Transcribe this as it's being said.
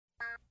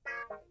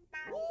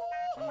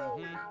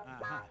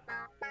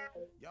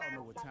Y'all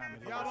know what time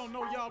it is. Y'all don't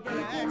know, y'all better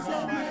ask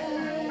somebody.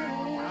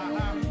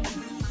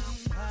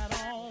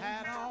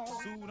 Hat on,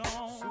 suit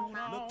on,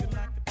 looking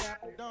like the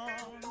Dapper Dawn,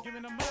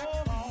 giving them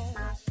all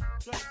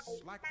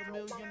dressed like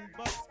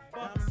 $1,000,000,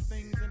 diamond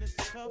things in its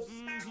cuffs.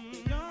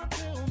 Y'all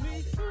tell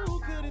me who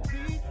could it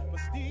be but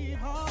Steve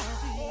Harvey?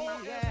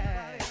 Oh,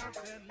 yeah. Everybody out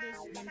there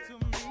listening to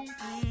me,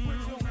 put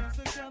your hands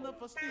together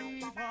for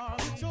Steve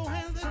Harvey. Put your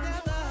hands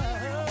together.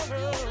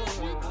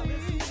 Steve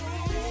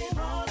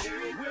Harvey,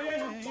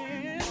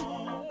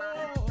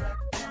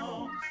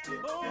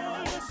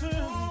 oh, listen,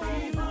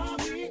 Steve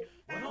Harvey,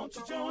 why don't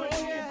you join me?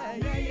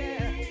 Yeah.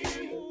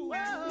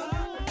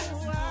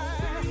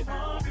 Steve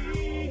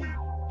Harvey,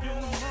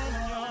 get on,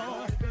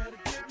 y'all. Better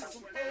give me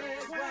some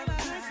eggs while I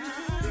listen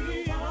to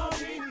Steve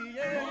Harvey.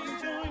 Yeah,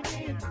 join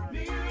in with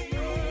me. If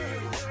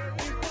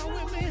you're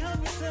with me, help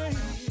me say,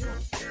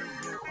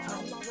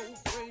 turn your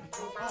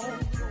radio on.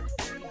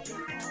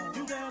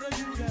 You gotta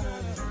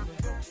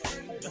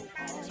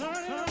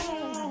turn it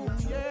on.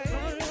 Yeah,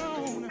 turn it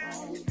on.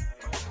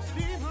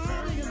 Steve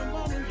Harvey in the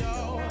morning,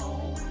 y'all.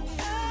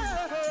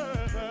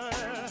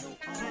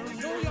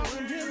 So y'all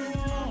can get it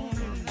on.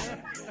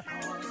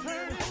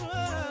 Turn it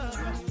up.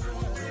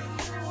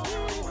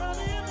 Steve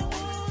Harvey in the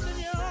morning,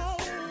 y'all.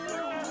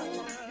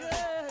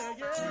 Yeah.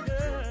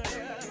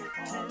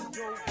 Turn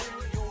your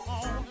radio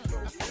on.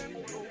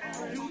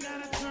 You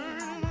gotta turn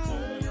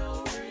your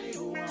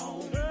radio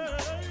on.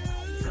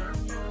 Turn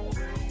your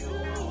radio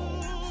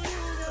on.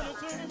 You gotta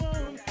turn it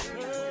on.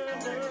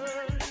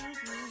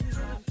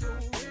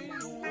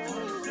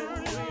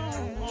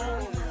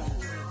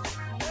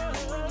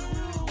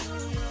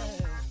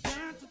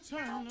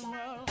 Turn them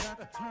up,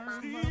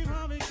 Steve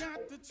Harvey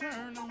got to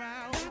turn them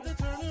out. Got to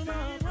turn them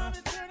up, Steve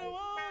Harvey turn them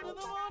on to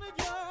the morning,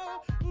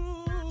 y'all.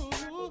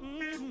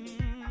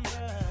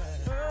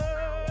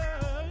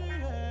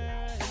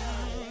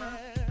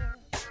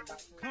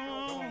 Come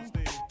on,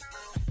 Steve.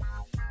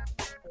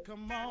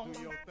 Come on, do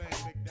your thing,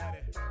 Big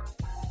Daddy.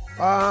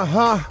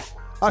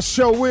 I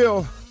sure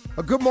will.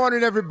 Good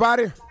morning,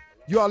 everybody.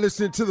 You are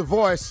listening to The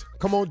Voice.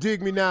 Come on,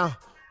 dig me now.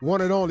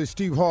 One and only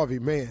Steve Harvey,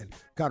 man.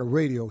 Got a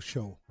radio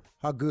show.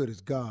 How good is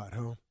God,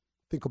 huh?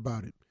 Think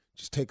about it.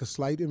 Just take a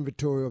slight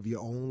inventory of your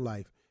own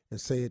life and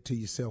say it to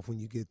yourself when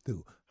you get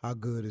through. How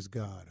good is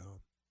God, huh?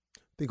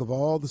 Think of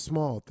all the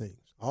small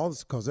things. All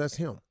this, because that's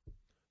him.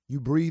 You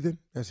breathing,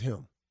 that's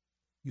him.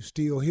 You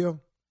still here,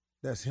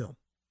 that's him.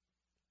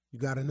 You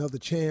got another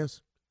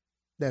chance,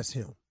 that's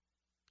him.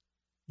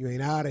 You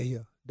ain't out of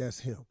here,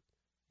 that's him.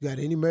 You got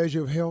any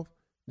measure of health,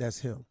 that's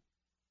him.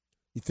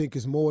 You think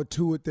it's more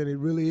to it than it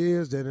really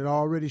is, than it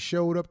already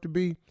showed up to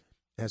be,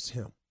 that's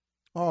him.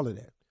 All of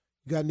that.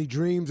 You got any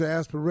dreams or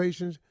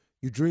aspirations?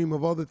 You dream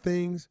of other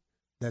things?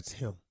 That's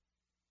him.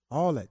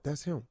 All that,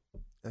 that's him.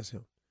 That's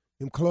him.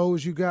 Them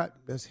clothes you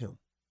got, that's him.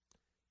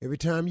 Every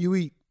time you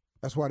eat,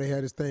 that's why they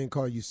had this thing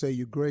called You Say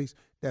Your Grace,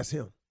 that's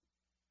him.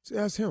 See,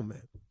 that's him,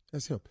 man.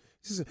 That's him.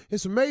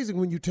 It's amazing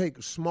when you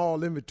take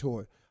small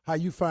inventory, how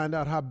you find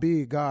out how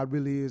big God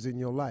really is in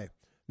your life.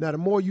 Now, the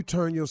more you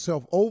turn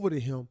yourself over to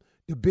him,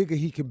 the bigger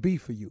he can be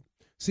for you.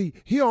 See,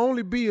 he'll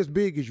only be as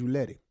big as you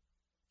let him.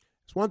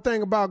 It's one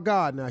thing about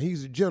God now,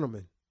 he's a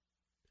gentleman.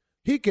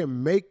 He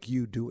can make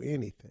you do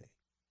anything.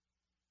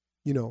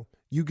 You know,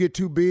 you get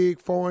too big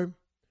for him,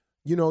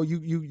 you know, you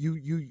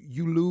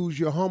lose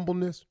your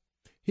humbleness.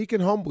 He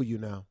can humble you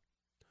now.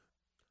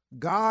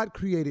 God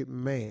created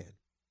man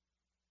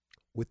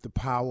with the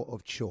power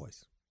of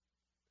choice.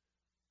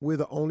 We're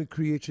the only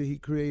creature he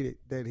created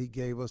that he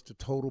gave us the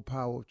total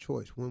power of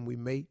choice. When we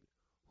mate,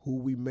 who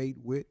we mate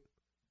with,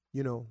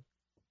 you know,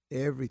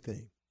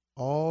 everything,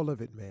 all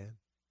of it, man.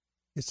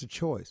 It's a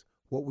choice.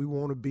 What we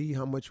want to be,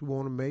 how much we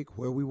want to make,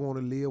 where we want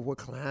to live, what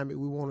climate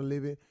we want to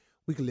live in.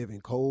 We can live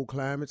in cold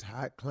climates,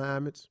 hot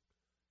climates.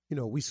 You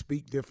know, we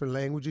speak different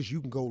languages.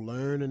 You can go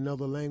learn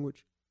another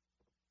language.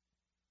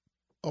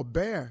 A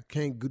bear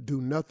can't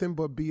do nothing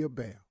but be a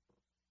bear.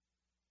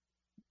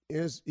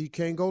 He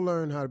can't go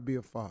learn how to be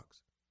a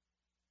fox.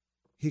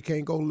 He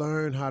can't go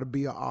learn how to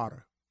be an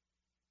otter.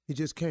 He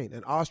just can't.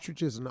 An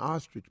ostrich is an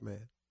ostrich,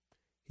 man.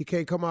 He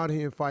can't come out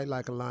here and fight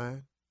like a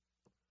lion.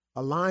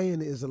 A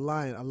lion is a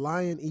lion. A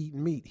lion eat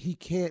meat. He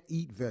can't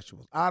eat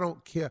vegetables. I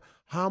don't care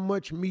how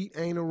much meat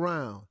ain't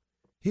around.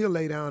 He'll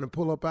lay down and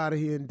pull up out of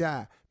here and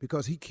die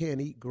because he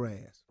can't eat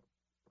grass.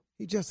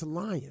 He's just a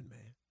lion,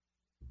 man.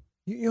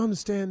 You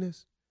understand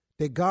this?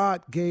 That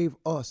God gave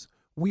us.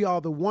 We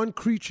are the one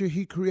creature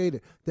he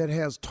created that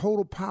has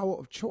total power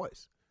of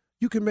choice.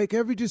 You can make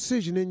every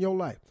decision in your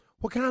life.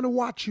 What kind of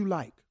watch you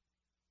like?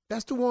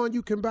 That's the one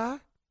you can buy.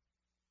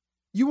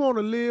 You want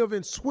to live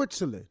in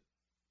Switzerland?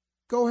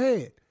 Go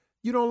ahead.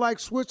 You don't like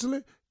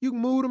Switzerland? You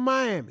can move to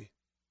Miami.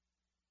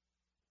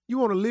 You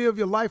want to live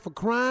your life of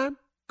crime?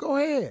 Go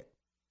ahead.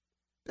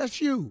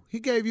 That's you. He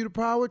gave you the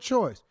power of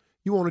choice.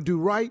 You want to do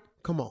right?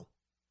 Come on.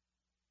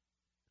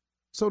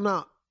 So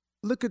now,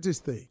 look at this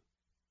thing.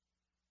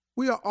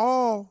 We are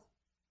all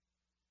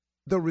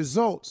the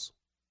results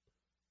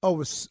of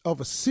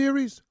a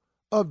series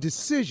of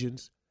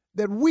decisions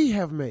that we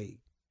have made.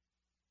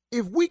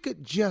 If we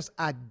could just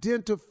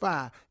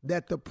identify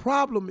that the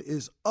problem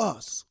is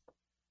us,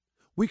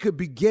 we could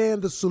begin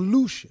the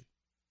solution.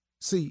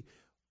 See,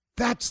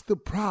 that's the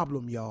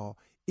problem, y'all.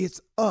 It's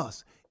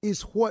us.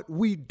 It's what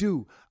we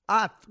do.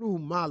 I threw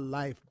my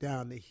life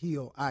down the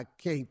hill. I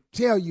can't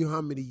tell you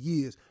how many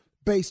years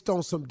based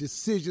on some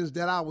decisions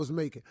that I was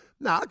making.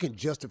 Now, I can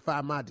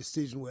justify my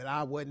decision when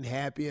I wasn't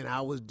happy and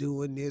I was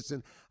doing this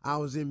and I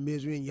was in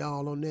misery and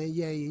y'all on there.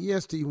 Yeah,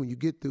 yes, Steve, when you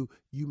get through,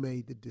 you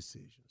made the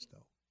decisions,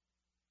 though.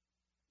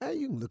 Hey,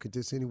 you can look at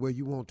this any way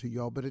you want to,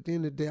 y'all, but at the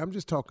end of the day, I'm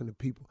just talking to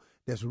people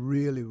that's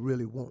really,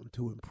 really wanting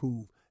to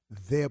improve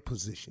their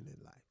position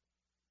in life.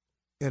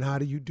 And how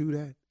do you do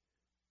that?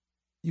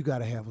 You got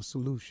to have a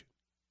solution.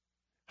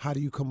 How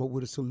do you come up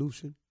with a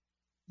solution?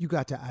 You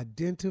got to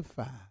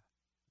identify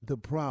the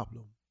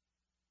problem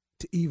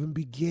to even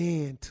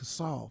begin to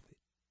solve it.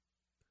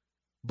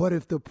 But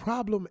if the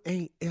problem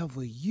ain't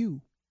ever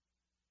you,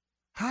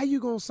 how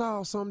you going to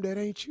solve something that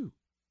ain't you?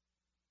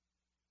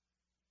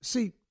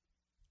 See,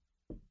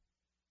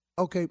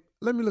 okay,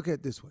 let me look at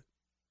it this way.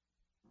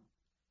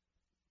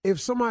 If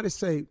somebody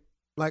say,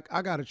 like,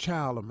 I got a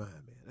child of mine,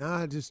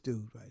 man, this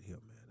dude right here,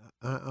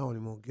 man, I don't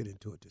even want to get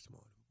into it this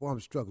morning. Boy, I'm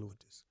struggling with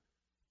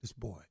this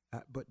boy.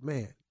 But,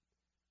 man,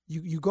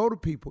 you go to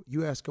people,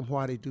 you ask them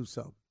why they do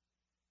something.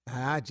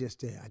 I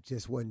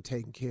just wasn't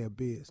taking care of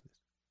business.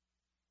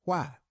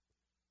 Why?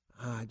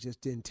 I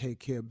just didn't take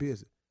care of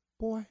business.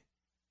 Boy,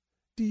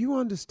 do you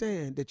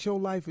understand that your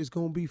life is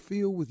going to be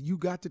filled with you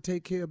got to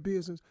take care of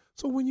business?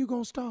 So when you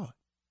going to start?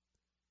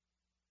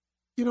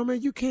 You know what I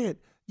mean?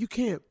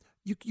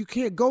 You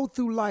can't go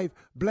through life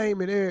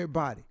blaming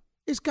everybody.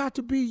 It's got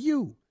to be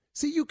you.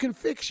 See, you can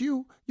fix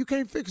you. You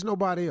can't fix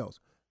nobody else.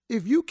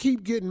 If you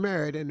keep getting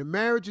married and the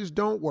marriages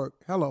don't work,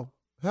 hello,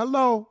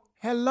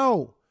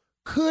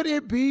 could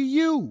it be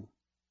you?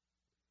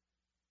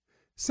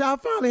 See, I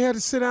finally had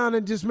to sit down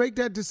and just make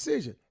that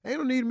decision. Ain't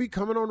no need of me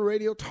coming on the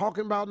radio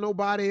talking about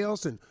nobody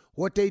else and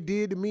what they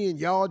did to me and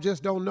y'all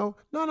just don't know.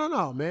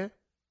 No, man.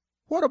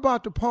 What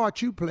about the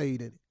part you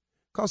played in it?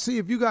 Because, see,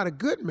 if you got a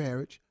good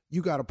marriage,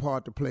 you got a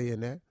part to play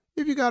in that.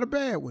 If you got a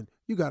bad one,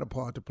 you got a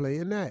part to play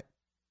in that.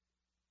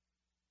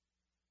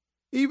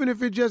 Even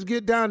if it just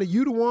get down to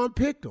you the one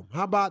picked them.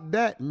 How about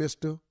that,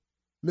 Mr.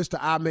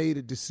 I made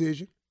a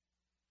decision?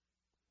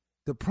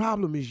 The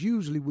problem is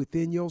usually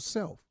within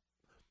yourself.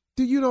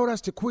 Do you know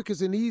that's the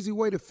quickest and easy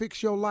way to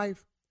fix your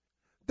life?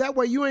 That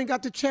way you ain't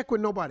got to check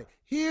with nobody.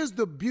 Here's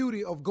the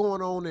beauty of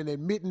going on and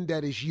admitting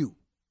that it's you.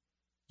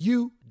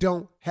 You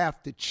don't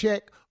have to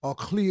check or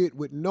clear it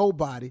with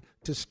nobody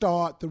to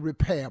start the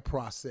repair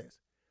process.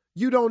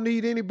 You don't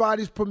need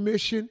anybody's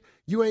permission.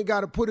 You ain't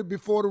got to put it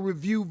before the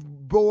review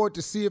board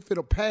to see if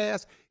it'll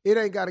pass. It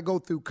ain't got to go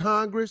through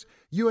Congress.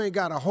 You ain't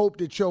got to hope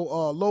that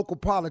your local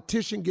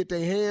politician get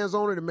their hands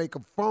on it and make a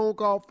phone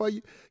call for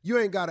you. You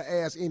ain't got to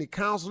ask any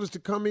counselors to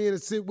come in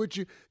and sit with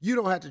you. You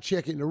don't have to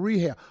check into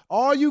rehab.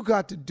 All you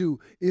got to do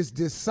is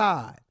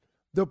decide.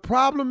 The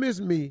problem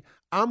is me.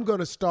 I'm going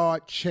to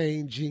start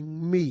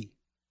changing me.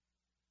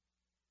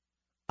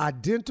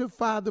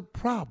 Identify the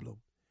problem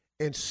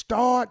and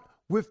start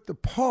with the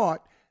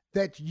part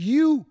that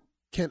you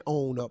can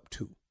own up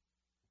to.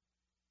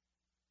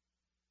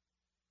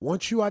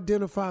 Once you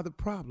identify the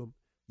problem,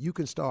 you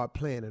can start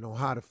planning on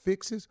how to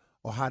fix it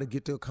or how to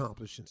get to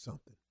accomplishing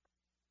something.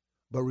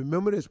 But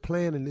remember this,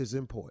 planning is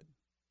important.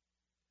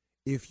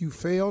 If you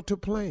fail to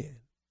plan,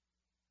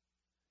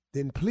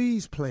 then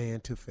please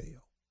plan to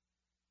fail.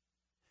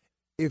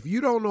 If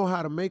you don't know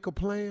how to make a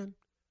plan,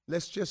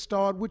 let's just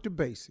start with the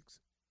basics.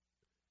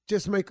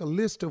 Just make a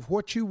list of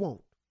what you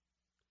want.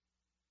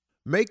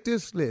 Make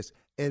this list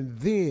and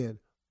then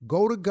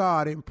go to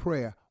God in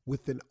prayer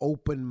with an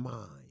open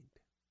mind.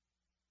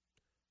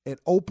 And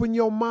open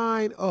your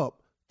mind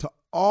up to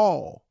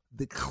all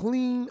the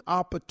clean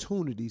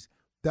opportunities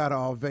that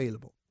are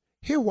available.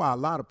 Here's why a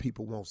lot of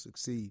people won't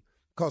succeed.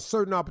 Because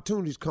certain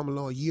opportunities come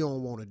along, you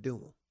don't want to do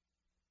them.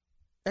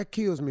 That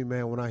kills me,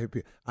 man, when I hear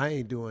people. I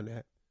ain't doing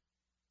that.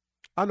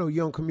 I know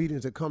young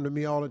comedians that come to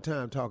me all the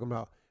time talking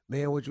about,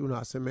 man, what you know?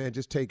 I said, man,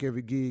 just take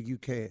every gig you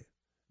can.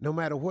 No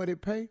matter what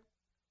it pay.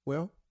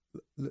 Well,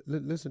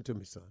 listen to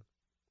me, son.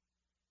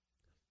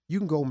 You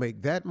can go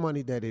make that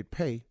money that it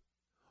pay,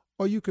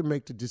 or you can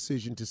make the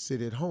decision to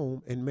sit at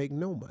home and make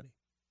no money.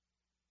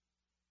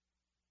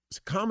 It's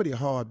comedy a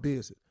hard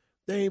business.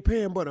 They ain't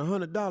paying but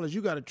 $100.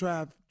 You got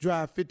to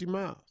drive 50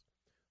 miles.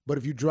 But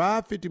if you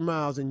drive 50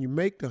 miles and you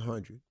make the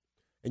 100,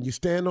 and you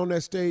stand on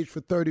that stage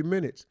for 30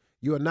 minutes,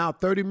 you are now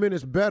 30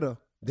 minutes better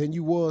than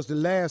you was the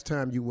last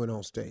time you went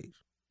on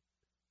stage.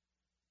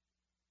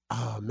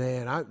 Oh,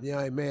 man,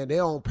 man, they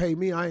don't pay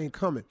me. I ain't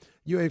coming.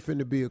 You ain't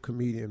finna be a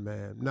comedian,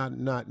 man.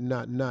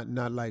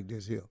 Not like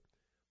this here.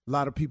 A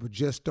lot of people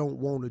just don't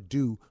want to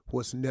do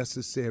what's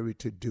necessary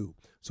to do.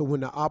 So when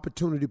the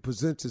opportunity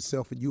presents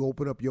itself and you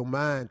open up your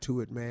mind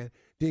to it, man,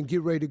 then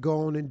get ready to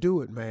go on and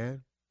do it,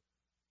 man.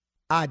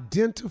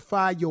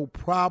 Identify your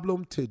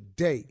problem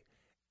today.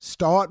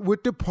 Start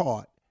with the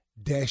part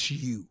that's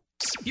you.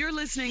 You're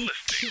listening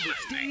to the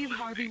Steve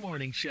Harvey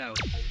Morning Show.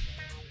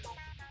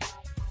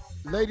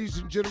 Ladies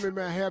and gentlemen,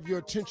 may I have your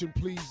attention,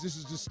 please? This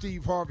is the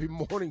Steve Harvey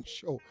Morning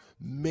Show.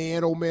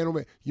 Man, oh man, oh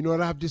man. You know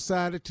what I've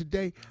decided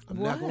today? I'm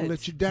not going to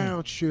let you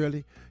down,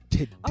 Shirley.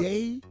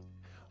 Today,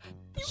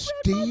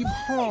 Steve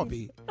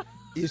Harvey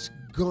is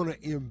going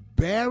to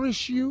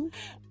embarrass you,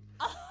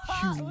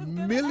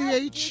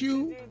 humiliate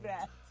you.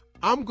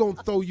 I'm going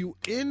to throw you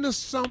into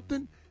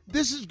something.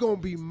 This is going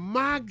to be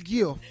my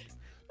gift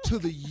to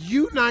the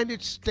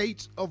United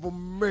States of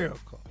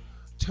America.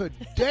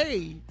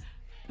 Today,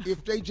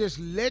 if they just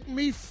let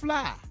me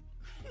fly,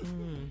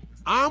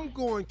 I'm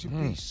going to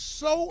be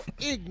so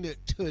ignorant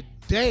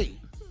today,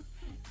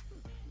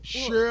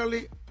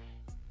 Shirley,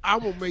 I'm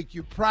going to make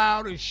you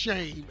proud and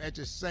shame at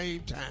the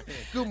same time.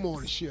 Good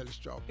morning, Shirley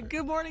Strawberry.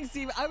 Good morning,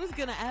 Steve. I was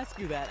going to ask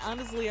you that.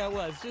 Honestly, I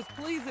was. Just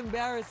please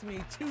embarrass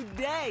me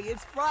today.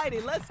 It's Friday.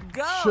 Let's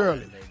go.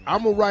 Shirley,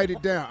 I'm going to write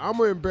it down. I'm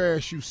going to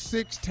embarrass you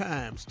 6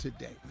 times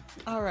today.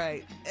 All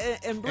right.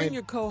 And bring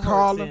your cohorts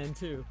Carla, in,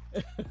 too.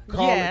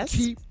 Carla, Yes.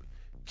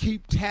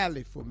 keep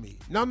tally for me.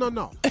 No.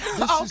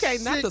 This Okay,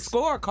 is not the 6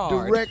 scorecard.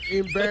 direct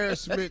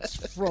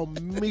embarrassments from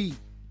me.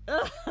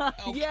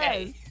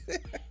 Yes.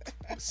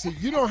 See,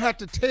 you don't have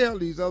to tell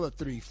these other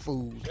 3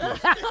 fools,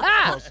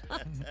 because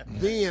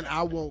then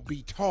I won't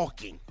be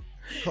talking,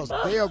 because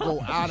they'll go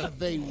out of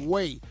their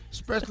way,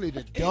 especially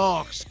the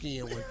dark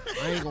skin one.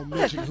 I ain't gonna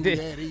mention who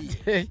that is.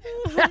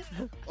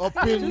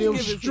 Up in them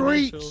Just give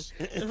us streets,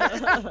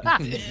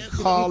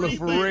 Carla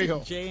for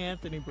real. J.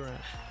 Anthony Brown.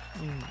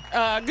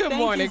 Good Thank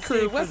morning, you, crew.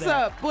 Steve, for What's that.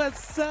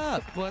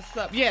 up? What's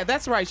up? Yeah,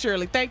 that's right,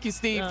 Shirley. Thank you,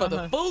 Steve, for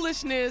the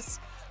foolishness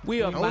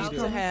we are about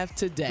to have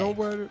today. Don't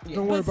worry But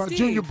about Steve-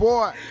 Junior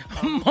Boy.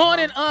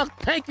 Morning, Unc.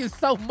 Thank you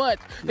so much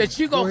that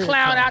you Go gonna ahead,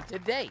 clown Carla. out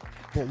today.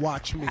 But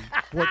watch me.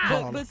 What,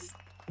 Carla?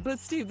 But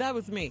Steve, that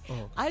was me.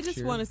 Oh, I just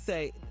sure. want to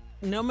say,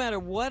 no matter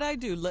what I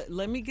do,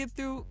 let me get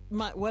through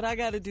what I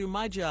got to do,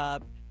 my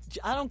job.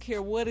 I don't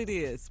care what it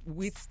is.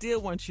 We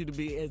still want you to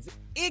be as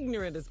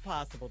ignorant as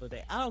possible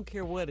today. I don't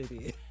care what it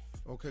is.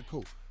 Okay,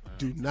 cool.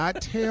 Do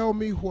not tell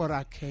me what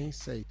I can't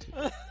say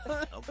today.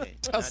 Okay.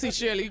 Oh, see,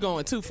 Shirley, you're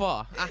going too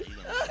far.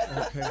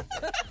 Okay.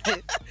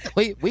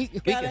 We Gotta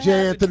can. J.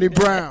 have it Anthony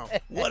today. Brown.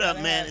 What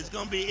up, man? It's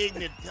gonna be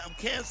ignorant. I'm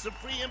cancer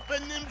free up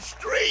in them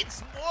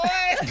streets, boy.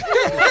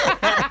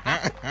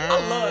 I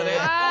love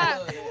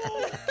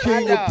that.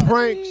 King of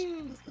pranks.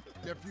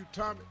 Nephew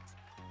Tommy.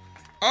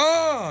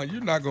 Oh,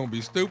 you're not going to be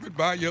stupid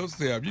by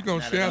yourself. You're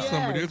going to share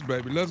some of this,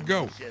 baby. Let's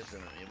go.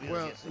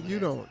 Well, you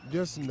don't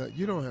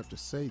have to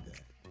say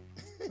that.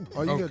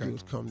 All you gotta do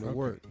is come to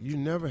work. You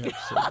never have to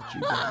say what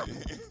you gotta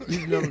do.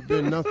 You've never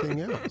been nothing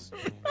else.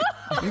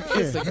 You can't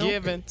It's a help it.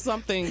 given.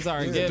 Some things are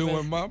a Just given.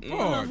 doing my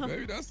part,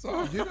 baby. That's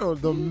all. You know,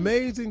 the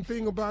amazing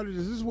thing about it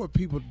is this is what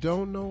people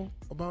don't know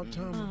about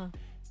Tommy.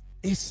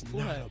 It's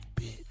not a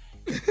bit.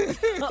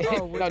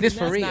 No, this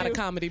for That's real. not a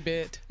comedy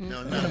bit.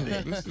 No, not a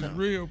bit. This is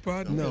real,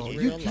 partner. No, It's you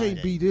real can't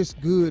life. be this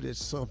good at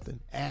something,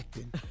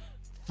 acting,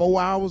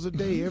 4 hours a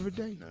day, every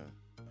day.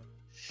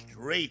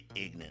 Straight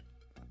ignorant.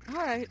 All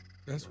right.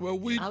 That's what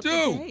we Out the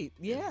do. gate.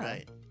 Yeah.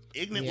 Right.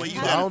 Ignorant where you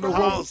I gotta don't know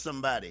call what-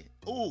 somebody.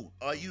 Ooh,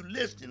 are you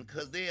listening?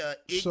 Because they are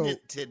ignorant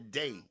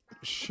today.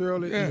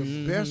 Shirley, Yes.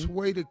 the best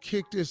way to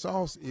kick this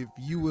off if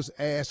you was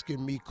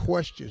asking me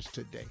questions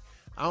today.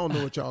 I don't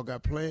know what y'all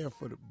got planned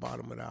for the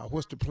bottom of the hour.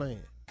 What's the plan?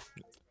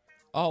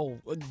 Oh,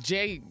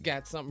 Jay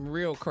got something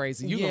real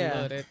crazy. You Yeah.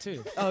 gonna love that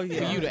too. Oh,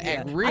 yeah. For you to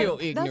act Yeah. real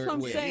That's ignorant what I'm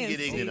with. saying. You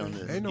get ignorant on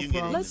this. Ain't no You get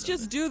problem. Let's ignorant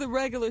just do the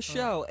regular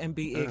show and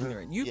be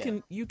ignorant. You Yeah.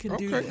 can do Okay,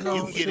 that. cool.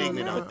 You get Shirley,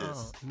 ignorant on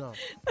this. No,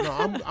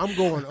 I'm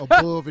going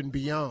above and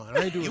beyond.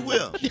 I ain't doing You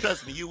that. will.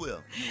 Trust me, you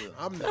will. You will.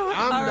 I'm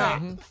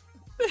not.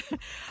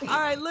 All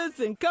right,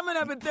 listen, coming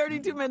up at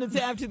 32 minutes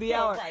after the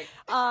hour,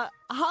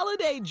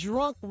 holiday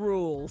drunk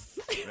rules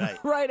Right.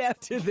 right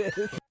after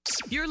this.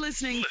 You're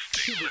listening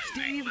to the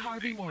Steve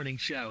Harvey Morning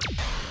Show.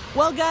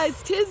 Well,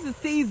 guys, 'tis the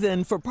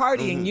season for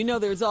partying. You know,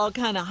 there's all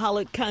kinds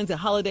of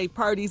holiday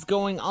parties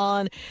going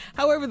on.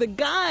 However, the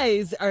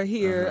guys are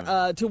here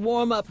to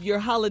warm up your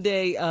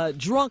holiday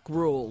drunk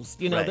rules.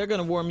 You know, Right. they're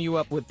going to warm you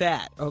up with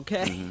that,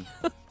 okay?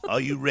 Are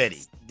you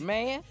ready?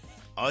 Man,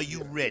 Are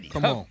you ready?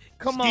 Come on.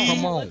 come on.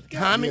 Come on.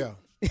 Tommy, Yeah.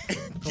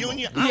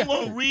 Junior, I'm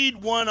going to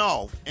read one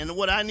off, and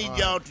what I need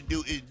y'all to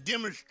do is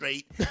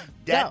demonstrate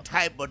that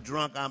type of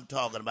drunk I'm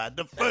talking about.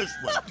 The first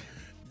one,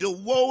 the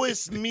woe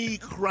is me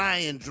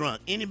crying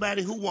drunk.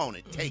 Anybody who want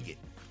it, take it.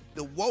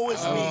 The woe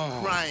is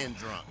me crying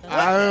drunk.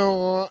 I don't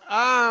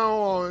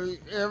want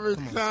every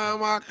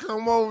time I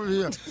come over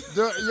here,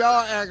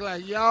 y'all act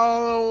like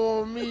y'all don't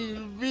want me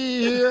to be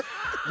here.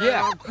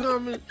 Yeah. I'm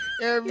coming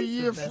every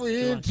year for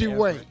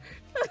Anti-Way.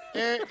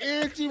 And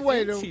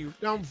Anti-Way,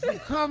 I'm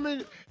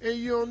coming and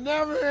you'll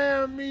never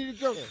have me to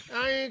go.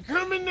 I ain't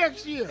coming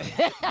next year.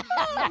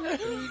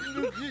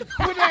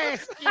 Quit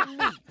asking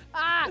me.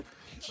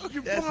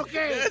 You punk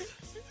ass.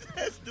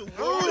 That's the I don't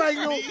woe like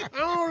is no. me. I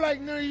don't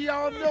like none of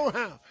y'all know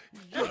how.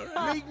 Just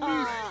make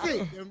me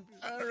sick.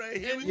 All right,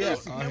 here we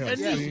Yes. go. I have Number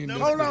seen two. this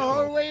Number Hold two.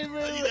 on, wait a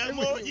minute. You got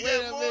more? You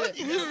got more?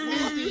 You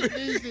got more?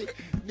 Easy.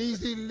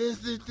 Niecy,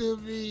 listen to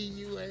me.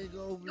 You ain't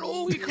gonna believe.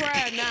 Oh, he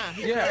cried now.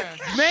 Yeah.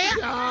 Man.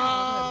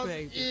 Charles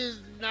baby.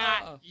 is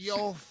not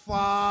your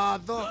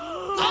father.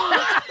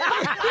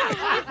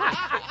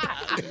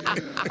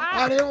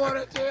 I didn't want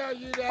to tell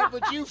you that,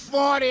 but you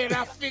 40 and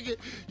I figured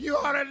you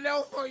ought to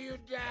know before you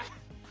die.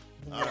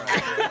 All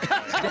right.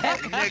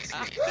 The next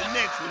one.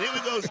 Here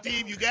we go,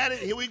 Steve. You got it?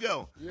 Here we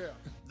go. Yeah.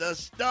 The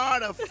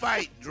start a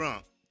fight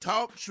drunk.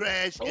 Talk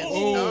trash and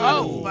Oh.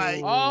 start a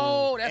fight.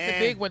 Oh, that's a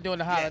big one during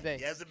the holiday.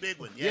 Yeah, that's a big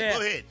one. Yeah, Yeah.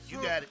 go ahead. You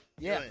got it.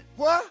 Yeah. Go ahead.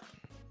 What?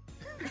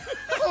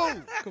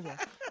 Who? Come on.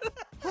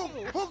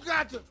 Who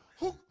got to?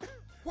 Who?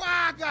 Why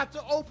I got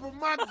to open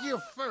my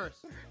gift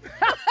first?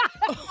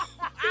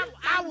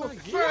 I was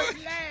first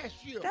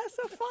last year. That's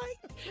a fight.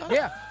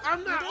 Yeah.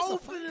 I'm not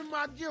opening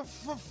my gift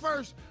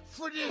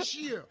for this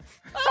year.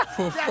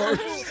 For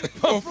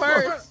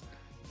first.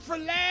 For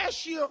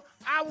last year,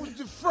 I was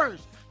the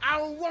first. I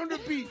don't want to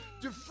be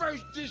the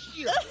first this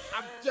year.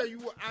 I tell you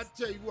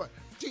what.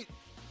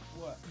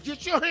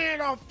 Get your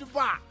hand off the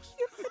box.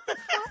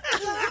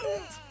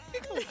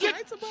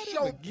 Get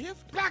your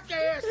black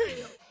ass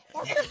hand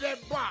off of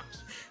that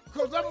box.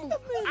 Because I'm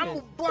going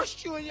to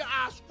bust you in your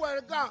eye, I swear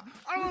to God.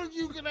 I don't know if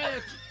you can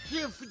ask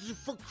here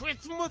for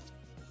Christmas.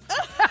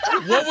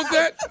 What was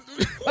that?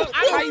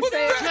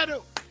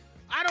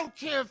 I don't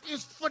care if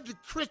it's for the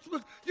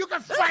Christmas. You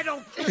can fight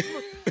on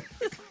Christmas.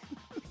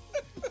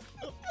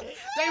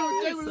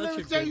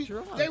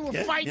 They were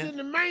fighting in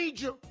the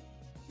manger.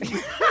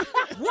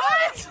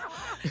 What?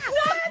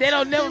 They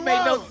don't never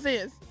make no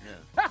sense.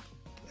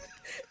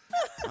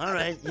 All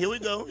right, here we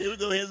go.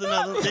 Here's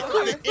another one.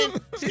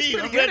 Steve,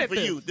 I'm ready for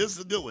you. This is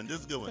a good one.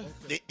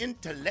 The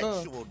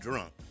intellectual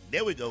drunk.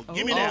 There we go.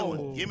 Give me that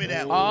one. Give me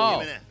that one. Oh.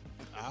 Give me that.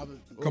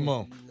 Come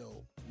on.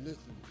 No,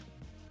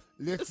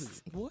 listen.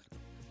 What?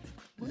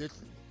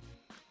 Listen.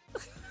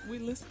 We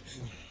listen.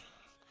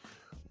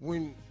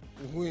 When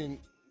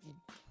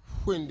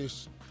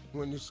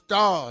the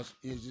stars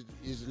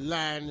is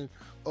lining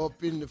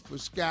up in the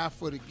sky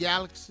for the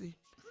galaxy,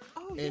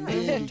 and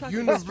then the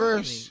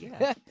universe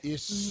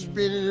is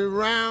spinning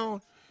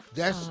around,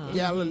 that's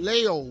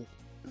Galileo.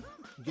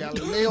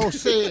 Galileo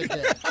said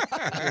that,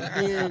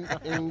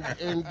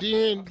 and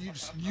then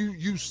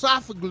you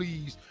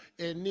Sophocles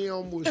and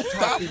them was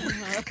talking,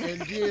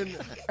 and then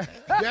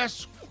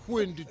that's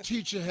when the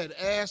teacher had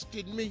asked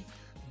me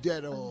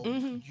that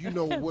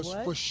was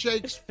for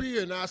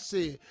Shakespeare, and I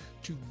said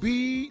to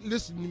be.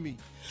 Listen to me.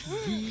 To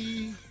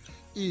be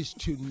is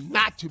to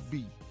not to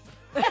be.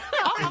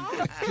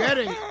 That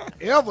ain't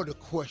ever the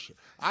question.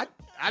 I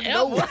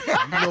know it.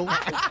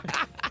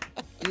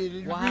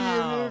 It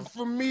really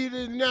for me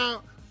to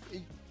now.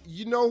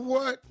 You know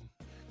what?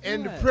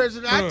 And the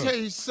president, I tell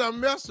you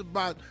something else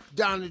about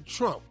Donald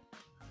Trump.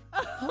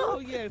 Oh,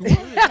 yeah. We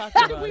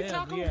were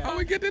talking about How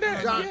we get to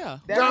that?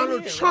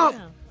 Donald Trump.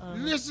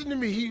 Listen to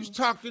me. He was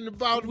talking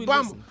about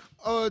Obama.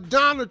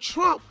 Donald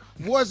Trump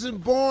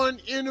wasn't born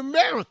in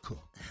America.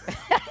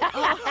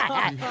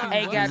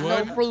 Ain't got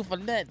no proof of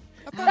nothing.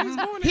 I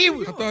thought he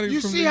was born in New York.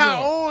 You see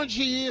how orange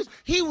he is?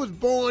 He was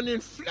born in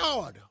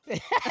Florida. Well,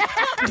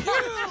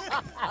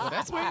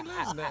 that's where he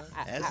lives now.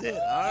 That's it.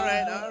 All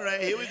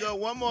right. Here we go.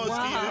 One more, Steve.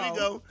 Here we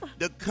go.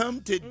 The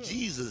come to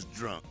Jesus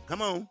drunk.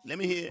 Come on. Let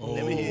me hear it. Oh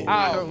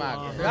my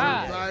God.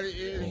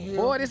 Everybody in here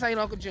Boy, this ain't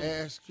Uncle Jim.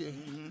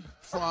 asking,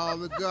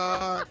 Father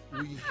God,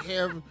 we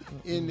having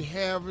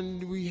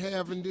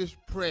this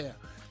prayer,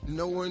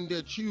 knowing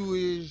that you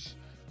is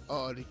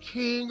the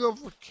King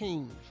of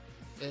Kings,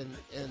 and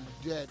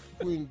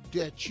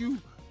that you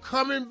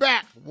coming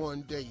back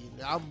one day,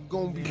 and I'm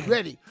gonna be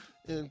ready.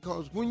 And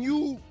because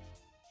when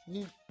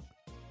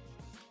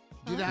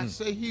I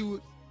say he was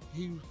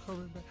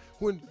coming back?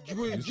 When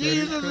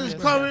Jesus is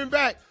coming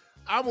back,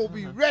 I'm gonna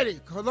be ready,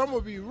 because I'm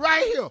gonna be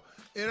right here,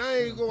 and I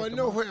ain't going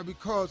nowhere,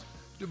 because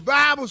the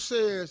Bible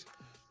says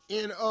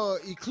in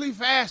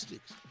Ecclesiastes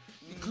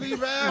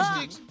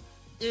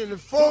in the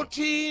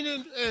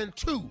 14 and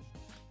 2,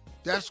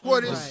 that's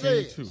what it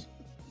says.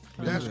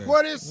 That's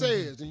what it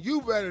says, and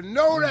you better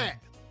know that.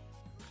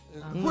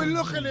 And quit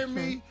looking at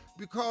me,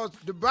 because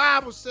the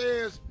Bible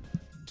says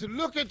to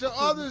look at the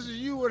others as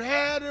you would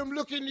have them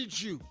looking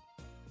at you.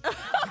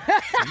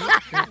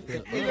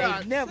 We're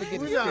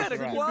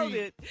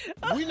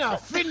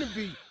not finna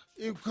be,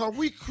 because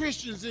we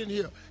Christians in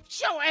here.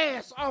 Get your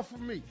ass off of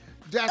me.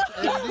 That's,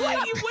 and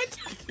then, you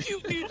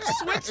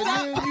switched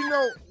and up.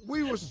 then,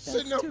 we was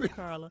sitting up here,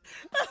 Carla.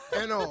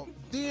 and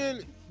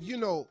then,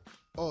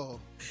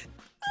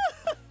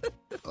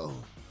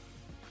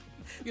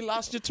 You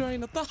lost your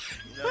train of thought.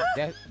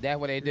 That's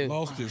what they do.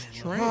 Lost his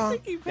train.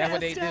 That's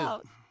what they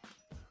do.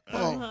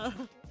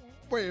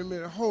 Wait a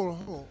minute.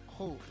 Hold.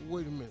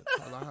 Wait a minute.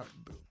 I'm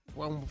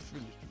gonna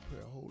finish the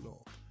prayer. Hold on.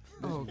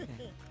 Okay.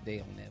 They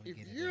don't never If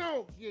get it. you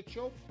don't get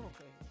your punk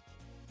ass,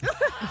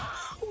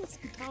 Who's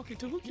he talking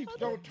to? Who keeps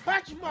don't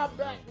touch my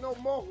back no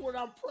more when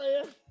I'm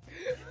praying.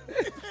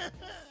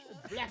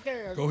 Black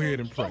ass. Go ahead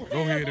and pray. Don't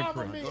Go ahead and hand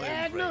pray. over me, Go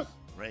ahead and Agnes.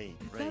 Rain.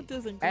 That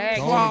doesn't go. Agnes.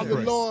 Father,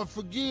 pray. Lord,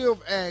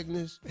 forgive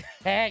Agnes.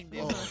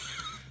 Agnes.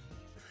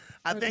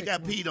 I think I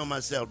peed on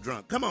myself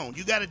drunk. Come on,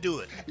 you got to do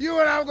it. You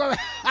and I'm going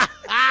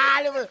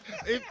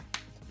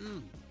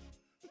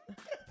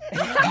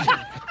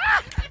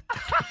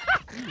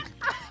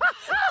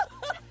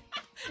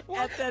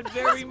At that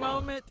very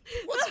moment.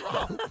 What's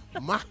wrong?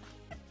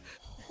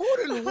 Who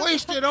done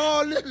wasted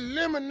all this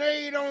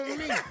lemonade on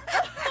me? These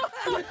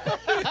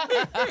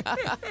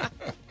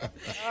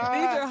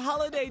are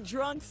holiday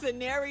drunk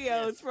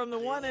scenarios from the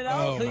one and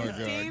Oh, only my God.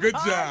 Steve Good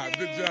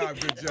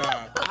Harvey.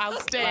 job.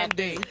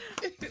 Outstanding.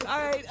 All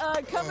right,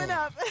 coming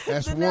up.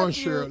 That's the one,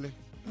 nephew. Shirley.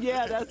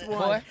 Yeah, that's one.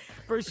 Boy.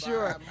 For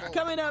sure.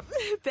 Coming up,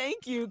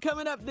 thank you.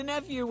 Coming up, the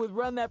nephew with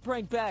Run That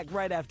Prank Back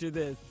right after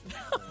this.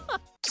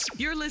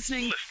 You're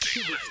listening to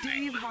the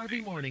Steve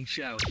Harvey Morning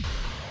Show.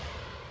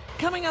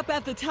 Coming up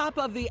at the top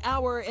of the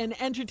hour in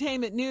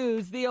entertainment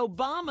news, the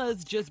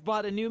Obamas just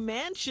bought a new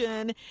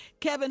mansion.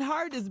 Kevin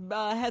Hart has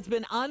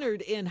been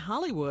honored in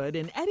Hollywood,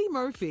 and Eddie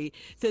Murphy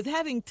says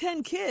having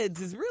 10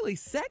 kids is really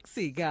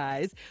sexy,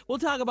 guys. We'll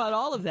talk about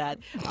all of that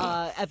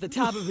at the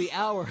top of the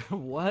hour.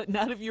 What?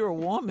 Not if you're a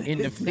woman. In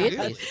the It's not.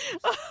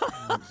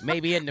 50s.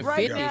 Maybe in the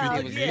Right 50s now,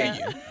 it was yeah.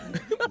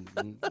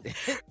 million.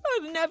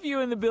 The nephew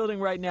in the building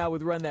right now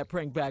with Run That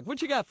Prank Back.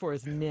 What you got for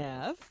us,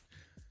 Neff?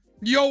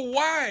 Your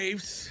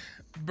wife's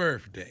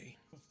birthday.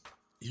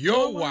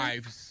 Your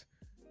wife's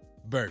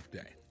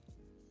birthday.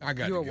 I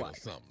got to Your get her wife.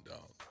 something,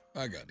 dog.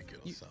 I got to get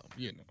her something,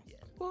 you know.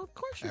 Well, of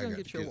course you're I going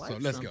to got get to your her wife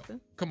something. Let's something.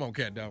 go. Come on,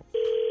 cat dog.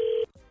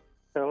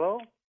 Hello?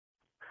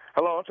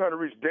 Hello, I'm trying to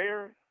reach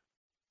Darren.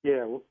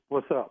 Yeah,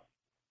 what's up?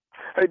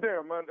 Hey,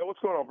 Darren, man, what's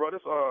going on, bro?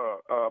 This,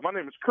 my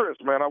name is Chris,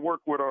 man. I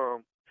work with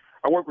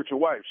your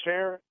wife,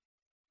 Sharon.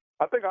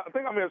 I think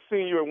I may have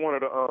seen you at one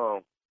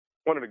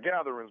of the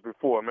gatherings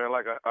before, man,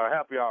 like a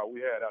happy hour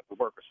we had after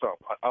work or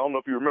something. I don't know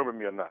if you remember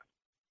me or not.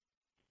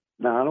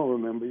 No, I don't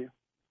remember you.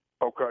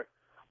 Okay,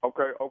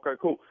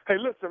 cool. Hey,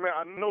 listen, man,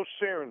 I know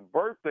Sharon's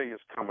birthday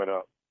is coming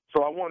up,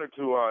 so I wanted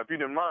to, if you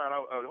didn't mind,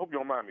 I hope you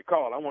don't mind me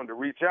calling. I wanted to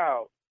reach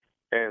out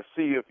and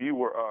see if you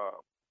were,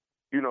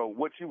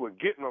 what you were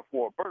getting her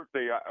for a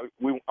birthday.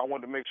 I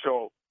wanted to make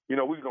sure, we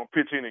were going to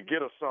pitch in and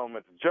get her something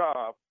at the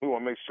job. We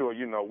want to make sure,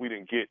 we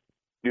didn't get,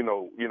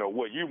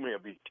 what you may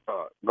be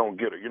going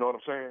to get her. You know what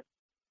I'm saying?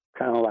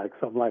 Kind of like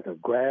something like a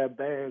grab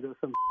bag or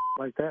something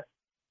like that?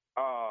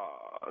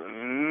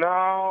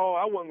 No,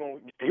 I wasn't going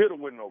to hit her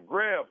with no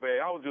grab bag.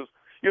 I was just,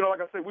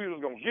 like I said, we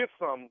was going to get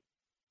something.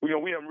 We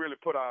haven't really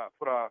put our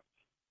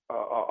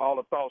all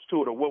the thoughts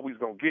to it of what we was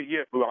going to get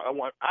yet. But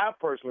I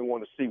personally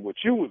want to see what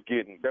you was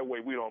getting. That way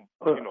we don't,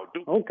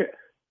 do. Okay.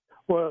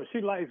 Well, she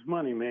likes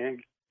money,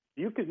 man.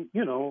 You can,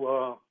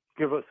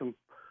 give her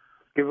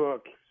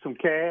some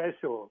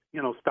cash or,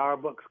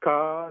 Starbucks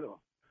card or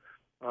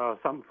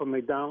something from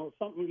McDonald's,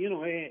 something,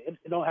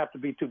 it don't have to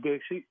be too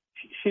big.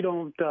 She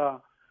don't,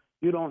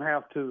 you don't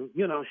have to,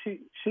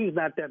 she's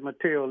not that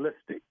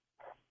materialistic.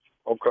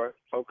 Okay.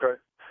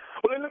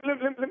 Well, let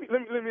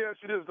me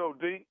ask you this though,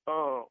 D.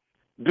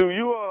 Do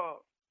you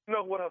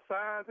know what her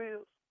size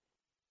is?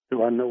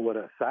 Do I know what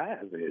her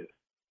size is?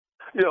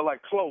 Yeah,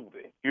 like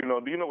clothing. Do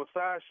you know what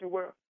size she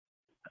wear?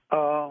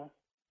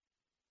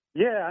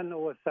 Yeah, I know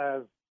what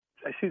size.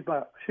 She's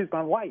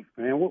my wife,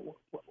 man. What,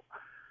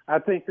 I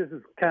think this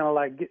is kind of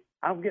like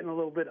I'm getting a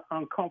little bit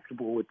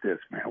uncomfortable with this,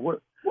 man.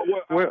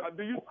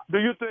 Do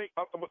you think?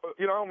 I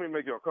don't mean to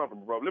make you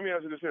uncomfortable, bro. Let me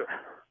ask you this here.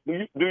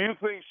 Do you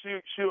think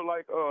she'll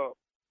like?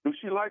 Do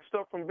she like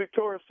stuff from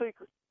Victoria's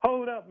Secret?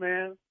 Hold up,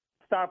 man.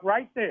 Stop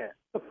right there.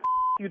 What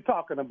the you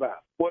talking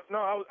about? Well, no,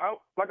 I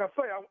like I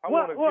say, I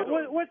want to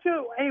get.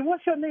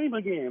 What's your name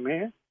again,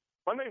 man?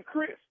 My name's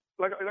Chris.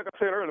 Like I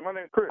said earlier, my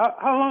name's Chris.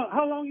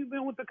 How long you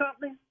been with the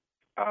company?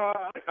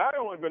 I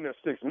only been there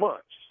 6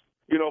 months.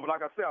 But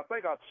like I said, I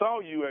think I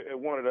saw you at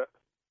one of the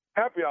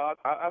happy hours.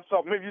 I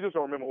saw. Maybe you just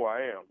don't remember who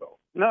I am, though.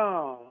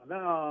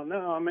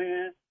 No,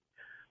 man.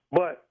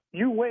 But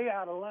you way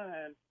out of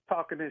line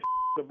talking this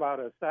about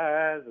her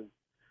size, and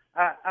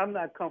I'm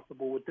not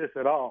comfortable with this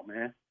at all,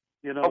 man.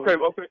 Okay.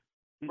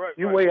 Right.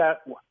 You way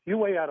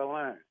out of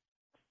line.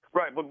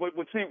 Right, but what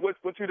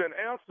you didn't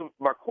answer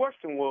my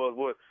question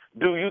was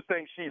do you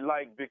think she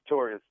liked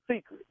Victoria's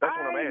Secret? That's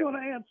what I'm asking. I ain't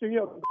gonna answer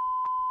your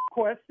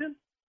question.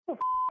 What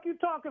the you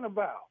talking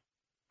about?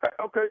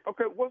 Okay.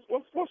 What's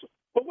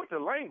the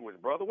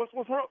language, brother? What's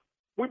wrong?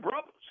 We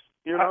brothers,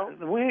 We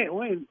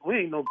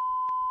ain't no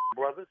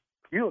brothers.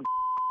 You a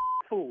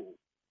fool.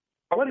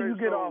 What do you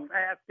get off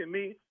asking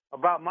me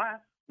about my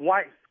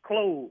wife's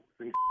clothes?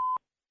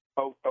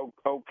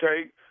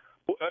 Okay.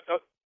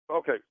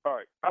 Okay, all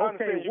right. I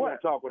understand you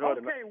want to talk with her.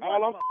 Okay,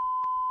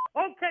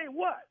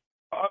 what?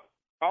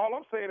 All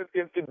I'm saying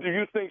is, do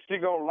you think she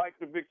gonna like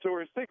the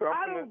Victoria's Secret?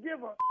 I don't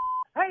give a.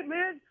 Hey,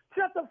 man,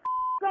 shut the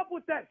up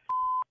with that.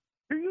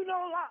 Do you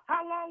know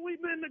how long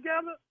we've been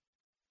together?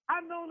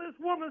 I've known this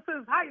woman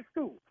since high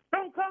school.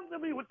 Don't come to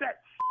me with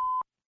that.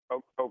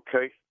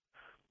 Okay.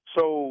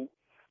 So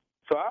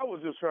I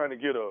was just trying to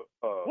get a.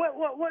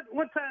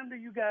 What time do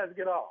you guys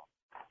get off?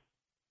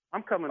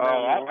 I'm coming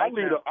down. I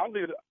leave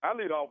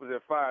office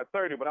at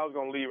 5:30, but I was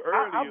gonna leave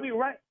early. I'll be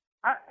right.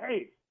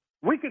 Hey,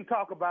 we can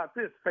talk about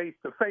this face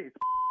to face.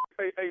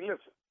 Hey,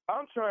 listen.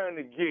 I'm trying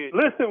to get.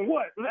 Listen,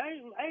 what? I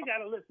ain't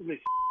got to listen to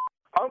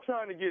I'm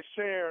trying to get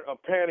Sharon a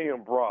panty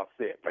and bra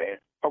set, man.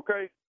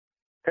 Okay?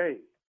 Hey,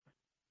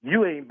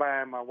 you ain't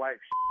buying my wife's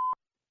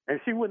and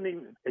she wouldn't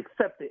even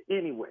accept it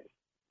anyway.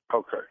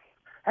 Okay.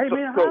 Hey,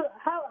 man,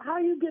 how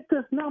you get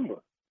this number?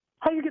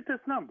 How you get this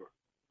number?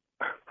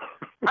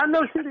 I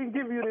know she didn't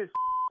give you this.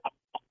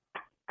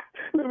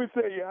 Let me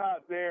tell you how,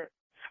 Darren.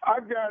 I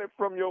got it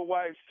from your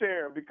wife,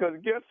 Sharon, because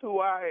guess who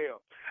I am?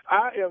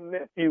 I am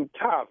nephew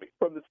Tommy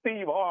from the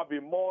Steve Harvey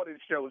Morning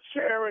Show.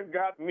 Sharon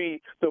got me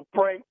to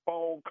prank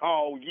phone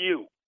call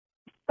you.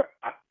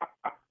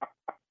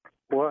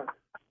 What?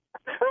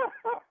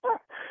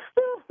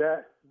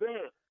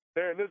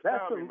 Darren, this is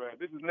Tommy, man.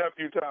 This is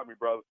nephew Tommy,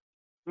 brother.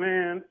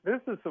 Man,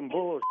 this is some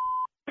bullshit.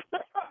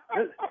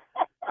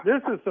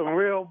 This is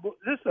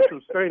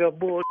some straight up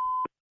bullshit.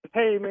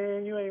 Hey,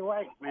 man, you ain't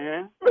right,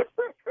 man.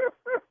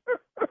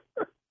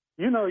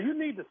 You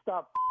need to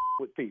stop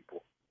with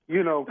people,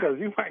 because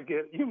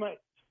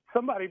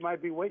somebody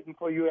might be waiting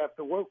for you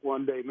after work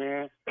one day,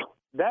 man.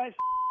 That's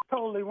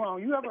totally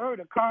wrong. You ever heard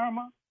of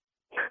karma?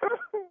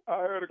 I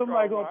heard of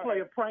somebody karma. Gonna play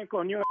a prank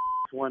on your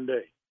one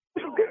day.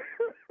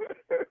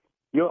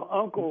 Your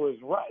uncle is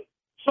right.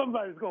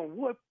 Somebody's gonna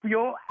whoop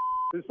your ass.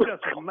 It's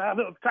just a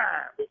matter of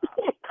time.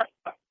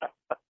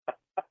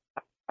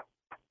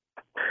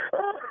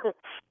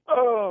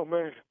 Oh,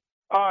 man.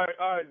 All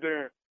right,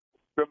 Darren.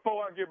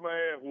 Before I get my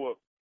ass whooped,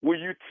 will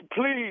you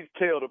please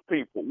tell the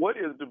people what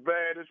is the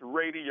baddest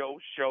radio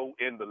show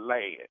in the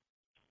land?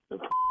 The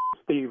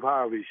Steve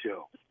Harvey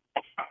Show.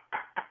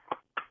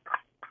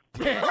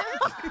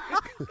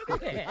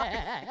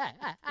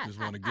 Just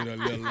want to get a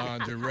little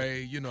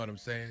lingerie, you know what I'm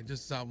saying?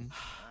 Just something.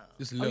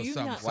 Just a little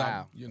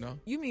something,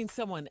 You mean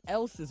someone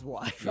else's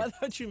wife? I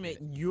thought you meant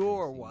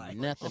your wife.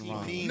 Nothing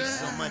wrong. She means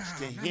so much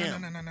to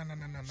him.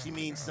 She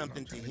means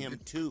something to him,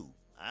 too.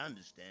 I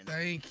understand.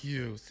 Thank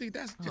you. See,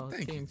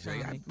 thank you,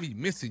 Jay. I be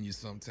missing you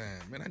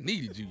sometime, man. I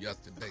needed you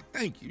yesterday.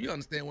 Thank you. You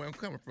understand where I'm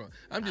coming from.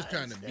 I'm just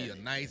trying to be a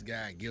nice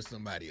guy and give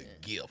somebody a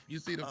gift. You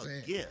see what I'm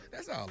saying? Gift.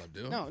 That's all I'm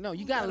doing. No,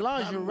 you got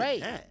lingerie.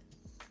 Yeah.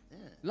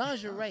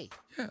 Lingerie.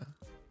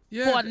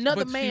 Yeah. For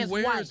another man's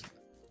wife.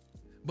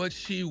 But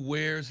she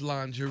wears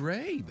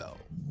lingerie, though.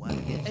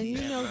 And you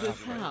know this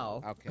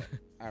how? Okay.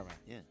 All right.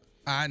 Yeah.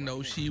 I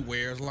know she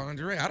wears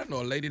lingerie. I don't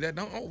know a lady that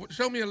don't. Oh,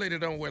 show me a lady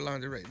that don't wear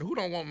lingerie. Who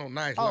don't want no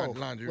nice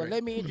lingerie? Well,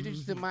 let me introduce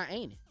you to my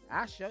auntie.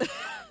 I'll show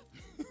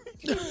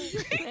you.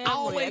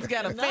 Always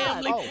got a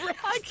family.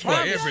 I For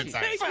can't everything.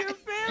 take your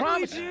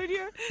family,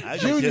 Junior. I can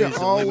show you some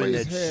women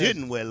always that has-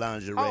 shouldn't wear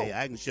lingerie.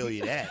 I can show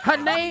you that. Her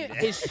name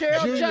is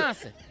Cheryl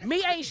Johnson.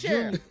 Me ain't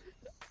Cheryl.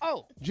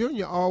 Oh,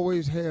 Junior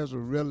always has a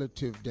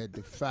relative that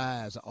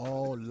defies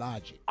all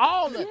logic.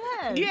 all of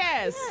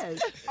Yes.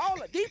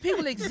 all of these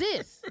people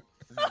exist.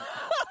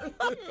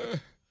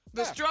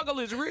 The struggle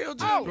is real,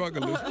 Junior. Oh,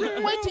 Struggle is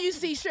real. wait till you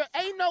see Cheryl.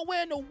 Ain't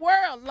nowhere in the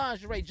world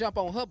lingerie jump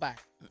on her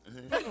back.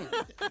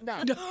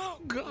 No. Oh,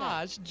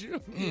 gosh,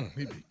 Junior.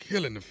 He be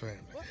killing the family.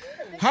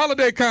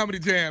 Holiday Comedy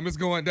Jam is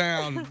going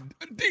down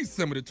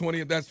December the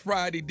 20th. That's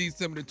Friday,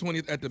 December the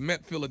 20th at the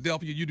Met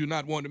Philadelphia. You do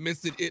not want to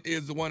miss it. It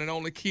is the one and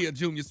only Kia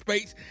Junior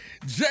Spates,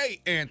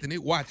 Jay Anthony,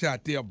 watch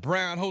out there,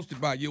 Brown, hosted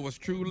by yours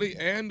truly,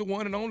 and the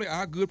one and only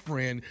our good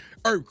friend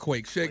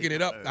Earthquake, shaking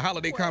it up. The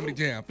Holiday Comedy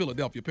Jam,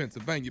 Philadelphia,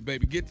 Pennsylvania,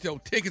 baby. Get your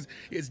tickets.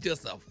 It's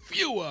just a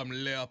few of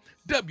them left.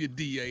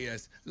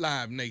 WDAS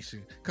Live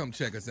Nation. Come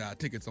check us out.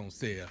 Tickets on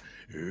sale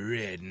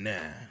right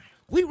now.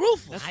 We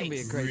ruthless. That's going to be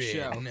a great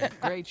show.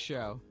 Great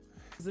show.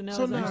 So now,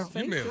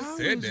 You may have how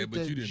said is that, it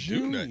but you didn't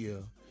do nothing.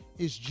 Junior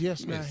is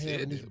just You not said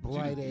having this that, but you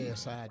didn't do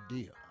bright-ass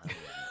idea?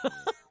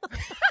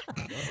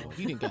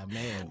 He done got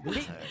mad.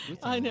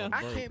 I know.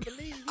 I can't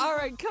believe you. All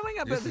right, coming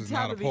up This at the is top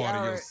not of a the part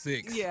of hour. your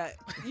six. Yeah,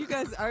 you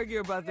guys argue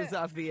about this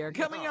off the air.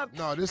 Coming up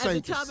No, this at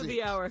ain't the top of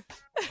the hour,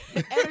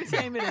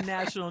 entertainment and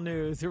national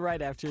news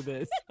right after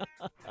this.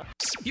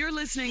 You're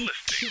listening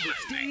to the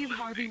Steve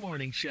Harvey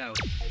Morning Show.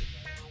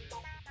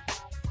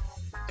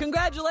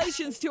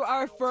 Congratulations to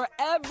our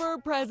forever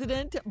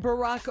president,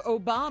 Barack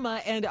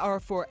Obama, and our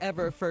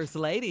forever first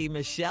lady,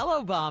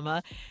 Michelle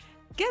Obama.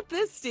 Get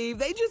this, Steve.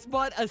 They just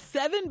bought a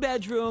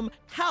 7-bedroom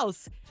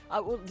house.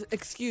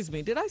 Excuse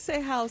me. Did I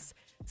say house?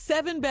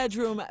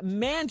 7-bedroom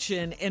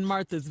mansion in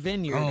Martha's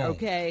Vineyard. Oh.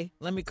 Okay.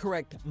 Let me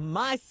correct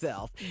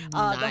myself.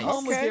 The Nice.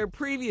 home was their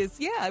previous,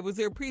 it was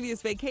their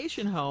previous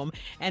vacation home,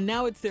 and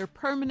now it's their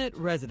permanent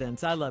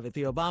residence. I love it.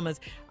 The Obamas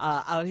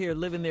out here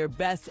living their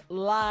best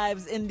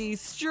lives in these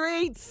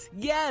streets.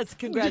 Yes.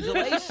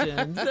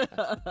 Congratulations.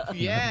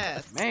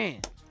 Yes.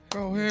 Man,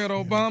 Go ahead,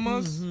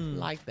 Obamas.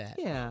 Like that.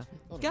 Yeah.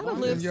 Gotta Live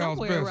live y'all's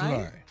somewhere, best right?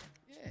 life.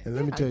 And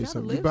let me Yeah, tell you gotta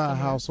something. You live buy a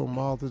somewhere. house on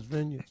Martha's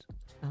Vineyard,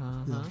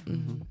 Uh-huh.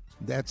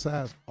 that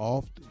size,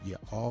 you're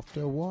off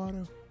their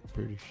water,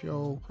 pretty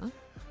sure.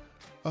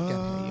 Gotta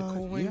have your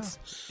coins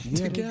they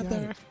got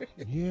together.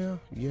 it. Yeah,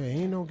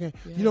 ain't no game.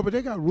 You know, but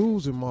they got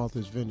rules in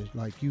Martha's Vineyard.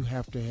 Like you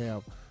have to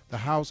have, the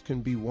house can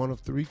be one of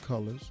 3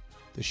 colors,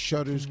 the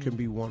shutters can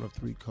be one of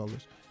 3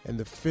 colors, and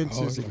the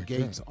fences Oh, and like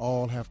gates that.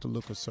 all have to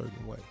look a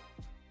certain way.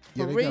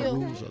 Yeah, For they got real?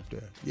 rules up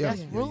there. Yeah,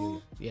 That's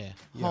rule? Yeah.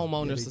 Yeah,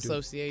 Homeowners they do.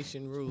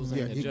 Association rules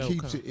Yeah, ain't a it joke.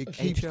 keeps huh? it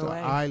keeps the HOA.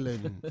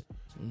 island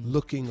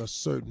looking a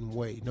certain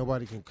way.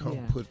 Nobody can come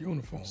Yeah. put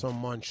Uniform. some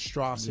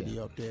monstrosity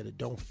up there that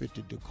don't fit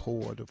the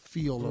decor, the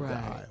feel of the Right.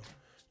 aisle.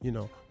 You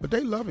know, but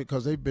they love it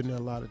because they've been there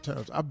a lot of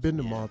times. I've been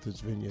to Martha's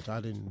Vineyard. I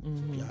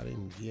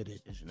didn't get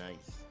it. It's nice.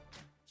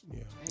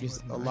 Yeah, It's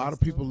but a nice. lot of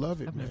people love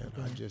it, I've never man.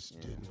 I been. just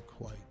didn't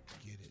quite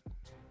get it.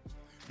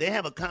 They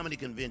have a comedy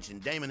convention.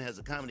 Damon has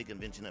a comedy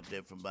convention up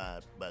there for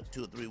about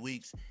 2 or 3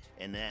 weeks,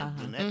 and that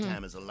during that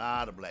time is a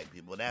lot of black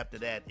people. But after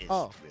that, it's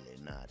really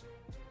not.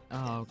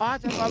 Oh, Oh, I'm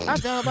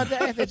talking about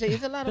the ask that.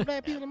 Is a lot of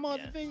black people in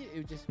Martha's Vineyard?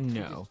 It just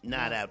no.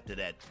 Not after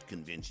that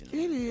convention.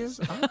 It is.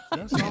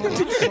 That's all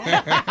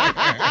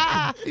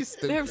I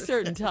saw. There are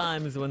certain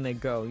times when they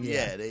go. Yeah,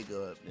 Yeah. they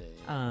go up there.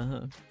 Uh-huh.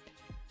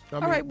 I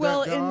mean, All right,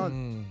 well,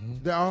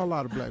 there are a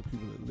lot of black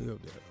people that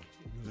live there.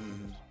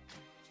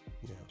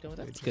 Yeah, Oh, that's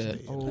they just good.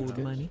 stay in Old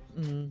town. money.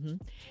 Mm-hmm.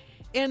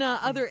 In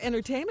other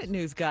entertainment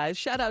news, guys,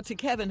 shout out to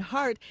Kevin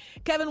Hart.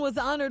 Kevin was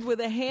honored with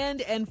a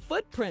hand and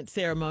footprint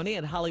ceremony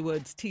at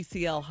Hollywood's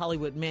TCL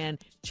Hollywood Man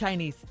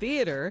Chinese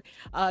Theater.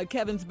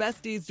 Kevin's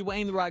besties,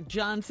 Dwayne "The Rock"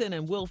 Johnson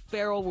and Will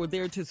Ferrell, were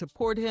there to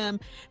support him.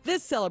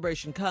 This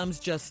celebration comes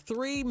just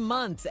 3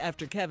 months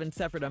after Kevin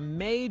suffered a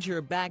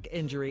major back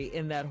injury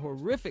in that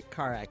horrific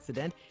car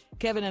accident.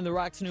 Kevin and The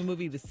Rock's new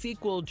movie, the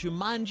sequel,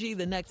 Jumanji: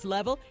 The Next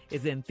Level,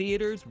 is in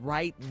theaters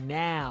right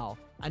now.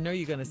 I know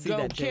you're going to see Go,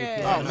 that, Jake. Kev.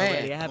 Yeah, Oh, man.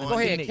 already. I haven't Go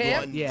seen ahead, it Kev.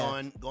 yet.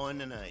 Yeah. Going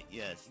tonight,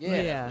 yes.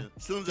 Yeah.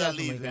 As soon as I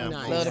leave here, I'm Nice.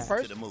 going Love the to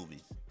first? the movies.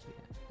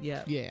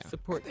 Yeah. Yeah.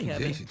 Support I think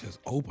Kevin. Jay should just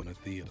open a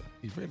theater.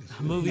 He really should.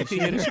 Movie You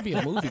theater. should be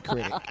a movie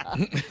critic.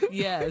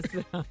 Yes.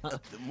 The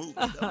movies.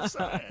 I'm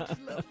sorry. I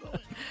just love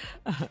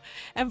going.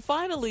 And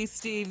finally,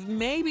 Steve,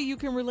 maybe you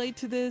can relate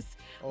to this.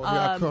 Oh, here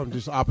I come.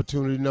 This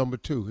opportunity number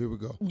 2. Here we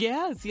go.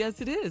 Yes,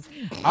 it is.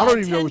 I don't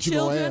even 10 know what you're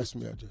going to children- ask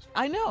me.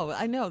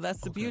 I know.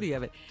 That's the beauty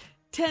of it.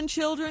 10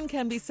 children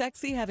can be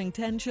sexy. Having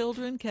 10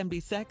 children can be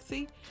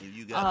sexy. If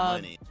you got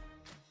money,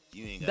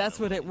 you ain't got That's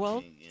no what money. it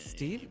will. You ain't-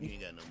 Steve? If you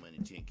ain't got no money,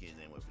 10 kids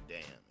ain't worth a damn.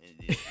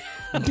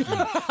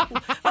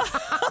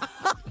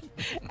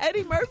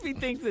 Eddie Murphy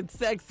thinks it's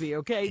sexy,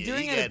 okay? Yeah,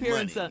 During he an got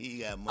appearance money. He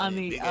got on money.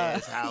 the Big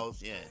ass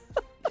house, yeah.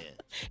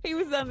 he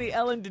was on the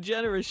Ellen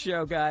DeGeneres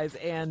show, guys,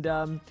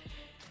 and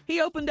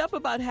he opened up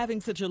about having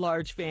such a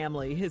large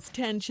family. His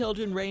 10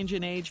 children range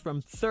in age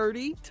from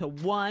 30 to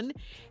 1.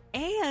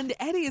 And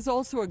Eddie is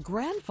also a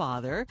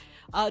grandfather.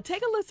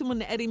 Take a listen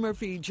when Eddie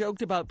Murphy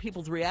joked about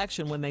people's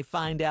reaction when they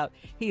find out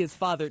he has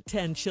fathered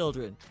 10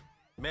 children.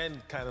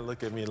 Men kind of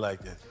look at me like,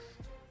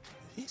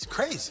 he's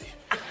crazy.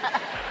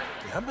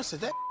 How much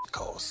did that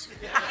cost?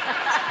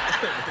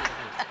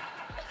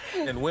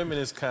 And women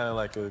is kind of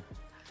like there's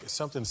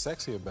something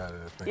sexy about it,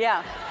 I think.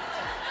 Yeah.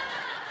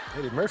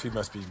 Eddie Murphy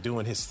must be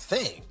doing his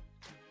thing.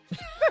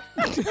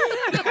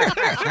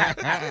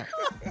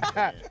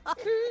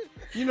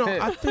 You know,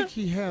 I think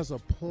he has a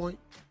point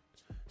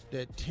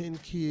that 10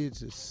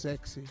 kids is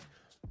sexy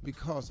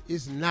because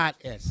it's not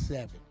at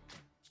 7.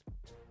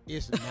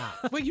 It's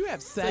not. Well, you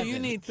have So 7. you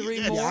need 3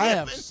 Yeah, more. I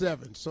have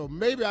 7, so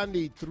maybe I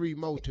need 3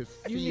 more to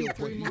feel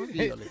what you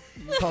feel it.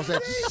 Because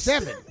at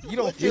 7, You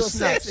don't feel it's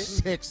not sexy.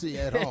 sexy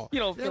at all. You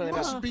don't feel there it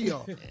must at be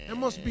there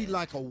must be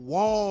like a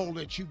wall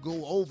that you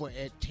go over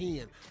at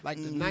 10. Like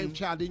the 9th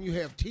child, then you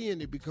have 10,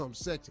 it becomes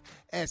sexy.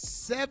 At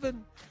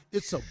 7,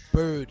 it's a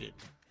burden.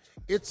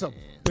 It's a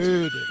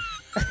burden.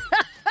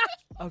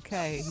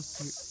 Okay.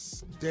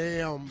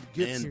 Damn,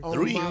 gets And on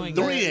three my ain't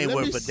Let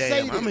worth me a say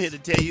damn. I'm this. here to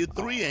tell you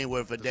 3 ain't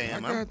worth a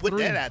damn. I I'm got put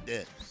 3. that out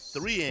there.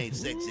 3 ain't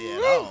sexy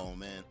at all,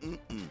 man.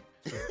 Mm-mm.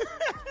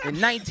 In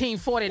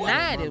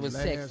 1949, it was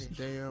Last sexy.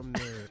 damn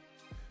nerd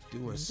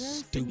doing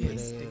stupid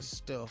ass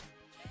stuff.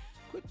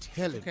 Quit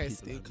telling Okay, people.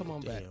 Steve, I'm come your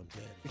on back.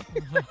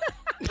 damn daddy.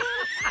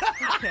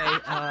 Okay.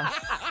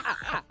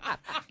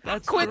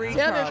 That's Quit 3,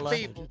 telling Carla.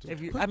 people.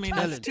 If you,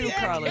 that's 2,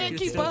 Carla. can't If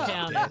keep you're still up.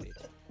 counting.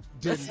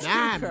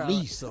 Deny Carla.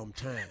 me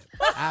sometime.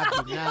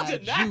 I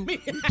denied you.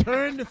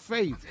 Return the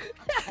favor.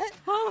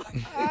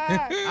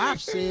 I've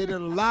said in a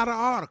lot of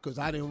articles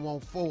I didn't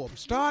want 4 of them.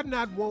 Start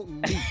not wanting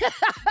me.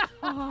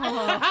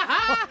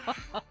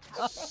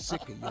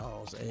 Sick of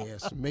y'all's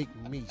ass. Make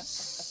me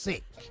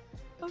sick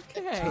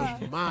Okay.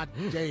 to my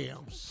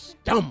damn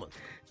stomach.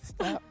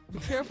 Be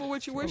careful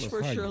what you wish Tell us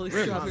for, how you Shirley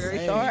really Strawberry.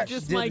 feel. You Start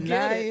just might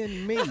get it.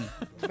 denying me,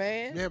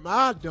 man. Damn,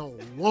 I don't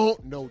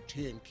want no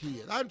 10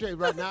 kids. I'm telling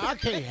you right now, I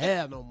can't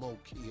have no more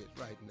kids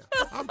right now.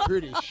 I'm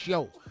pretty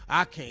sure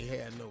I can't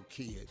have no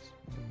kids.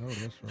 No,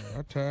 that's right.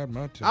 I tied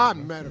my tail. As a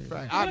matter of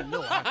fact, I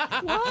know I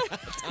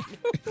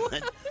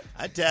can't.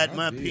 I tied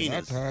my did.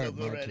 penis. I tied So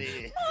go my right too.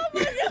 ahead.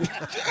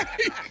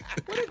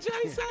 What did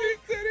Jay say?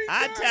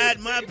 I tied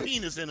my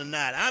penis in a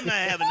knot. I'm not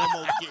having no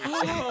more kids.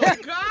 Oh,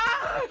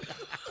 God.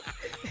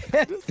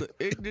 This is an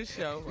ignorant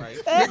show, right?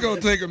 It's going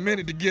to take a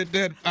minute to get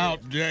that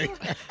out, Jay.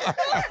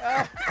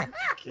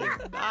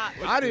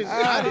 I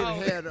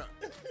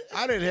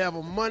didn't have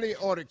a money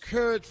or the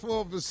courage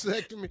for a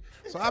vasectomy,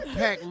 so I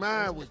packed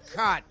mine with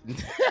cotton.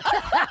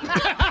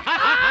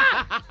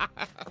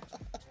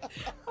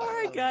 All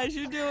right, guys,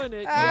 you're doing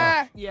it.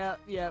 Yeah.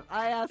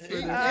 I asked for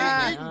this. It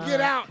can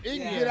get out.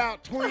 It can get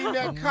out between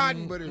that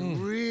cotton, but it's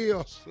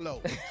real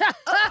slow.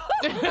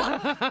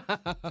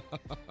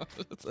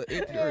 It's an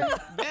ignorant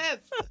mess.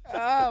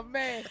 Oh,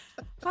 man.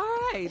 All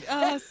right.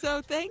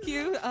 So thank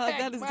you.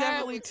 That is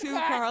definitely 2,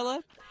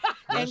 Carla.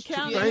 And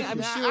counting,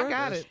 I'm sure. I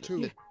got it.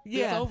 2.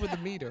 It's over the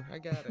meter. I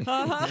got it.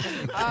 All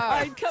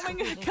right,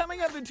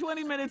 coming up in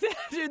 20 minutes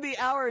after the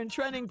hour in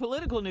trending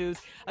political news,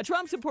 a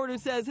Trump supporter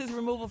says his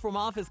removal from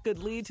office could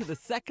lead to the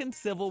second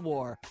Civil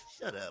War.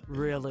 Shut up.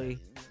 Really?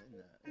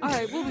 All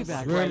right, we'll be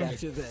back right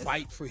after this.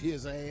 Fight for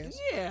his ass.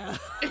 Yeah.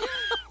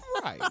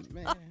 Right,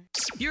 man.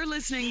 You're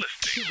listening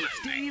to the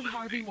Steve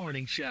Harvey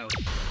Morning Show.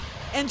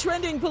 And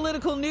trending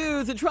political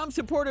news, a Trump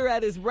supporter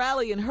at his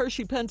rally in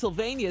Hershey,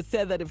 Pennsylvania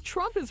said that if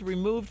Trump is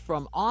removed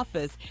from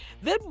office,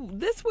 then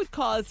this would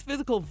cause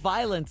physical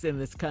violence in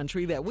this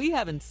country that we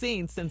haven't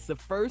seen since the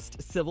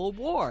first Civil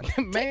War.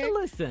 Take a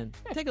listen.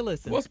 Take a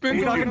listen. What's been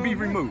He's not going going to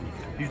be on? removed.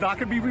 He's not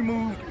going to be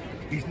removed.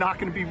 He's not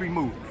going to be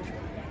removed.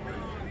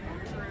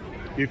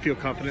 You feel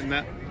confident in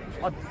that?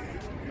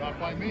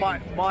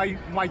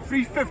 My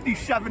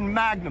 357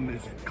 Magnum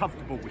is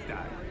comfortable with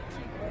that.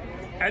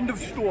 End of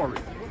story.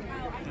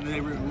 And they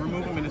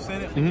remove him in the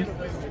Senate.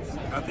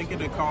 Mm-hmm. I think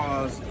it'll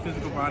cause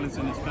physical violence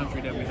in this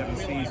country that we haven't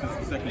seen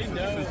since the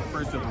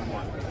first Civil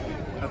War.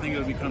 I think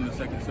it'll become the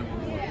second Civil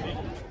War.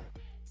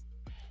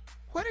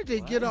 Where did they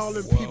get all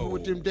them people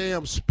with them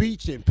damn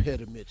speech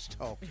impediments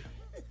talking?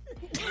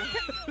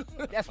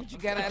 That's what you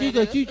got out I of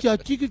it.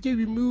 think they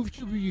removed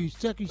him in the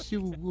second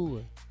Civil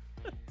War.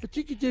 I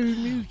think they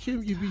removed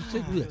him to be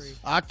second.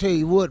 I tell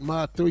you what,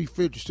 my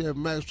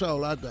 357 Max, that's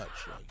all I got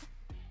to say.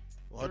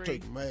 I'll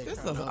take Max. This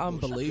is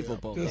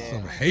unbelievable. There's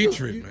some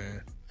hatred,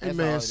 man. Hey,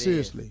 man,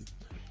 seriously.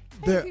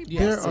 They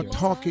are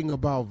talking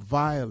about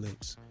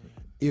violence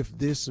if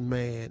this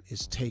man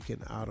is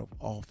taken out of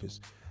office.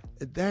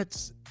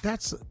 That's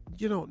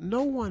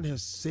no one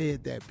has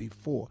said that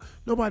before.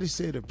 Nobody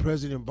said if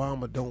President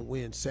Obama don't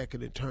win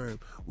second in term,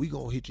 we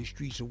gonna hit the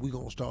streets and we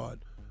gonna start,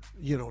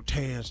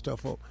 tearing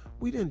stuff up.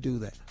 We didn't do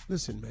that.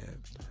 Listen,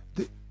 man,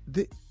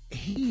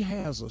 he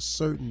has a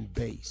certain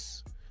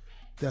base.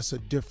 That's a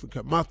different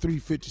kind. My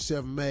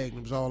 357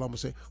 Magnum's all I'm gonna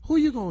say. Who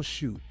you gonna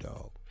shoot,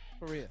 dog?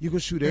 For real. You gonna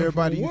shoot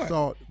everybody you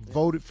thought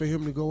voted for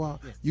him to go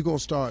out? Yeah. You gonna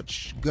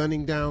start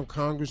gunning down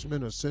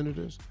congressmen or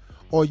senators,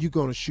 or you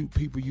gonna shoot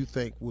people you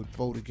think would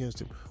vote against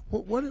him?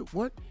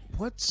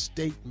 What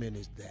statement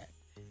is that?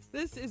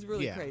 This is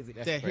really crazy.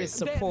 They're his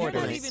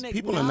supporters.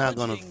 People are not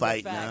going to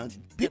fight now.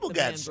 People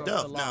got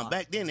stuff now.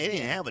 Back then, they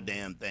didn't have a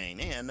damn thing.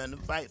 They had nothing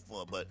to fight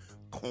for but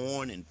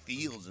corn and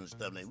fields and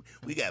stuff.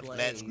 We got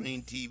flat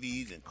screen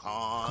TVs and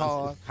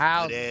cars,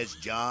 good-ass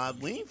jobs.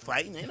 We ain't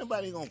fighting. Ain't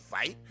nobody going to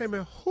fight. Hey,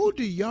 man, who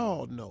do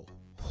y'all know?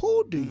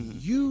 Who do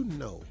you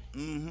know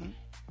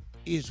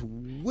is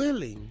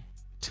willing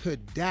to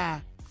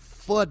die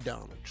for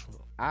Donald Trump?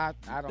 I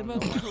don't know.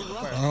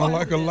 Sound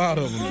like a lot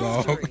of them,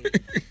 dog.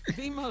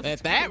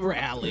 At that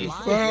rally.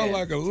 Sound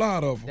like a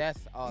lot of them. That's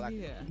all I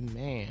can.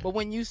 Man. But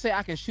when you say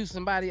I can shoot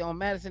somebody on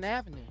Madison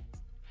Avenue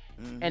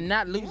and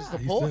not lose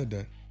support. He said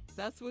that.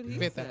 That's what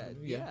he said.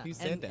 Yeah, he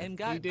said that. And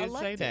got he did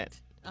elected. say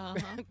that.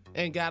 Uh-huh.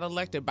 And got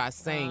elected by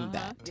saying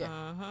that.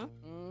 Uh-huh.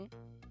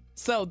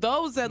 So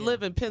those that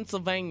live in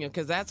Pennsylvania,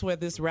 because that's where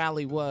this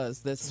rally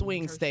was, the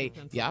swing state,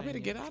 y'all better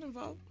get out and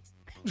vote.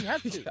 You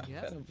have to. Y'all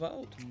better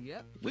vote.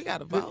 Yep. We got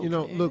to vote.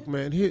 Look,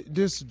 man,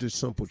 this is the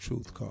simple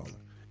truth, caller.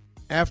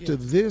 After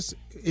this,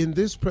 in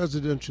this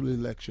presidential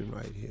election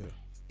right here,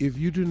 if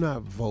you do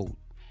not vote,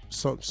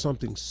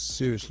 something's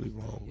seriously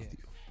wrong with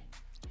you.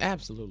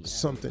 Absolutely.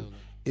 Something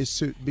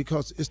is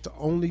because it's the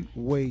only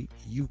way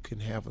you can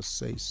have a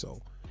say-so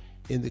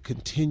in the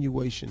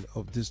continuation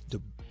of this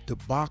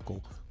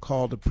debacle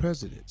called the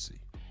presidency.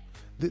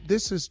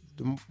 This has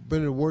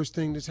been the worst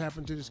thing that's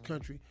happened to this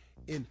country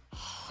in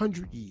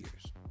 100 years.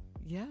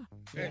 Yeah.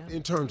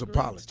 In terms of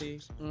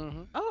politics.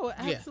 Mm-hmm. Oh,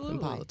 absolutely. In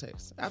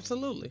politics.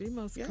 Absolutely. The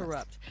most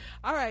corrupt.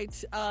 All right.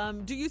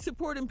 Do you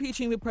support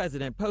impeaching the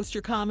president? Post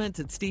your comments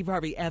at Steve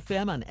Harvey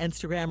FM on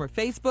Instagram or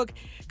Facebook.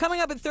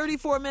 Coming up at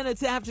 34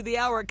 minutes after the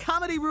hour,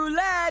 Comedy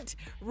Roulette.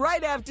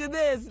 Right after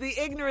this, the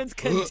ignorance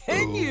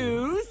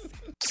continues.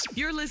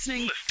 You're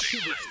listening to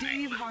the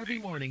Steve Harvey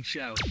Morning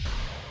Show.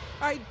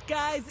 All right,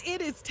 guys, it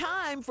is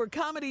time for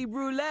Comedy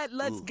Roulette.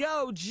 Let's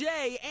go.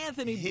 Jay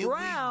Anthony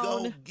Brown. Here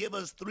we go. Give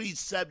us 3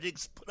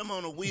 subjects, put them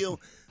on a wheel,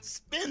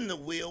 spin the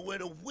wheel where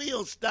the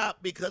wheel stop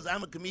because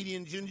I'm a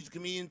comedian, Junior's a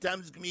comedian,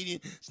 Tommy's a comedian,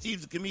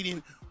 Steve's a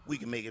comedian. We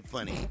can make it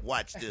funny.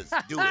 Watch this.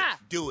 Do it.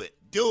 Do it.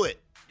 Do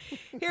it.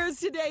 Here's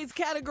today's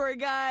category,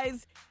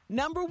 guys.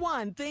 Number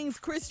 1, things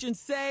Christians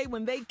say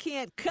when they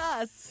can't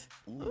cuss.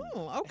 Ooh,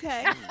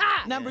 okay.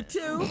 Number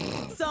 2,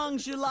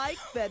 songs you like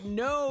that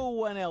no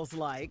one else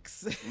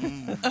likes.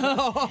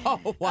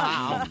 Oh,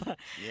 wow.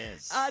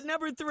 Yes.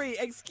 Number 3,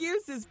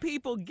 excuses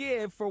people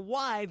give for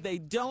why they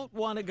don't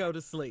want to go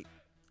to sleep.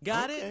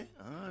 Got it?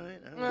 All right.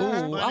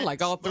 Ooh, I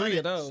like all 3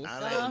 of those. I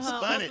like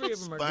spun it.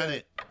 Spun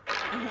it.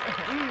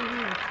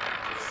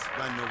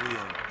 Spun the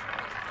wheel.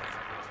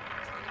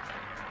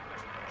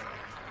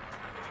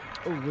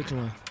 Oh, which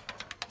one?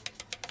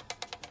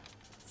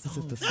 Is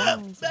it the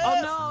songs?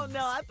 Oh, no,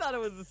 I thought it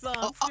was the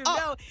songs, too.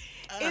 No,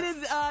 it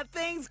is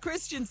things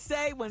Christians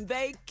say when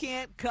they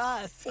can't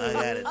cuss. I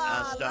got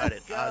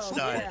it.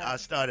 I'll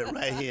start it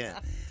right here.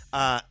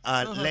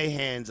 Lay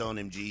hands on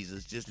him,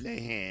 Jesus. Just lay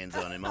hands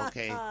on him,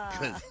 okay?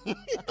 That's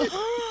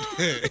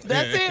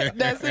it.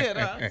 That's it.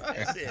 Huh?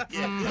 That's it.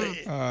 Yeah, go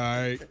ahead. All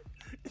right.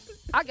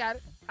 I got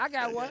it. I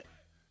got one.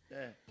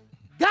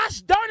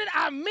 Gosh darn it,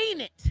 I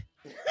mean it.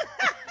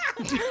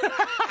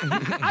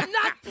 I'm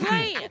not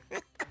playing.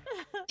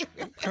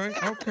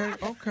 Okay.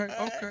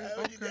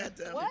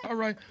 All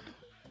right.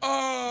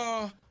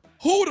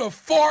 Who the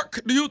fork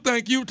do you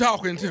think you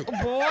talking to?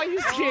 Boy, you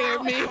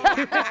scared me.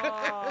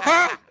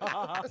 Huh?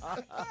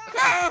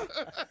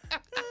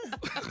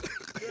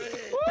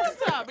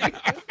 Tommy.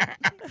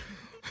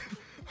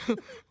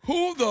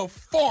 Who the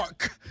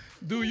fork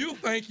do you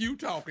think you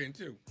talking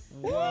to?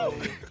 Whoa.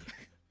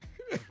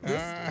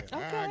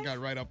 I got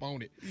right up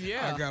on it.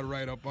 Yeah. I got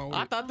right up on it.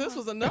 I thought this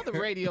was another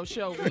radio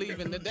show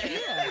leaving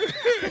today.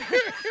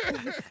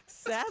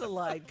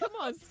 Satellite. Come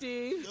on,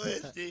 Steve. Go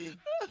ahead, Steve.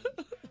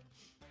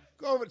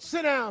 Go over,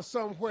 sit down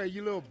somewhere,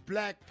 you little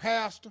black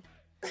pastor.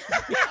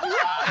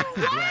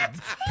 Black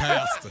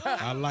pastor.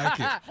 I like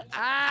it.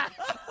 I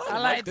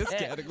like this that.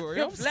 category.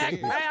 You I'm black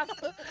scared.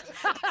 pastor.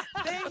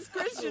 Things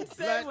Christians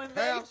say Black when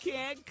pastor. they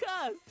can't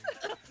cuss.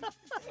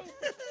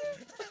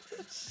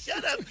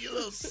 Shut up, you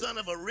little son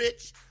of a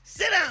bitch.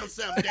 Sit down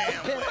some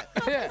damn way.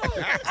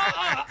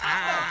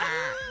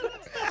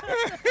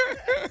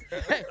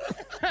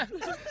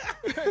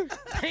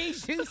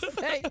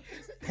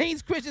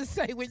 Things Christians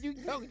say when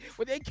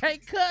they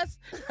can't cuss.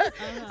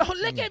 Oh,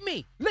 look at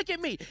me.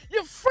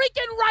 You're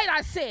freaking right.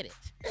 I said it.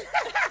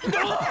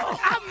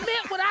 I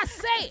meant what I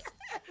said.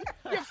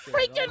 You're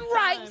freaking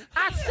right.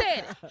 I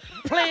said it.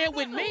 Playing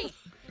with me.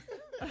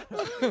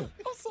 I'm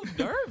so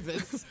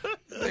nervous.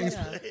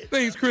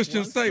 Things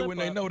Christians say when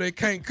they know they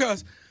can't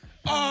cuss.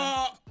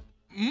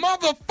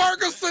 Mother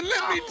Ferguson,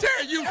 let me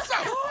tell you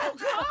something.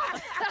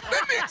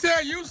 Let me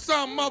tell you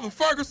something, Mother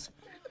Ferguson.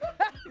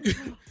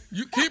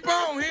 You keep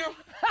on here.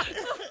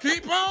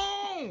 Keep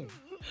on.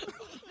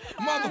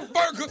 Mother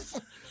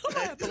Ferguson. I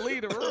have to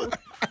leave the room.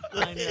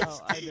 I know.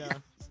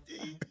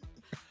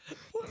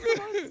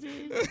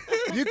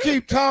 You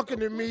keep talking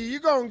to me, you're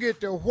going to get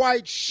the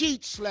white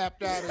sheet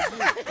slapped out of you.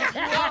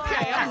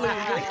 Okay, I'm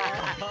leaving.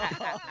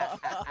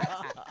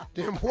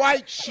 Them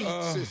white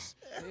sheets,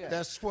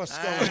 that's what's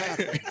going to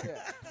happen.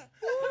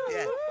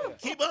 Yeah.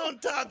 Keep on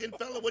talking,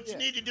 fella. What you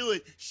need to do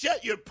is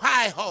shut your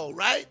pie hole,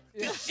 right?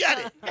 Just shut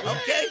it,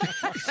 okay?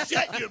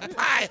 Shut your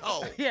pie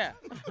hole. Yeah.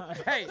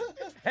 Hey,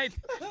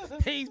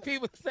 things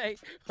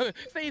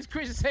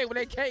Christians say when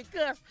they can't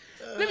cuss.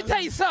 Let me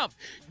tell you something.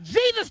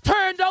 Jesus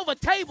turned over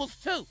tables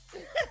too.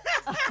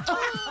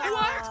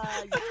 What?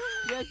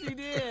 Yes, he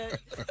did.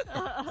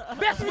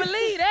 Best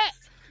believe that.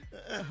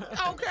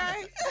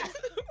 Okay.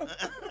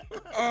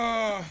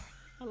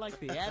 I like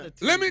the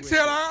attitude. Let me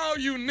tell all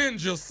you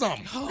ninjas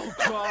something. Oh,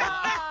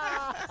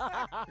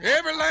 God.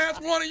 Every last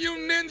one of you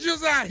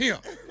ninjas out here,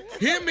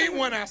 hear me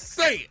when I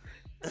say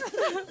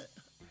it.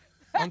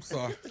 I'm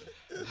sorry.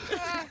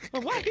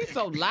 But why he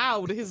so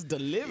loud with his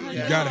delivery?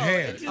 You gotta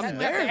have it. I'm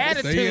nervous.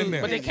 Stay in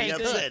there. But they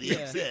can't cuss. He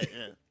upset.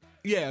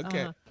 Yeah,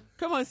 okay.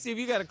 Come on, Steve.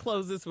 You got to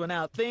close this one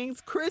out. Things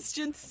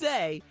Christians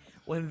say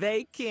when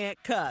they can't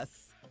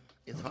cuss.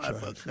 It's hard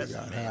for a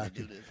cussing man to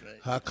do this, right?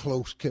 How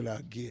close can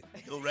I get?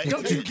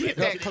 Don't you get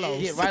that close.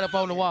 Get right up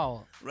on the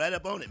wall. Right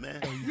up on it,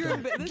 man.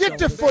 Get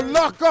the for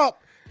luck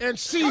up and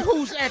see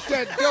who's at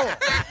that door.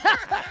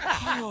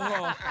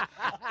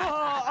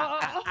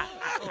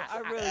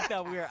 I really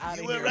thought we were out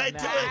of You here. went right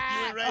to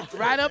it.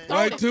 Right up on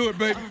Right it. to it,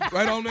 baby.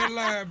 Right on that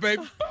line,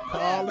 baby.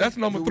 That's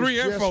number It 3 was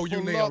just info you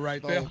for nailed luck,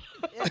 right though. there.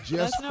 Just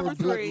That's for number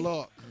good 3.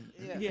 luck.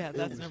 Yeah,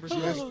 that's number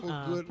 3. Just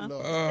for good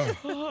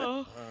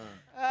luck.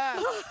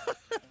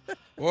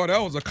 Boy,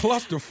 that was a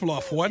cluster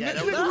fluff, wasn't it?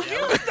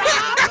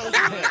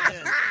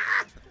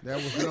 That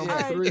was number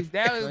 3.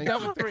 That was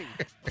number 3.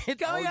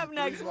 Coming up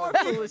next, more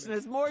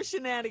foolishness, more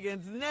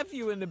shenanigans.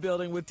 Nephew in the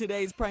building with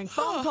today's prank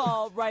phone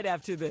call right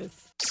after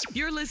this.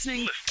 You're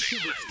listening to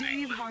the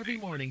Steve Harvey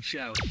Morning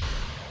Show.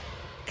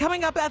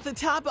 Coming up at the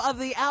top of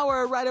the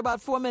hour, right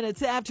about 4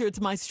 minutes after,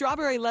 it's my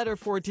strawberry letter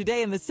for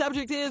today, and the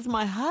subject is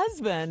my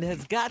husband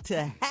has got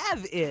to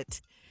have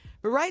it.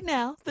 But right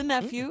now, the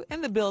nephew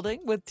in the building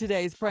with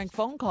today's prank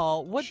phone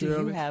call. What do you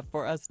Shirley? have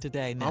for us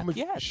today, Nephew?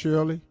 Yes.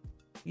 Shirley,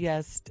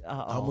 Yes.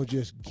 I'm going to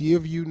just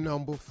give you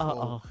number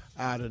 4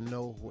 out of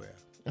nowhere.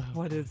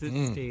 What is it,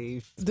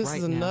 Steve? This Right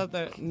is now.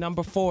 another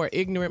number 4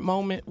 ignorant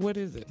moment. What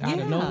is it? Out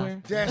of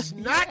nowhere? That's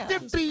not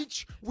the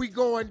beach. We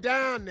going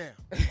down now.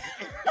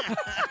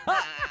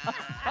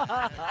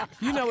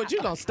 You know what?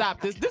 You're going to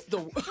stop this. This is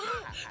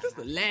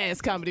the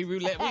last comedy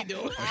roulette we do.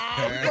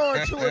 We're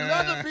going to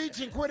another beach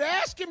and quit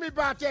asking me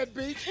about that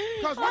beach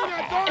because we're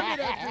not going to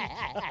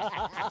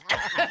that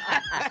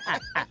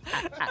beach.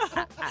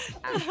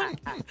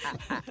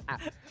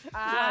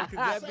 Yeah, 'cause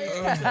that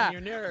beach gets on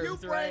your nerves, You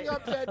bring right?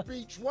 up that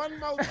beach one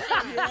more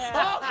time.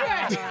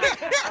 Yeah.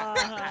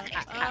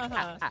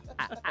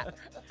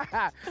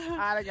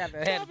 They got the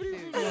head.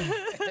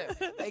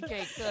 They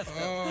can't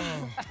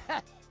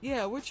cuss.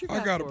 Yeah, what you I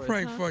got got a for us,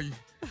 prank huh? for you.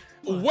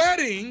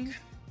 Wedding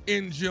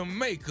in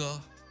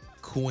Jamaica,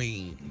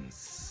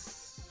 Queens.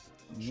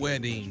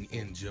 Wedding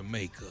in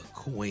Jamaica,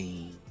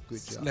 Queens.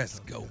 Good job. Let's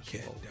go,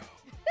 cat dog.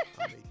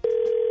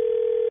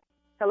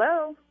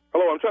 Hello.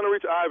 Hello, I'm trying to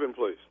reach Ivan,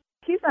 please.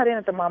 He's not in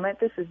at the moment.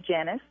 This is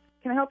Janice.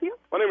 Can I help you?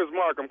 My name is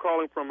Mark. I'm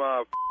calling from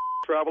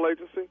travel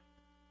agency.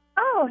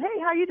 Oh, hey,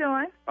 how you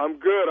doing? I'm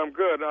good.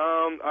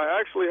 I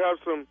actually have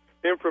some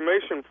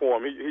information for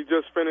him. He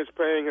just finished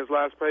paying his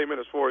last payment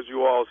as far as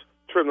you all's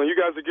trip. Now, you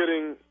guys are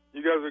getting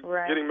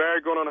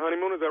married, going on a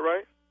honeymoon. Is that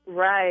right?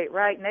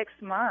 Right.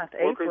 Next month,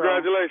 Well, April.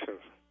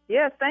 congratulations.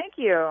 Yes, thank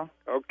you.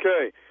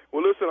 Okay.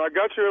 Well, listen, I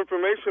got your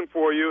information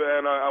for you,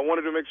 and I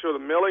wanted to make sure the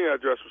mailing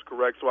address was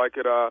correct so I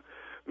could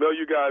mail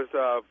you guys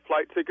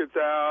flight tickets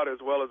out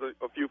as well as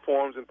a few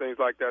forms and things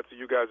like that, so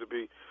you guys would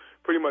be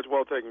pretty much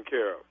well taken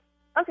care of.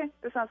 Okay,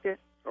 that sounds good.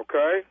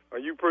 Okay. Are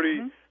you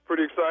pretty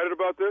excited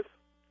about this?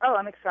 Oh,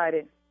 I'm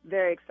excited.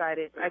 Very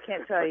excited. I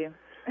can't tell you.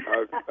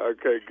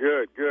 Okay,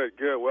 good.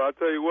 Well, I'll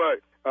tell you what.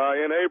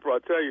 In April, I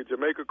tell you,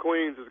 Jamaica,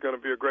 Queens is going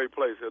to be a great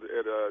place.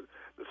 The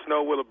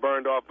snow will have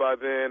burned off by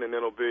then, and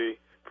it'll be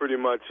pretty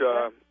much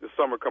the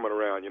summer coming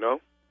around, you know?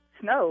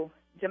 Snow,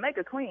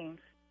 Jamaica, Queens.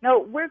 No,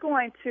 we're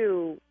going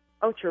to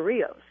Ocho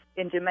Rios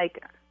in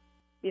Jamaica.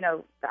 You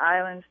know, the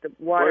islands, the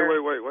water.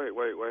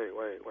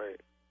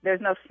 Wait.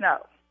 There's no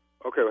snow.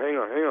 Okay, hang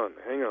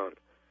on.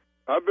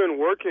 I've been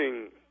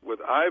working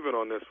with Ivan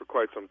on this for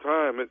quite some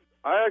time, and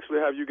I actually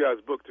have you guys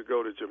booked to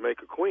go to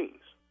Jamaica,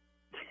 Queens.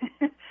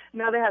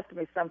 No, there has to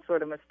be some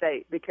sort of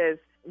mistake because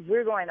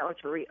we're going to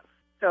Ocho Rios.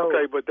 So,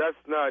 okay, but that's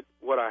not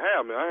what I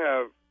have.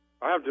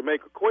 I have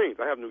Jamaica, Queens.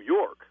 I have New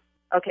York.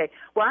 Okay.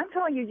 Well, I'm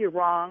telling you, you're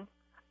wrong.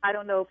 I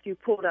don't know if you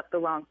pulled up the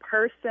wrong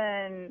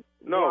person.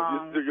 No,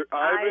 wrong you're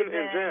Ivan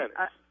and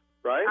Janice,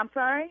 right? I'm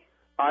sorry?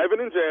 Ivan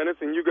and Janice,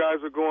 and you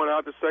guys are going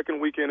out the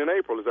second weekend in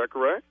April. Is that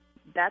correct?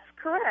 That's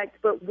correct,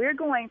 but we're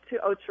going to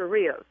Ocho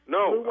Rios.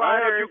 No, I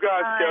have you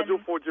guys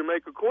scheduled for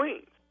Jamaica,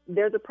 Queens.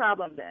 There's a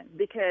problem then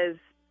because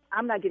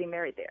I'm not getting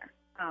married there.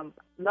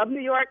 Love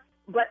New York,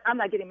 but I'm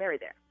not getting married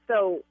there.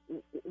 So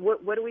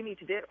what do we need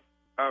to do?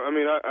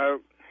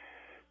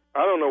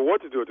 I don't know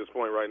what to do at this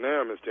point right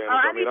now, Miss Janice.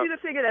 I need you to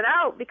figure that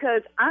out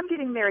because I'm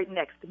getting married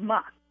next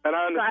month. And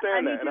I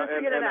understand that.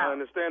 I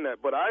understand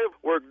that. But I have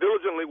worked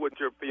diligently with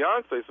your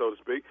fiance, so to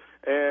speak,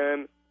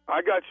 and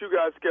I got you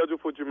guys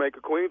scheduled for Jamaica,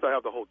 Queens. I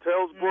have the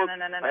hotels booked.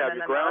 No. I have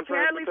your ground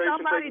Apparently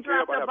transportation somebody taken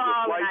care of. dropped the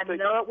ball, and I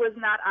know it was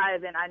not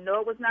Ivan. I know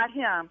it was not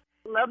him.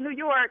 Love New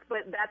York,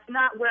 but that's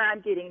not where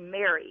I'm getting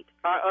married.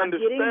 I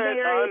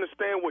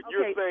understand what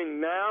you're saying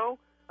now.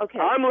 Okay.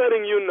 I'm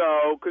letting you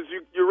know, because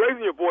you're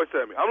raising your voice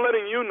at me. I'm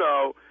letting you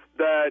know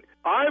that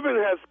Ivan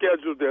has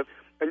scheduled this,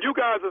 and you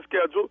guys are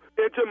scheduled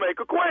in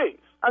Jamaica, Queens.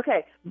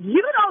 Okay.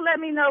 You don't let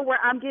me know where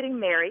I'm getting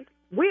married.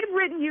 We've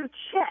written you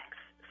checks,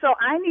 so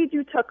I need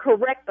you to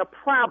correct the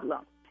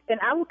problem. And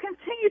I will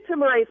continue to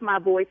raise my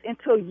voice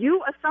until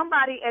you or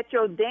somebody at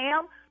your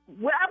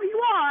wherever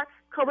you are,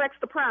 corrects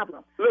the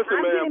problem. Listen,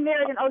 I'm ma'am. getting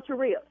married in Ocho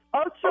Rios.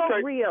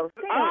 Rios.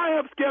 I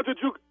have scheduled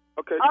you.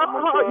 Okay.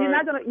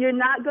 You're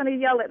not gonna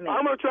yell at me.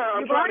 I'm gonna try.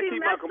 I'm You've trying already to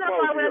keep my messed up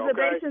our composure.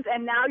 reservations,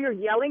 and now you're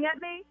yelling at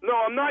me. No,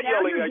 I'm not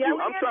yelling at you.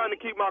 I'm trying to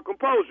keep my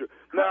composure.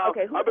 Now,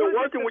 I've been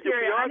working with your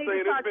fiance,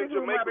 and it's been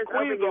Jamaica,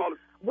 Queens all.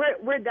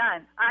 We're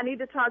done. I need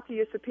to talk to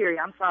your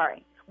superior. I'm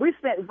sorry. We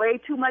spent way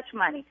too much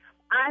money.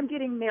 I'm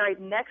getting married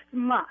next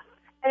month,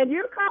 and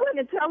you're calling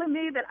and telling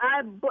me that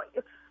I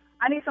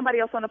need somebody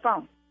else on the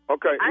phone.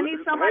 Okay. I need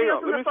somebody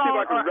else on the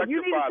phone. You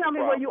need to tell me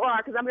where problem. you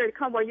are because I'm ready to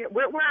come where you.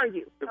 Where are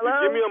you? If Hello?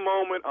 you give me a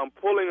moment, I'm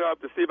pulling up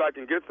to see if I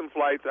can get some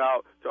flights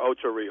out to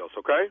Ocho Rios.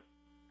 Okay.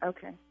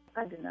 Okay.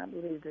 I did not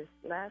believe this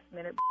last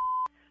minute.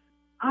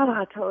 Oh,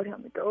 I told him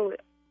to go.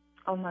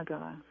 Oh my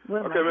God.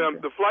 Okay, ma'am.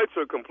 The flights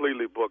are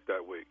completely booked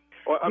that week.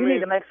 Well, you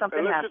need to make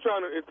something happen.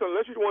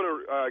 Unless you want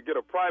to get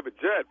a private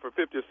jet for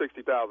 $50,000 or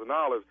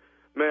 $60,000,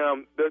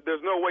 ma'am,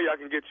 there's no way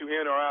I can get you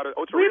in or out of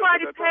Ocho Rios. We've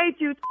already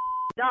paid you $.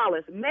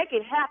 Make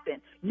it happen.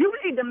 You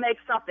need to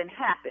make something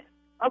happen.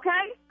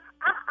 Okay?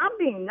 I'm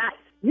being nice.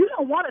 You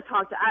don't want to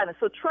talk to Ivan,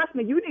 so trust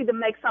me, you need to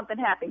make something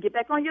happen. Get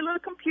back on your little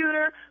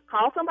computer,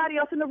 call somebody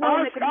else in the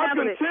room that can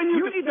handle it.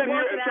 Continue You to need sit to here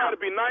work and it try out. to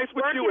be nice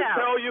with Work you it and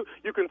out. tell you.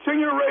 You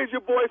continue to raise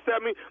your voice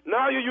at me.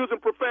 Now you're using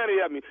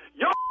profanity at me.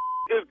 Your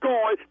is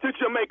going to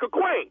Jamaica,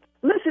 Queens.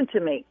 Listen to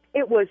me.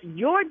 It was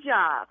your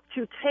job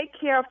to take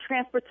care of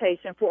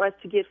transportation for us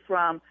to get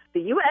from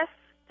the U.S.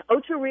 to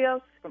Ocho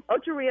Rios, from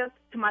Ocho Rios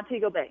to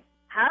Montego Bay.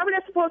 However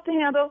that's supposed to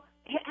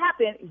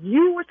happen,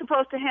 you were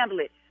supposed to handle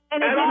it.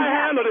 And I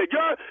handled it.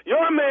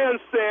 Your man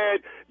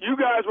said you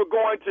guys were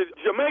going to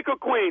Jamaica,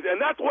 Queens, and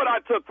that's what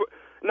I took.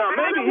 Now,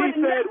 maybe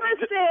he never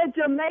said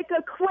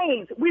Jamaica,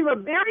 Queens. We were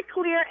very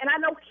clear, and I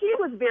know he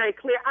was very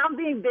clear. I'm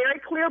being very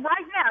clear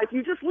right now. If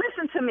you just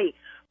listen to me,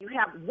 you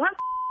have one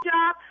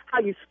job, how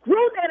you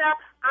screwed that up,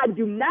 I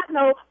do not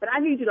know, but I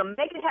need you to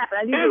make it happen.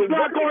 I need you It's to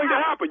not work it going to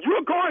out. happen.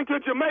 You're going to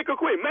Jamaica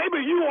Queen.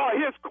 Maybe you are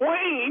his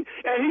queen,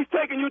 and he's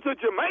taking you to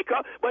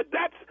Jamaica, but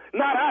that's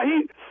not how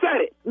he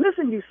said it.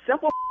 Listen, you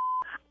simple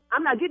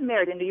I'm not getting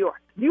married in New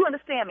York. You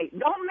understand me?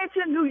 Don't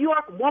mention New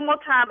York one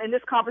more time in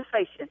this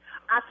conversation.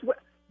 I swear.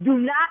 Do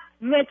not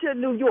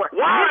mention New York.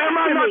 Why Listen am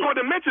I to not me. going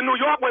to mention New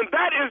York when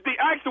that is the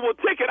actual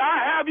ticket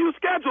I have you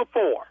scheduled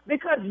for?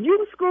 Because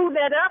you screwed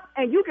that up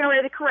and you can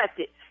ready to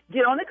correct it.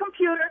 Get on the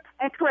computer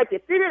and correct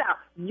it. Figure it out.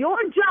 Your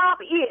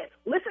job is,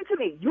 listen to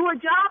me, your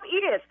job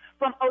is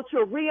from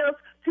Ocho Rios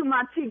to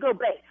Montego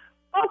Bay.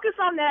 Focus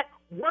on that,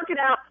 work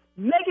it out,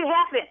 make it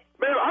happen.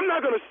 Man, I'm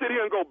not going to sit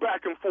here and go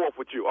back and forth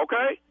with you,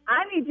 okay?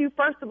 I need you,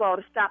 first of all,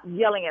 to stop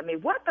yelling at me.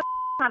 What the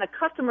kind of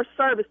customer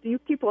service do you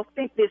people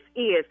think this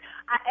is?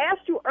 I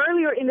asked you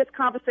earlier in this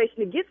conversation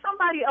to get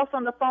somebody else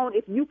on the phone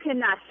if you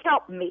cannot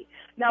help me.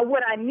 Now,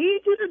 what I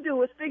need you to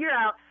do is figure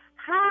out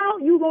how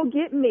you going to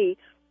get me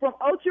from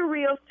Ocho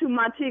Rios to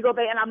Montego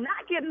Bay, and I'm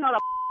not getting on a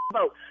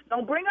boat.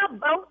 Don't bring up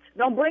boats.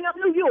 Don't bring up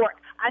New York.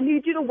 I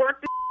need you to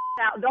work this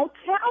out. Don't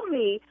tell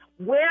me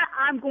where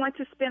I'm going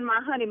to spend my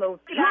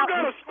honeymoon. You're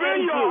going to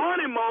spend your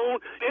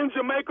honeymoon in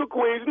Jamaica,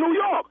 Queens, New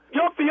York.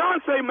 Your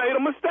fiance made a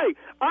mistake.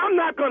 I'm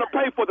not going to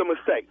pay for the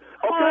mistake,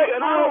 okay?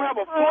 And I don't have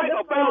a flight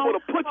available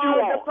to put you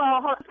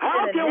on.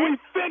 How can we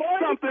fix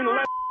something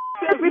like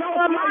there's no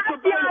Before my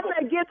flights available?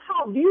 fiance gets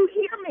home, do you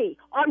hear me?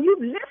 Are you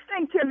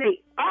listening to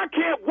me? I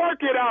can't work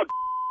it out.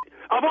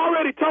 I've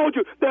already told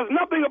you there's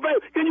nothing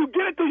available. Can you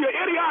get it through your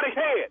idiotic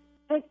head?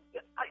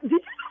 Did you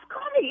just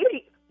call me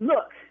idiot?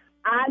 Look,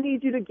 I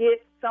need you to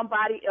get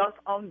somebody else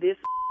on this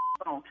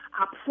phone.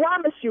 I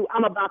promise you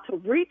I'm about to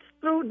reach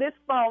through this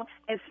phone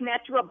and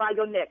snatch you up by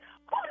your neck.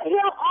 Who the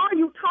hell are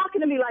you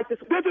talking to me like this?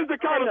 This is the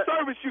kind of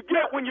service you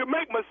get when you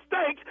make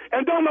mistakes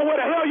and don't know where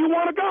the hell you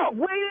want to go.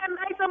 We didn't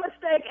make a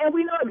mistake, and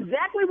we know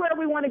exactly where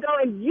we want to go,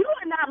 and you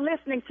are not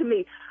listening to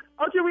me.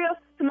 Ocho Rios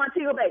to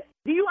Montego Bay.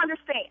 Do you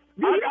understand?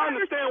 I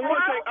understand one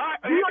thing.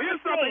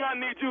 Here's something I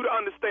need you to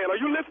understand. Are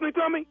you listening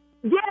to me?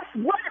 Yes,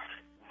 what?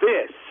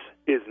 This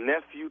is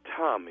Nephew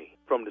Tommy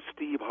from the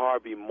Steve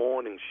Harvey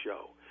Morning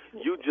Show.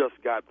 You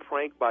just got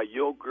pranked by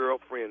your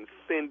girlfriend,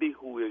 Cindy,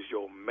 who is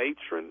your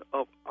matron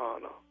of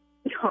honor.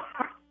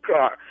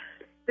 God,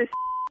 this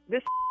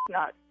is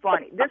not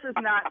funny. This is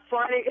not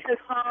funny.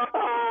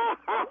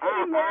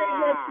 I'm married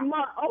next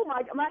month. Oh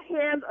my God, my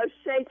hands are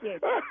shaking.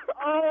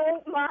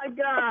 Oh my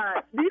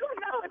God. Do you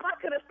know if I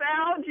could have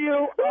found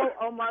you?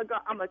 Oh my God,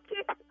 I'm gonna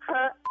kick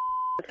her.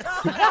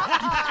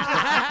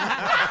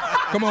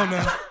 Come on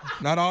now.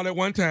 Not all at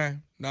one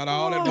time. Not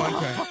all at one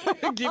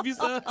time. Give you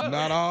some.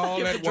 Not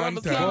all at one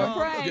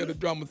time. King Get a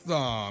drummer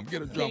some.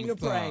 Get a drummer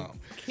some.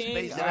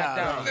 King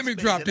Let me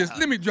drop this.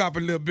 Let me drop a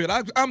little bit.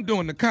 I'm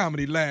doing the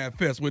Comedy Laugh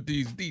Fest with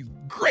these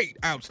great,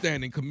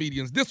 outstanding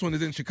comedians. This one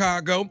is in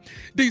Chicago,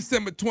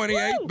 December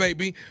 28th,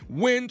 baby.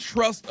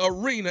 Wintrust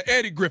Arena.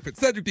 Eddie Griffith,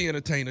 Cedric the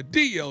Entertainer,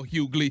 D.L.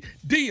 Hughley,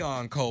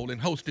 Dion Cole, and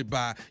hosted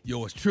by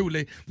yours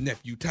truly,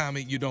 Nephew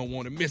Tommy. You don't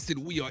want to miss it.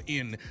 We are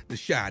in the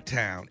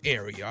Chi-Town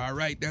area, all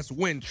right? That's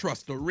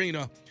Wintrust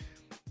Arena.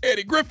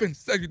 Eddie Griffin,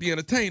 Cedric the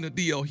Entertainer,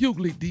 D.L.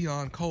 Hughley,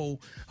 Dion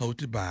Cole,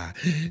 hosted by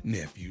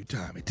Nephew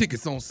Tommy.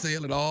 Tickets on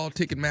sale at all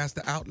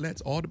Ticketmaster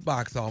outlets or the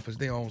box office.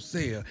 They're on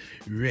sale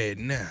right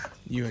now.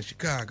 You in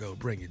Chicago,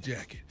 bring your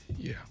jacket.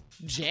 Yeah.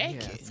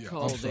 Jacket? Yeah, it's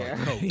cold there.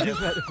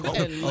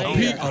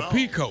 A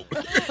pea coat.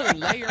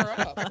 Layer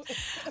up.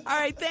 All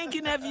right, thank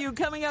you, nephew.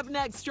 Coming up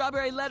next,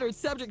 Strawberry Letter.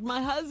 Subject,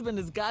 my husband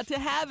has got to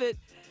have it.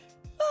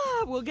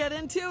 We'll get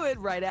into it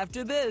right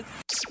after this.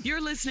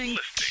 You're listening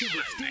to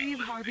the Steve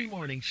Harvey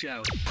Morning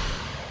Show.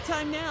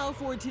 Time now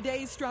for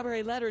today's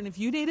Strawberry Letter. And if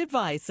you need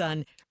advice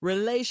on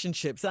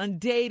relationships, on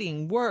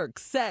dating, work,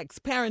 sex,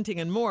 parenting,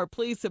 and more,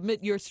 please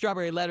submit your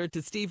Strawberry Letter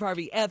to Steve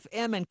Harvey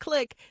FM and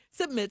click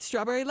Submit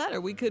Strawberry Letter.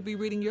 We could be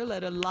reading your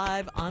letter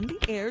live on the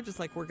air, just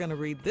like we're going to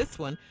read this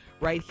one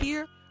right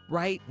here,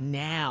 right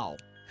now.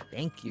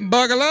 Thank you.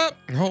 Buckle up.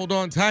 Hold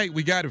on tight.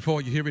 We got it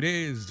for you. Here it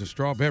is, the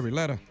Strawberry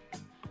Letter.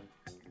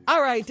 All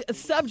right,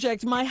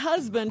 subject, my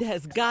husband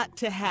has got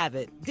to have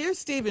it. Dear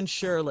Steve and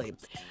Shirley,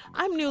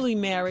 I'm newly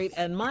married,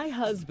 and my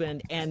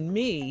husband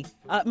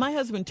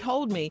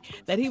told me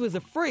that he was a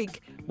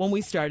freak when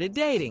we started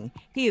dating.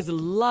 He is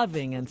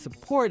loving and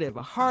supportive,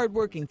 a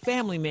hardworking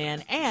family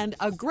man, and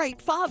a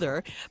great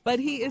father, but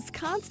he is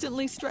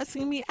constantly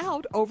stressing me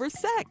out over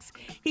sex.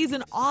 He's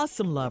an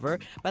awesome lover,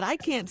 but I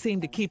can't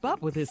seem to keep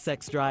up with his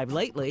sex drive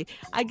lately.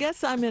 I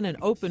guess I'm in an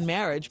open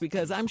marriage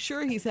because I'm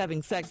sure he's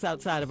having sex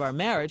outside of our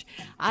marriage.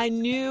 I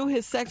knew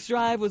his sex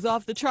drive was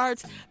off the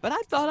charts, but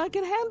I thought I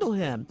could handle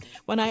him.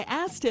 When I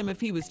asked him if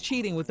he was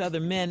cheating with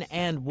other men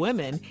and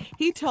women,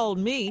 he told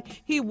me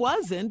he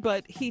wasn't,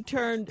 but he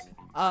turned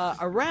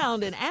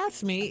around and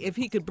asked me if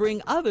he could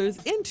bring others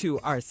into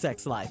our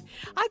sex life.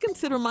 I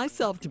consider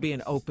myself to be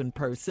an open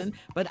person,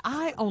 but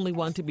I only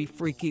want to be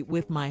freaky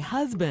with my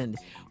husband.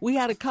 We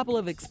had a couple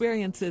of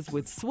experiences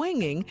with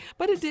swinging,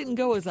 but it didn't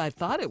go as I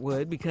thought it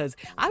would because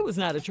I was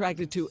not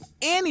attracted to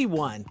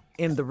anyone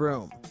in the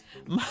room.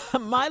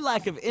 My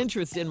lack of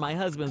interest in my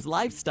husband's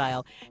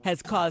lifestyle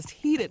has caused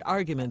heated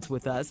arguments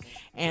with us,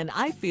 and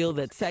I feel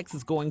that sex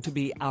is going to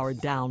be our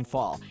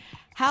downfall.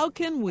 How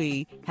can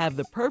we have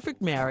the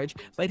perfect marriage,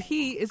 but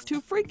he is too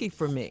freaky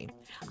for me?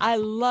 I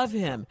love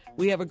him.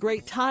 We have a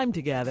great time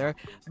together,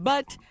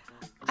 but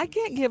I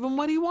can't give him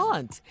what he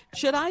wants.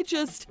 Should I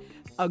just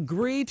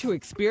agree to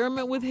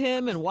experiment with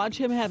him and watch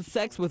him have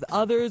sex with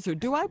others, or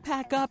do I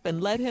pack up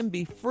and let him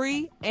be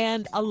free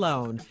and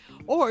alone?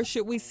 Or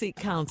should we seek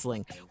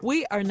counseling?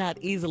 We are not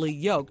easily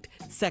yoked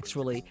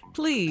sexually.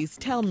 Please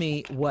tell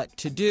me what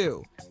to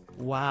do.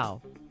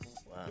 Wow.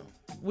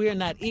 We are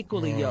not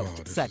equally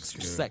yoked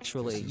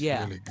sexually.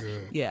 Yeah. Really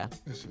good. Yeah.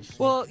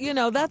 Well,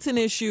 that's an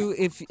issue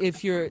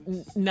if you're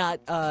not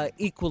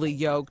equally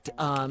yoked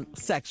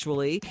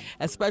sexually,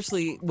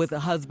 especially with a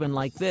husband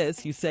like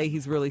this. You say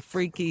he's really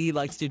freaky. He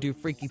likes to do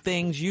freaky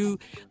things. You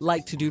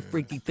like to do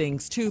freaky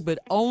things too, but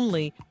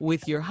only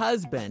with your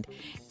husband.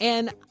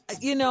 And,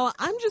 your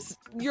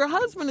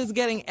husband is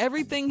getting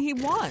everything he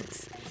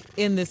wants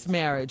in this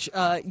marriage.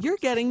 You're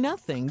getting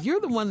nothing. You're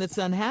the one that's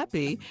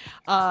unhappy.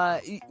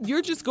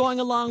 You're just going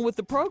along with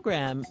the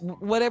program.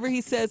 Whatever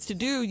he says to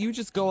do, you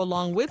just go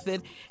along with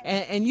it,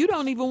 and you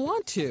don't even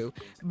want to.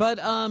 But,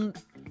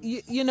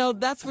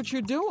 that's what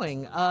you're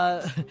doing.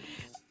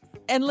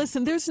 And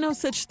listen, there's no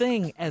such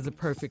thing as a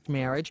perfect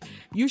marriage.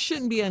 You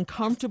shouldn't be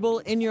uncomfortable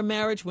in your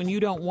marriage when you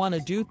don't want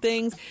to do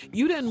things.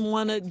 You didn't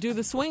want to do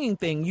the swinging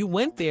thing. You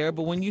went there,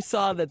 but when you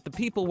saw that the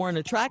people weren't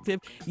attractive,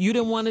 you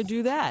didn't want to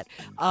do that.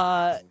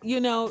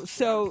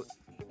 So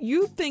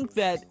you think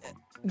that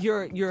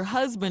your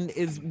husband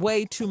is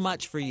way too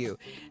much for you,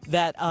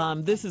 that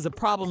this is a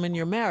problem in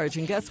your marriage.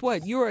 And guess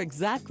what? You're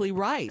exactly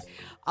right.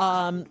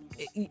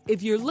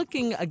 If you're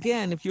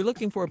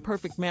looking for a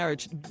perfect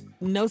marriage,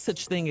 no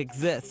such thing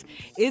exists.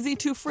 Is he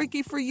too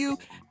freaky for you?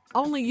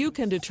 Only you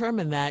can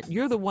determine that.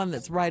 You're the one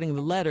that's writing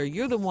the letter.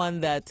 You're the one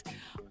that's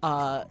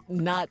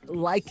not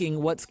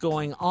liking what's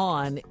going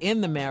on in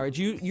the marriage.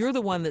 You're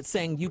the one that's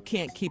saying you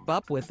can't keep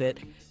up with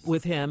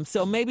him.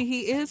 So maybe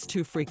he is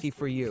too freaky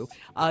for you.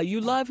 You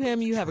love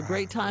him. You have a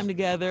great time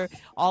together,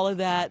 all of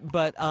that.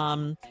 But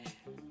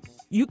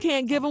you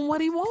can't give him what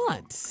he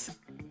wants.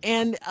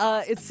 And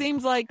it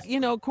seems like,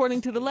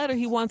 according to the letter,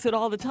 he wants it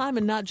all the time,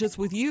 and not just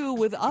with you,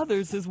 with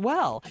others as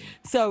well.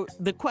 So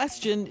the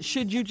question,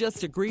 should you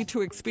just agree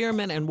to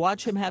experiment and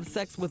watch him have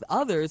sex with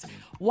others?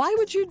 Why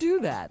would you do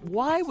that?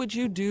 Why would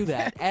you do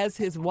that as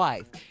his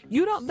wife?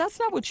 That's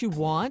not what you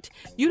want.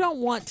 You don't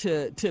want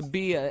to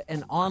be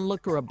an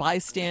onlooker, a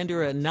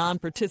bystander, a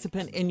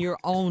non-participant in your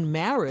own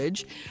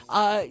marriage.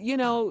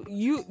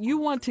 You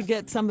want to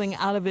get something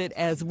out of it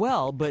as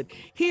well. But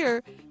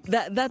here,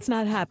 that's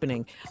not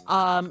happening.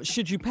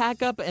 Should you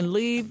pack up and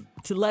leave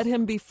to let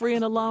him be free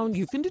and alone?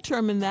 You can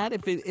determine that.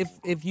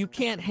 If you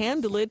can't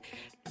handle it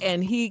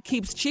and he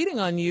keeps cheating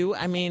on you,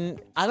 I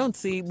don't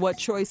see what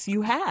choice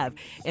you have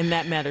in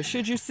that matter.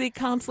 Should you seek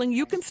counseling?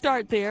 You can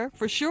start there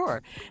for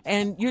sure.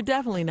 And you're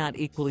definitely not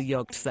equally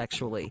yoked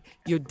sexually.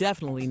 You're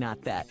definitely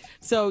not that.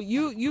 So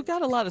you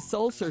got a lot of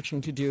soul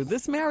searching to do.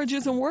 This marriage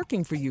isn't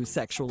working for you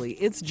sexually.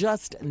 It's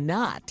just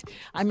not.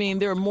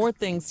 There are more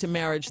things to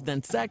marriage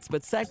than sex,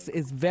 but sex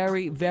is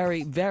very,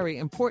 very, very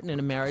important in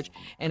a marriage.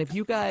 And if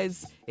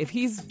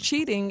he's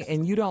cheating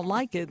and you don't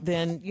like it,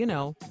 then,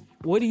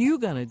 what are you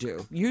going to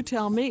do? You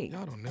tell me.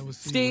 Y'all don't never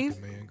see Steve?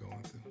 what the man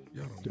going through.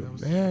 Y'all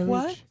don't never marriage, see.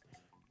 What?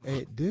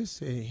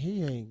 Hey,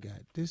 he ain't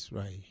got this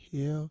right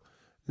here.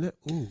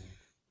 Ooh.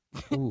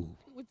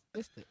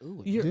 What's the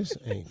ooh? This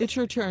ain't. It's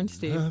your turn,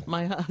 Steve. Nothing.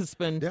 My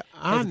husband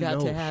I has got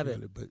know, to have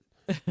Shirley, it. But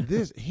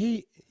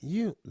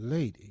you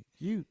lady,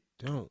 you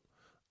don't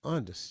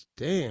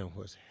understand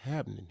what's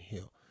happening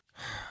here.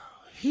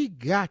 He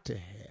got to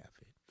have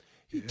it.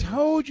 He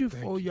told you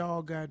before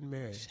y'all got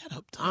married. Shut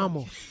up, I'm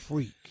a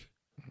freak.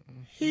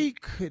 He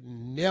could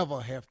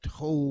never have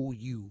told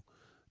you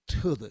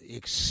to the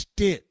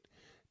extent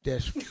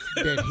that his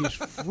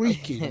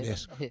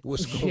freakiness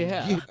was going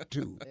to get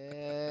to.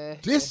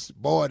 This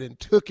boy done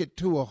took it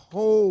to a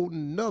whole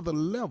nother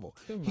level.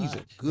 He's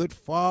a good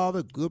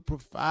father, good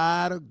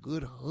provider,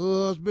 good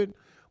husband,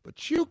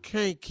 but you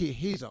can't kid.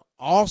 He's an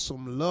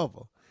awesome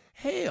lover.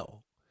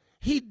 Hell,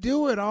 he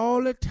do it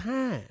all the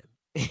time.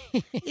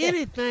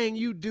 Anything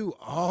you do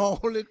all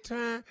the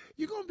time,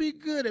 you're going to be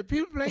good at.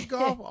 People play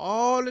golf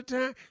all the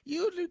time.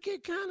 You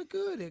get kind of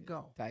good at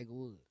golf. Tiger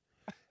Woods.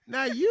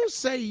 Now, you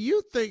say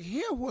you think,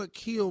 here what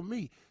killed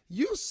me.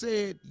 You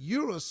said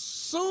you're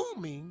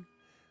assuming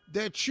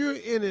that you're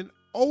in an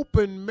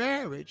open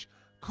marriage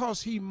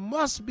because he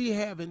must be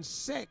having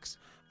sex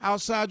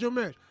outside your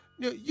marriage.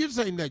 You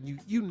say nothing.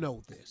 You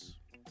know this.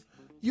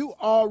 You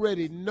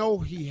already know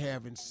he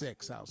having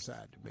sex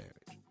outside the marriage.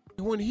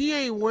 When he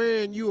ain't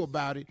worrying you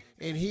about it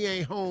and he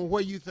ain't home,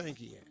 where you think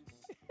he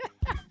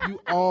at? You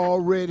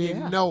already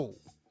know.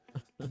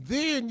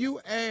 Then you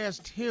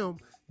asked him,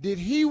 did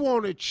he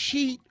want to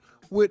cheat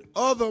with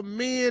other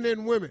men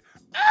and women?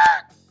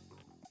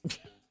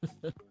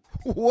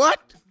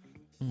 What?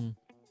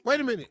 Wait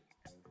a minute.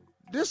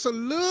 This a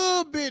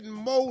little bit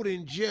more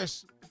than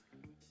just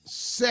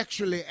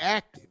sexually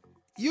active.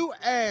 You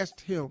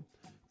asked him,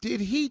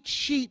 did he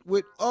cheat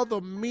with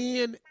other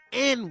men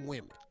and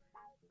women?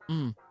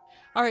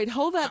 All right,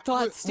 hold that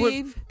thought,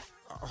 Steve.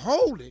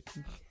 Hold it.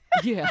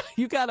 Yeah,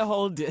 you got to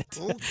hold it.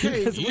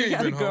 Okay. Because we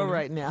got to go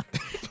right now.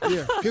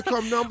 Yeah, here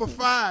come number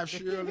 5,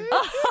 Shirley.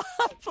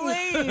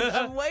 Please,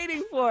 I'm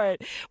waiting for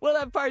it. We'll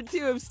have part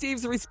 2 of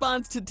Steve's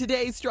response to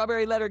today's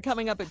Strawberry Letter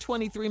coming up at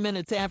 23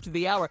 minutes after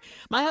the hour.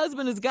 My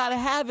husband has got to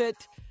have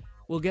it.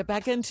 We'll get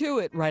back into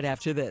it right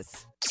after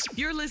this.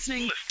 You're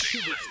listening to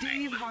the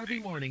Steve Harvey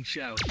Morning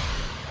Show.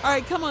 All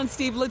right, come on,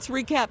 Steve. Let's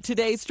recap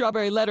today's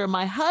Strawberry Letter.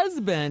 My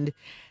husband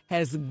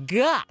has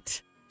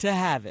got to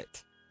have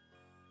it.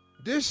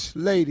 This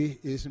lady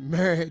is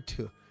married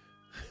to,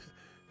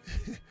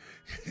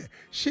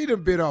 she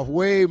done bit off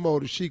way more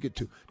than she could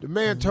chew. The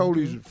man told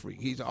her he's a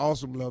freak. He's an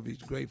awesome lover.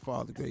 He's a great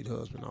father, great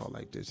husband, all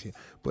like this here.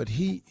 But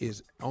he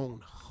is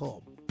on her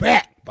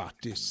back about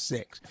this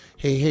sex.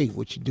 Hey,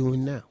 what you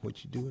doing now?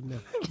 What you doing now?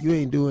 You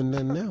ain't doing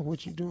nothing now.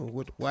 What you doing?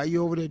 Why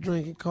you over there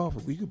drinking coffee?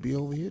 We could be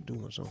over here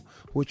doing something.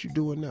 What you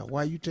doing now?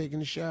 Why you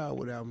taking a shower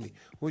without me?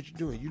 What you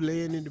doing? You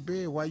laying in the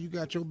bed? Why you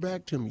got your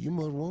back to me? You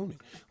must want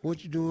it.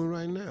 What you doing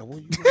right now?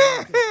 What you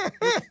doing?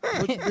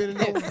 What you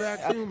bending over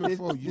vacuuming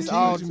for? You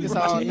teasing me.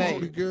 all You day.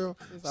 teasing me, girl.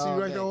 It's See all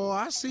right day. there. Oh,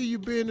 I see you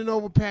bending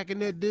over packing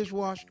that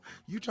dishwasher.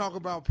 You talk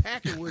about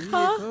packing with here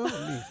comes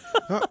me.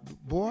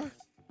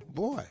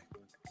 Boy.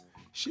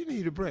 She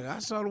need a break. I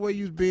saw the way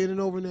you was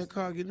bending over in that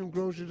car, getting them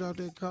groceries out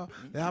that car.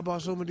 Now, how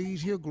about some of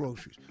these here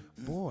groceries?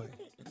 Boy,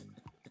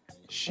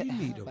 she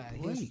need a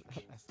break.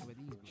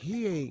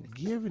 He ain't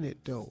giving it,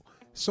 though.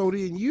 So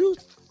then you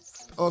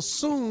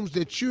assumes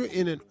that you're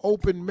in an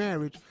open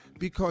marriage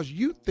because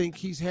you think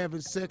he's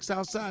having sex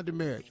outside the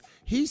marriage.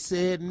 He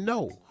said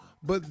no.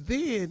 But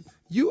then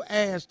you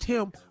asked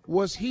him,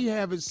 was he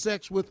having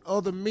sex with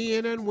other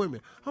men and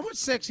women? How much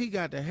sex he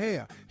got to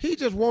have? He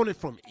just want it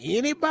from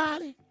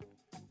anybody?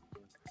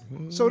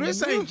 So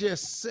this ain't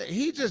just,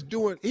 he just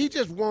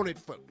want it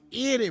for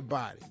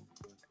anybody.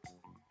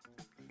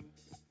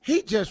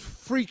 He just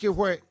freaking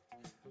where,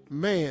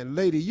 man,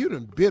 lady, you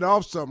done bit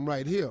off something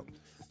right here.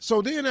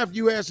 So then after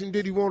you asked him,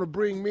 did he want to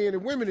bring men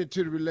and women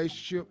into the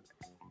relationship?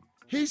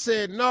 He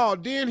said no.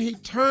 Then he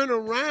turned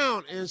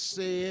around and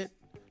said,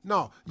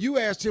 no. You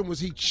asked him, was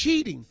he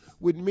cheating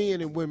with men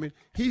and women?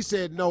 He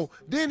said no.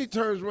 Then he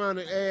turns around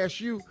and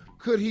asks you,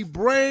 could he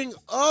bring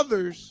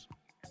others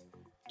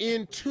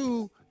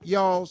into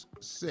y'all's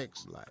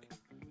sex life?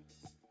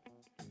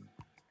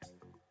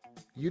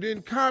 You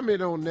didn't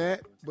comment on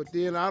that, but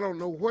then I don't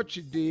know what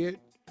you did.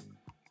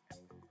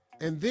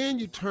 And then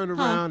you turned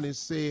around and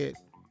said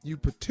you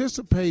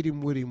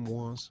participated with him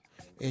once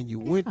and you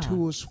went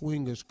to a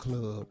swingers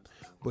club,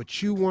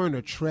 but you weren't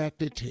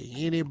attracted to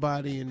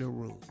anybody in the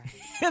room.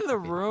 In the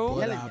room?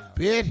 But I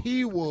bet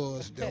he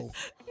was, though.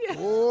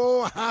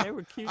 Oh, They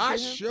were cute I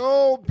to him?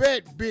 sure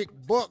bet Big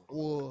Buck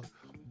was.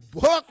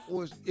 Buck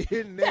was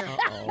in there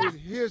with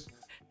his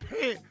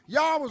pants.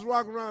 Y'all was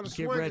walking around the Get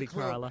swingers ready,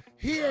 club. Carla.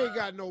 He ain't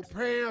got no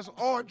pants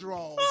or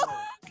drawers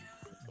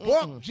on.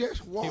 Buck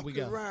just walking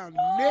around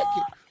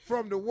naked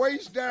from the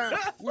waist down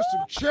with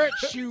some church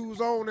shoes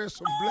on and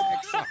some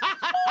black socks.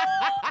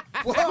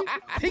 Buck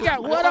He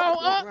got what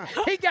on up?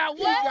 He got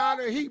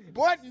what? He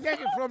butt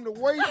naked from the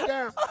waist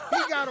down. He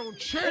got on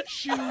church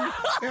shoes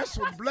and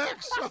some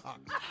black socks.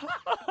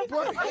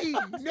 But he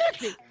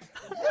naked,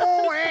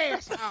 whole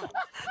ass out.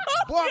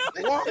 Buck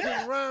walking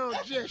around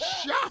just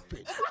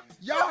shopping.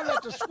 Y'all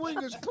at the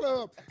swingers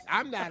club,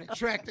 I'm not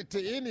attracted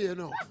to any of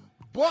them.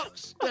 Buck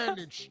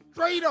standing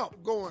straight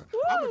up going,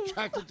 I'm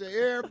attracted to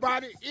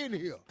everybody in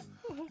here.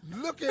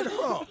 Look at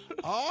her.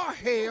 Oh,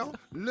 hell,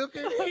 look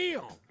at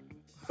him.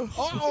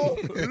 Uh-oh,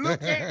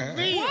 look at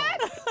me.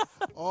 What?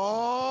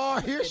 Oh,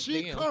 here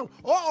she comes.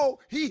 Uh-oh,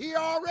 he here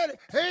already.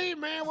 Hey,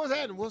 man, what's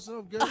happening? What's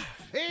up, girl?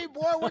 Hey,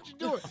 boy, what you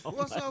doing?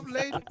 What's up,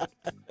 lady?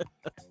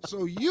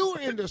 So you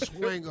in the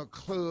swinger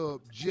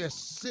club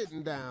just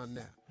sitting down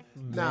now.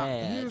 Now,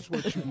 here's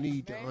what you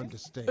need to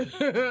understand.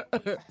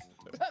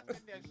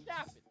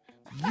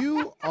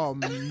 You are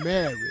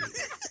married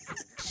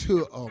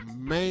to a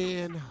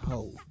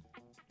man-hoe.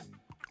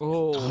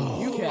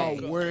 Oh, you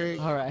are wearing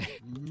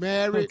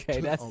married to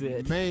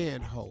a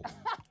man-hoe.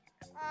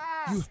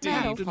 You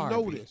have to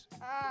know this.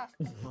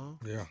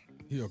 Yeah,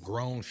 he a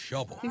grown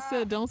shovel. He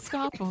said, don't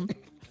stop him.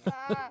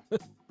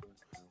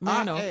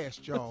 I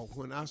asked y'all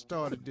when I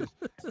started this.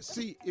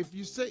 See, if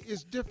you say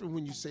it's different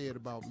when you say it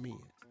about men.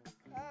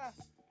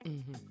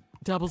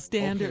 Double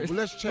standard. Okay, well,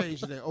 let's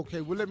change the name.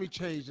 Okay, well, let me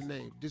change the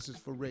name. This is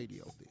for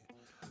radio then.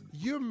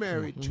 You're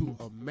married to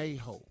a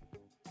mayho.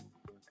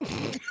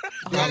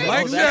 I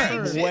like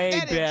that.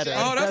 Way better.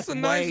 Oh, that's a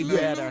nice way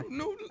better.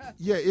 new.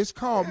 Yeah, it's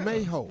called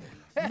mayho.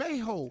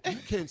 Mayho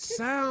can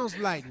sounds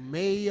like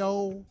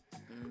mayo,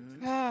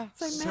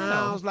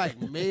 Sounds like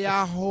may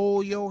I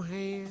hold your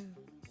hand?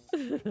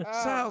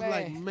 Sounds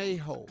like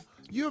Mayho.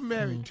 You're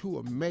married to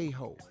a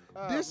Mayho.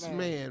 This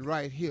man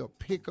right here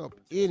pick up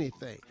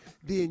anything.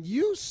 Then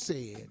you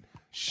said,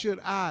 should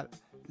I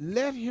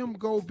let him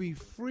go be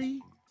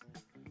free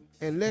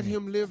and let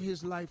him live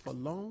his life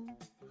alone?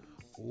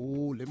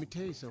 Oh, let me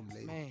tell you something,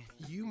 lady. Man.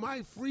 You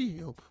might free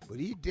him, but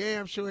he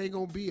damn sure ain't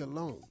gonna be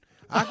alone.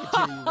 I can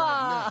tell you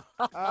right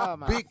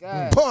now. Big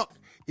Punk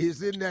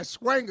is in that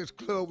swingers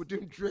club with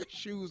them dress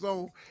shoes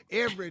on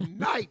every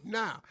night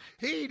now.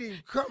 He ain't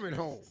even coming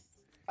home.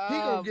 He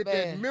gonna get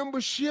that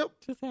membership.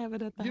 Just have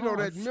it at the house. You know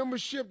that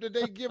membership that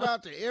they give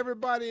out to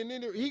everybody, and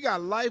then he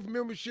got life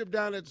membership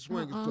down at the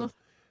swingers club.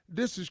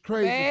 This is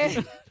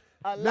crazy.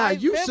 Now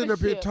you sitting up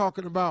here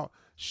talking about,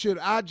 should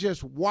I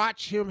just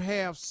watch him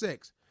have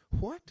sex?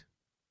 What?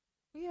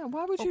 Yeah,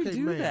 why would you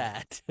do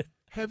that?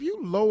 Have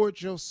you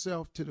lowered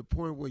yourself to the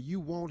point where you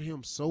want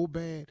him so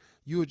bad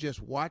you'll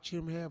just watch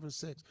him having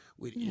sex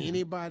with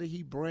anybody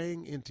he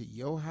bring into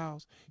your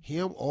house,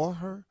 him or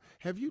her?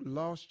 Have you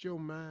lost your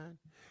mind?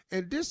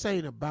 And this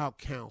ain't about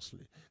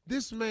counseling.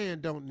 This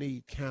man don't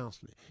need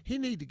counseling. He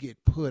need to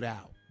get put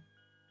out.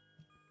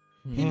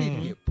 He need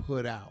to get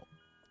put out.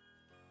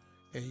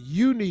 And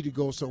you need to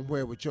go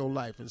somewhere with your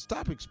life and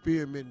stop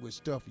experimenting with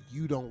stuff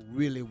you don't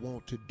really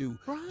want to do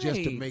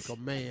just to make a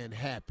man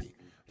happy.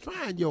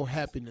 Find your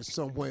happiness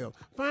somewhere else.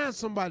 Find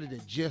somebody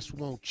that just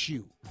wants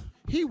you.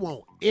 He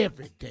want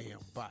every damn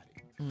body.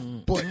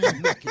 But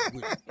naked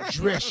with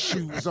dress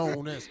shoes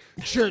on, as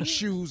church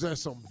shoes and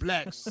some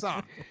black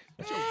socks.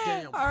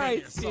 All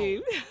right,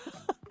 Steve.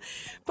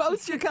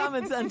 Post your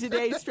comments on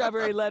today's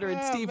Strawberry Letter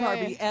at Steve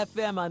Harvey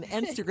FM on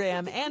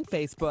Instagram and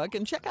Facebook,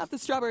 and check out the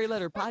Strawberry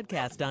Letter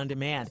podcast on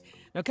demand.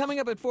 Now, coming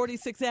up at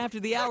 46 after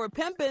the hour,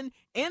 Pimpin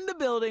in the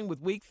building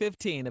with Week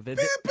 15 of his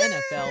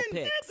NFL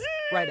picks.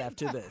 Right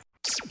after this.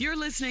 You're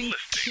listening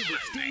to the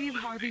Steve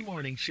Harvey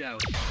Morning Show.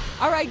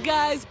 All right,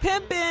 guys,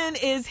 Pimpin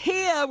is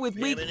here with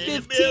Week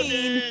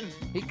 15.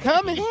 He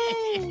coming.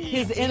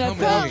 His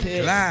NFL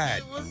picks.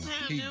 Glide.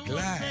 He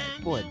glide.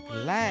 Boy,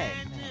 glide.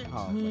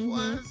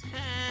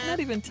 Not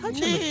even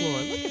touching the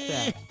floor. Look at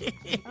that.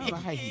 I don't know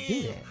how you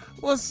do that.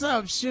 What's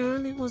up,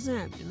 Shirley? What's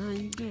happening? How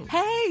you doing?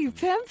 Hey,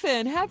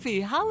 Pimpin,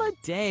 happy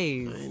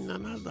holidays.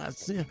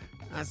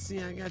 I see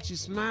I got you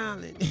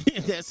smiling.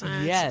 That's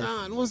how it's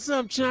done. What's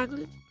up,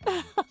 Chocolate?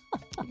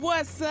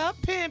 What's up,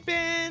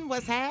 Pimpin?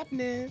 What's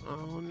happening?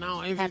 Oh,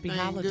 no,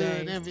 everything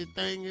good.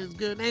 Everything is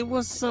good. Hey,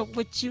 what's up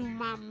with you,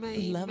 my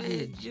man? Love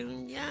you.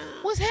 Junior.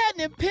 What's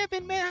happening,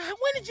 Pimpin, man?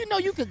 When did you know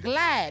you could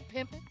glide,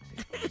 Pimpin?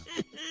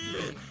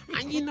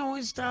 And you know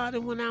it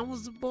started when I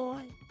was a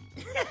boy.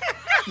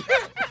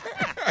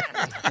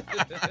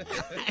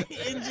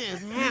 It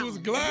just happened. He was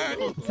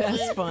gliding.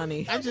 That's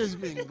funny. I just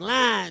been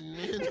gliding,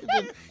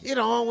 man. It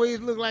always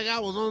looked like I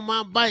was on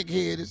my bike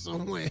headed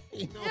somewhere.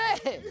 You know?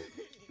 Yeah.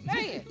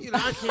 Man. You know,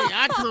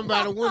 I come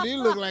by the window, it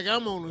look like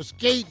I'm on a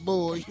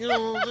skateboard. You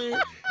know what I'm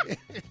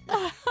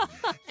saying?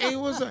 Hey,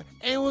 what's up?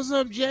 Hey, what's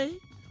up, Jay?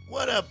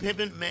 What up,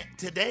 Pimpin'? Man,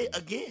 today,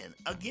 again.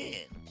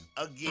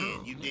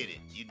 You did it.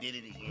 You did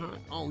it again.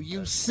 Oh,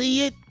 you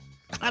see it?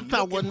 I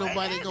thought wasn't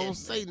nobody gonna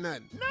say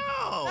nothing.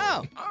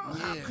 No.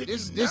 Yeah,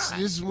 this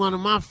is one of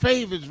my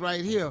favorites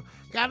right here.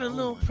 Got a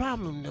little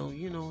problem though,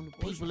 you know, the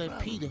people at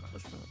Peter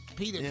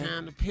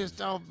kind of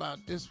pissed off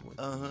about this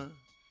one.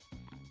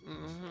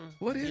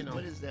 What is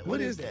that? What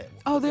is that?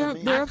 Oh, they're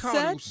I call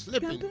them upset.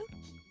 slipping.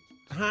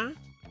 Huh?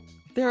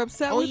 They're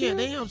upset. Oh with yeah, you?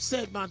 they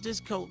upset about this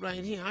coat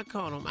right here. I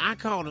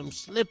call them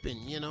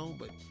slipping, you know,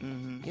 but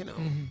you know.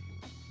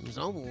 It's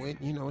over with.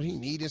 You know, he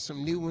needed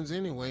some new ones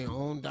anyway.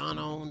 On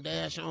Donna, on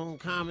Dash, on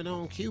Comet,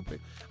 on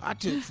Cupid. I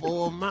took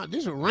 4 of them out.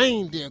 This is a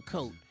reindeer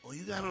coat. Oh,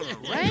 you got on a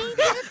Reindeer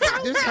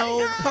coat? This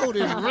whole coat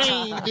is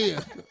reindeer.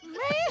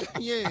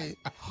 Yeah.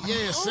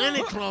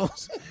 Santa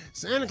Claus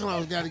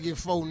got to get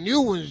 4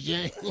 new ones,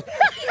 Jay.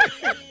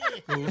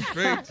 Go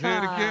straight to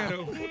the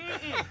ghetto.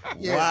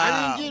 Yeah, Wow.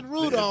 I didn't get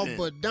Rudolph,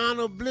 but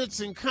Donald, Blitz,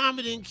 and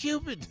Comet and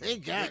Cupid, they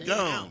got it.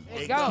 Gone.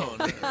 They gone.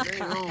 They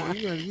gone.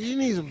 You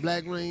need some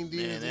black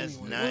reindeer. Man, that's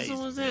anyway. nice.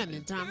 What's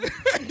happening, Tommy?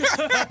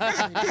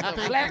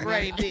 Black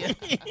reindeer.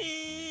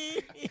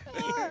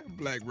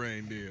 Black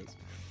reindeers.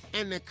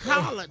 And the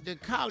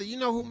collar, you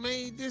know who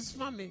made this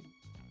for me?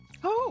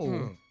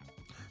 Oh.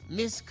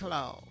 Miss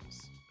Claus.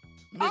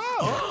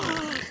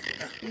 Oh.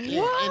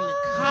 Yeah, and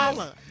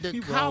the He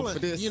wrong collar, for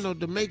this. you know,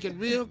 to make it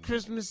real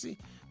Christmassy.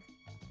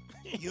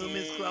 You and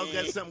Miss Claus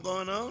got something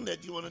going on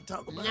that you want to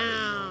talk about?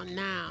 No.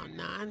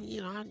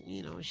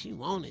 You know, she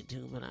wanted to,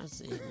 but I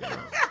said no.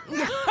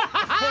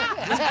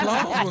 Miss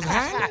Claus was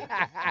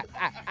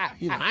hot.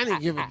 You know, I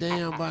didn't give a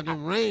damn about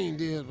them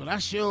reindeers, but I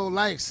sure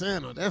like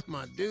Santa. That's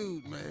my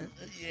dude, man.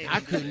 I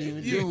couldn't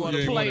even You do what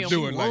didn't want to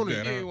do it like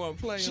that, You huh? want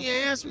to play She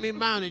asked me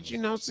about it, you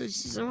know. She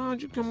said, "Why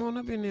don't you come on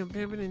up in there,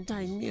 Pimpin', and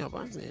tighten me up?"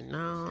 I said,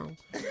 "No."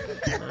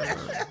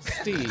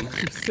 Steve,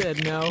 you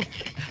said no.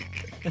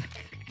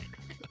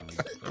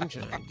 I'm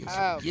trying to get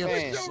some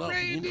gifts or something.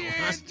 Reindeer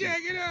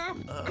jacket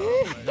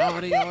on.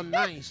 Naughty or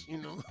nice, you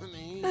know what I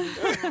mean?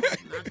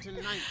 Not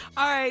tonight.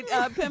 All right,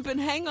 Pimpin',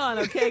 hang on,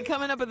 okay?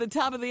 Coming up at the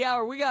top of the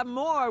hour, we got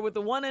more with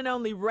the one and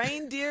only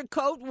reindeer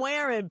coat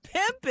wearing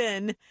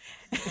Pimpin'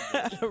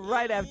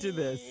 right after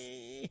this.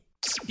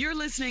 You're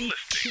listening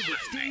to the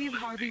Steve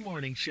Harvey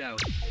Morning Show.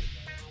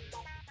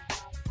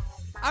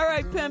 All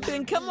right,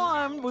 Pimpin', come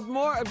on with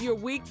more of your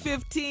Week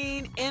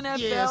 15 NFL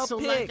Yeah, so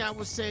picks. like I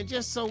was saying,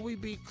 just so we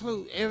be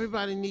cool,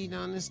 everybody need to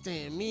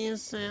understand, me and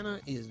Santa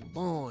is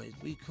boys.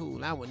 We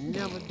cool. I would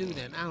never do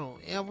that. I don't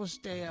ever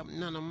stab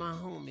none of my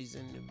homies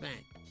in the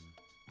back.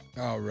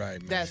 All right,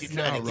 man. That's She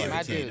tried to nice. get I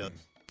it to you, do. though.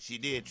 She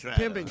did try.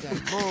 Pimpin'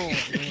 got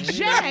balls, man.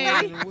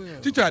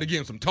 Jay! She tried to give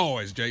him some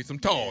toys, Jay. Some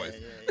toys.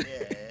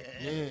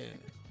 Yeah.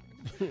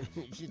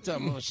 She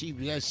talking about she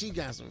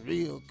got some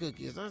real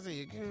cookies. I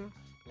said, girl.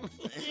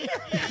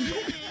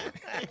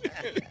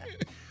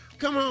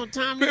 Come on,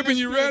 Tommy. Pimpin', let's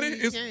you play ready?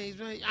 these games,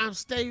 right? I'm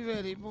stay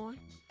ready, boy.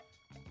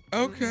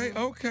 Okay.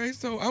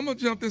 So I'm going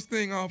to jump this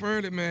thing off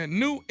early, man.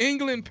 New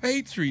England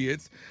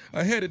Patriots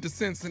are headed to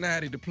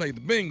Cincinnati to play the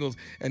Bengals,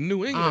 and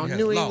New England has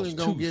New lost England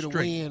gonna 2 get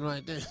straight. a win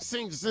right there.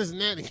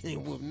 Cincinnati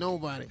can't whoop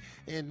nobody,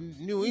 and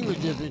New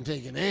England just been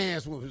taking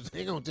ass whoopers.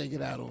 They gonna take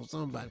it out on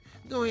somebody.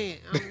 Go ahead.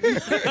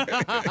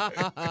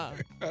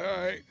 All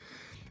right.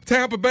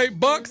 Tampa Bay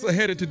Bucks are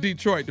headed to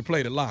Detroit to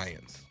play the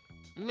Lions.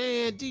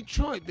 Man,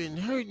 Detroit been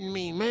hurting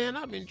me, man.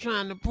 I've been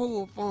trying to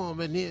pull for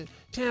them, and then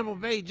Tampa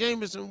Bay,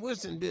 Jameson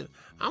Winston did.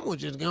 I'm gonna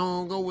just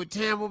go with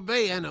Tampa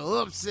Bay and an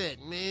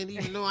upset, man.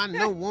 Even though I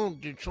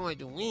want Detroit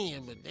to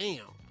win, but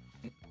damn,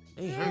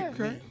 they hurt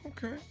me.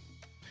 Okay.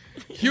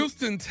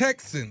 Houston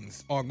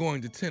Texans are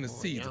going to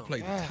Tennessee to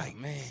play the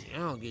Titans. Man,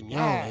 y'all getting y'all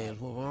ass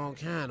whooped all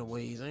kind of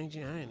ways, ain't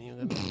you? I ain't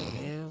even gonna do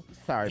that.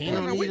 Sorry,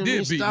 Ain't no We need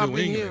did of me beat New stopping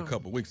England here. a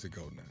couple weeks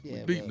ago now. Yeah,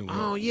 we beat New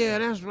England. Oh, yeah,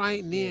 that's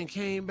right. And then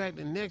came back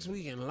the next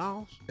week and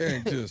lost.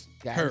 And just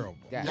terrible.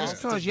 That's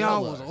because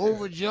y'all was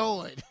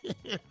overjoyed.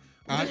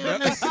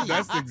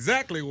 That's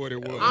exactly what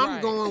it was.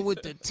 I'm going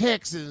with the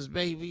Texans,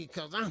 baby,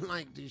 because I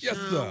like Deshaun Yes,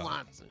 sir.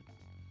 Watson.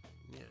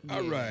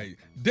 All right.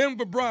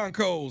 Denver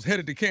Broncos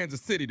headed to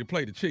Kansas City to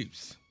play the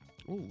Chiefs.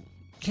 Ooh.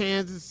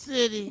 Kansas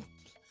City.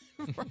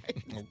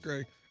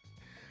 Okay.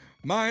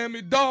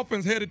 Miami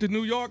Dolphins headed to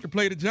New York to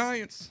play the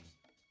Giants.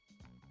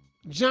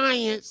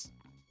 Giants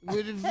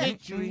with a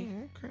victory.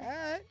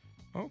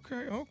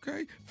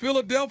 Okay.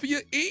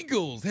 Philadelphia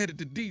Eagles headed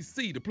to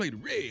D.C. to play the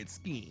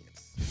Redskins.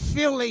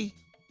 Philly.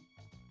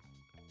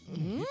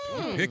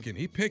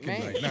 He picking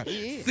Man, right now.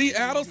 he is.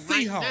 Seattle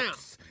Right now.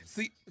 Seahawks.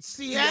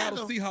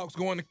 Seattle. Seahawks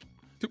going to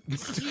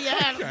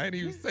Seattle. I didn't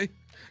even say.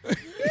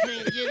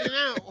 Can't get it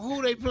out.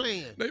 Who they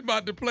playing? They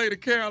about to play the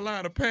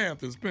Carolina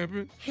Panthers,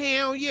 Pimpin'.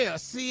 Hell yeah,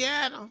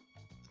 Seattle.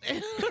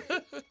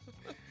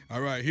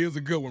 All right, here's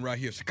a good one right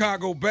here.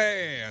 Chicago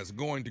Bears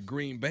going to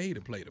Green Bay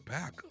to play the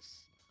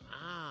Packers.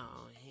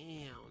 Oh,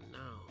 hell no.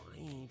 I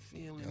ain't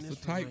feeling That's this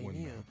a tight right one,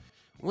 here. man.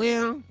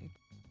 Well,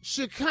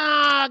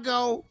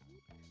 Chicago.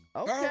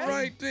 Okay. All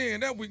right,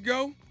 then. There we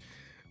go.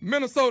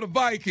 Minnesota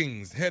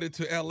Vikings headed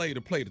to L.A.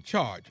 to play the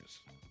Chargers.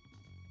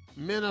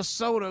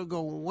 Minnesota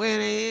gonna wear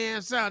their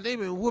ass out. They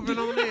been whooping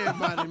on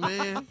everybody,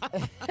 man.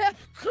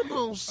 Come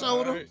on,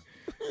 Soda. All right.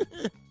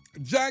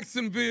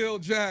 Jacksonville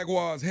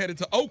Jaguars headed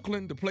to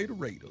Oakland to play the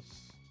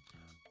Raiders.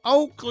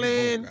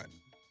 Oakland.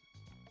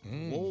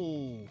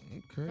 Whoa.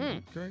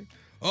 Okay.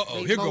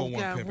 Uh-oh, They here go both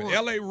one, got Pimpin'. one.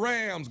 L.A.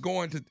 Rams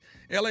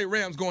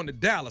going to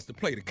Dallas to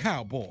play the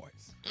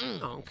Cowboys.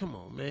 Oh, come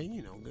on, man.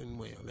 You know good and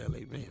well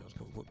L.A. Rams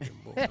gonna whoop them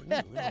boys.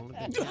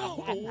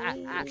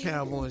 The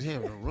Cowboys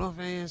having a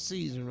rough-ass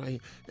season right here.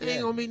 There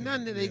ain't gonna be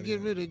nothing that they get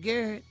rid of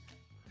Garrett.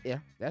 Yeah,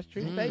 that's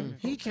true statement.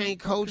 He can't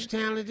coach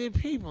talented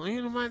people.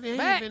 Ain't nobody ain't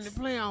been in the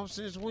playoffs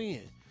since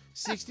when?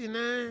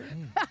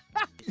 69?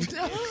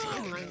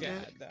 Something like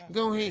that.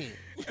 Go ahead.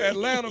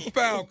 Atlanta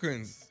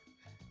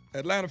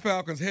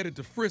Falcons headed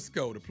to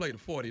Frisco to play the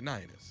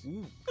 49ers.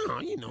 Oh,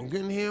 you know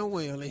good and hell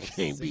well they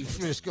can't beat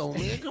Frisco,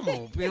 man. Come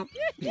on, pimp.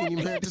 You didn't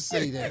even have to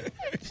say that.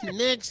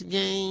 Next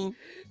game.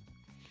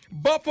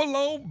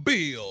 Buffalo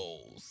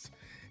Bills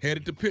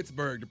headed to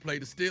Pittsburgh to play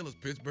the Steelers.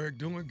 Pittsburgh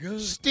doing good.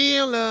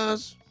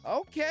 Steelers.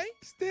 Okay.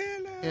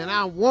 Steelers. And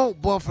I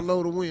want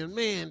Buffalo to win.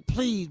 Man,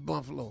 please,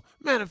 Buffalo.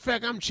 Matter of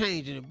fact, I'm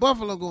changing it.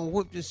 Buffalo gonna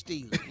whoop the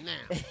Steelers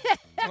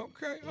now.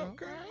 Okay.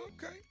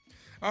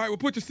 All right, well,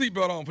 put your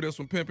seatbelt on for this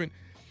one, Pimpin'.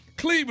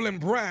 Cleveland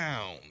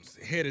Browns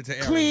headed to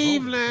Arizona to play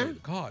Cleveland. the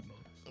Cardinals.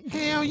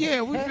 Hell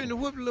yeah, we finna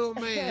whoop the little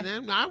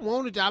man. I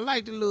wanted to. I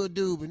like the little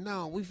dude, but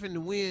no, we finna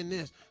win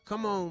this.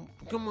 Come on,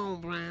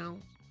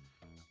 Browns.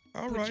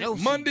 All Put right. your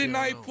Monday seatbelt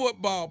Night on.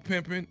 Football,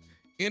 Pimpin'.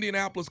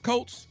 Indianapolis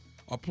Colts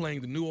are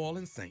playing the New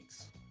Orleans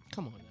Saints.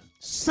 Come on now.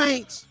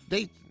 Saints,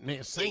 Saints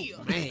mad.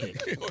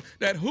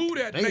 that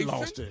They nation.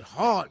 lost it.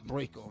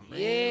 Heartbreaker, man.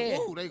 Yeah.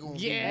 Woo, they gonna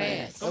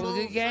Yes. be That mad. was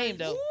a good game, Saints.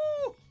 though.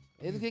 Woo.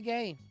 It was a good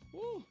game.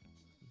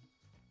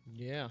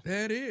 Yeah.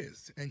 That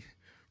is. And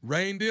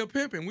Reindeer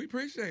pimping. We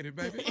appreciate it,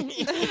 baby.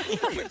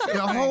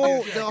 The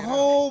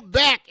whole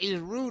back is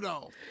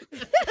Rudolph.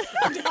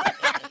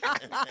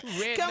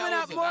 Coming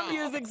up, more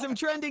music, some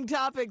trending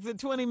topics at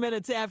 20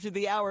 minutes after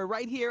the hour,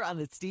 right here on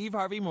the Steve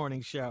Harvey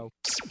Morning Show.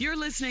 You're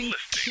listening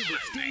to the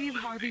Steve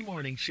Harvey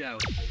Morning Show.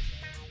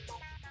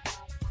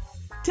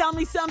 Tell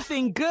me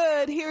something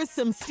good. Here's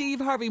some Steve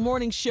Harvey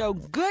Morning Show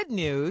good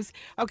news.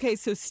 Okay,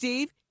 so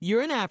Steve,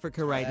 you're in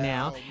Africa right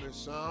now. Tell me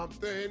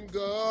something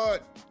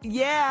good.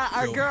 Yeah,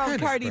 our girl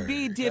Cardi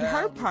B did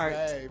her Tell me, part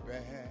baby.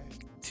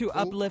 to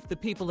uplift the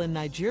people in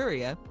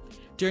Nigeria.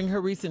 During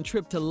her recent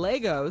trip to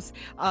Lagos,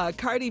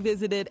 Cardi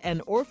visited an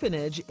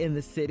orphanage in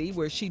the city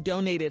where she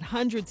donated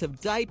hundreds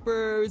of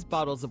diapers,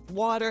 bottles of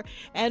water,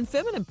 and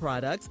feminine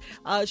products.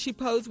 She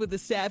posed with the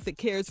staff that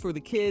cares for the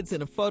kids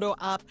in a photo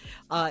op.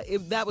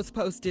 That was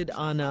posted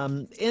on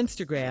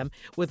Instagram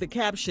with the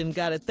caption,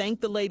 "Gotta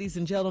thank the ladies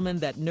and gentlemen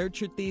that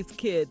nurtured these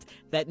kids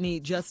that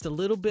need just a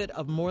little bit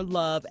of more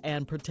love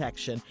and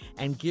protection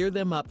and gear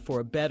them up for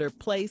a better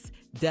place,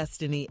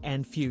 destiny,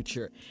 and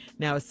future."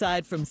 Now,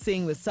 aside from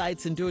seeing the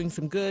sights and doing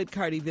some good,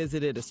 Cardi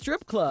visited a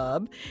strip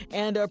club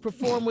and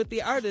performed with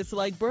the artists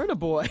like Burna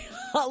Boy.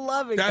 I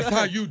love it. That's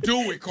how you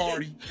do it,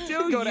 Cardi.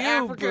 Go to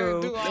Africa boo.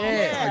 and do all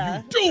That's how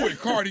you do it,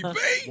 Cardi B.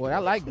 Boy, I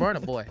like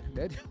Burna Boy.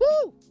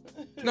 Woo!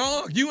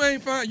 No, you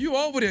ain't found. You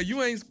over there.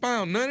 You ain't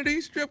found none of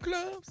these strip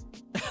clubs.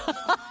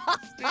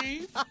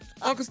 Steve,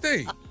 Uncle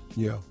Steve.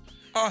 Yeah.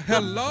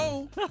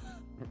 Hello.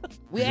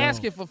 We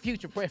asking for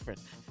future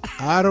preference.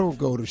 I don't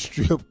go to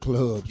strip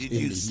clubs. Did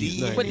you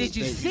see But did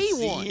you see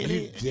one?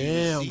 You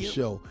damn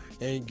show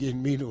ain't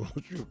getting me to a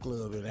strip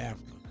club in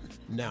Africa.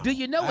 No. Do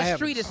you know what I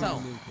street haven't it's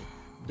on? seen anything.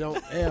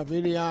 Don't have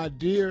any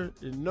idea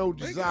and no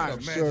They desire, got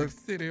a sir. Magic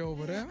City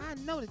over there. I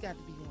know there's got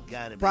to be one.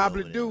 Gotta be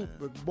Probably over do, there.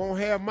 but won't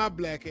have my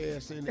black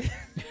ass in it.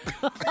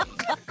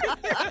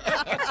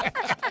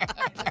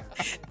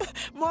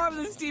 More of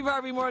the Steve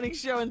Harvey Morning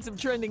Show and some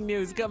trending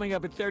news coming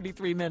up at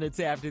 33 minutes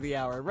after the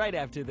hour, right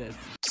after this.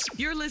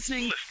 You're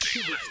listening to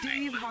the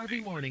Steve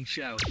Harvey Morning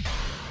Show.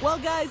 Well,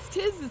 guys,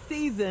 'tis the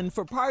season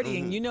for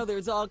partying. You know,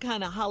 there's all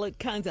kinds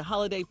of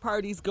holiday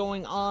parties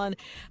going on.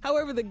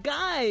 However, the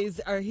guys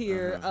are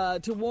here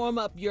to warm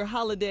up your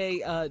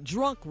holiday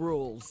drunk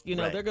rules. You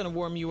know, Right. they're going to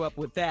warm you up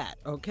with that,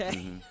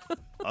 okay?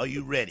 Are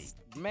you ready?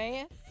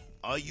 Man.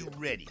 Are you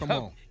ready? Come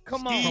on.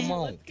 Come Steve, on. Come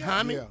on.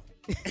 Tommy, Yeah.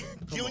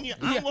 Junior,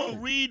 I'm going to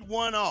read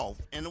one off.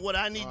 And what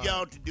I need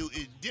y'all to do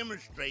is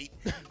demonstrate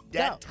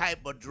that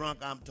type of drunk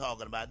I'm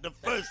talking about. The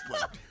first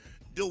one,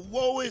 the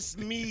woe is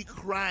me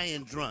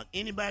crying drunk.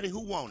 Anybody who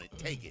want it,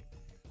 take it.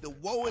 The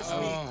woe is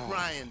me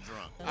crying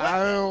drunk.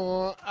 I don't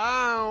want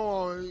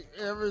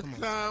every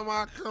time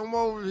I come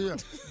over here.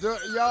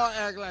 Y'all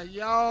act like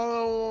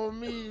y'all don't want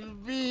me to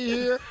be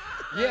here.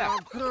 Yeah.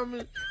 I'm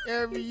coming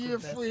every year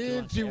for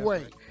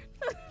Anti-Way.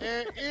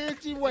 And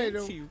Anti-Way,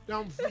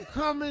 I'm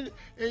coming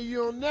and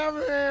you'll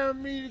never have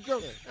me to go.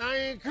 I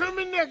ain't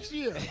coming next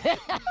year.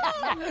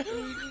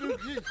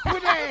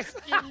 Quit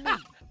asking me.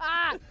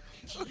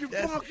 You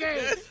punk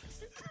ass.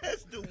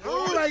 That's the I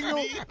don't like woe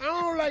is me. I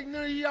don't like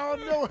none of y'all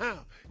know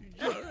how. You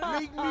just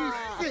make me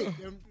sick.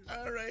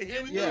 All right,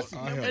 here we Yeah. go.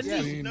 I have And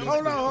seen this, this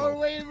hold on, before.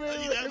 wait a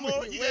minute. You got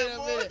more? You got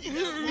more?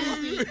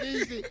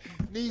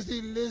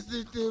 Niecy,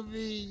 listen to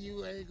me.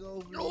 You ain't gonna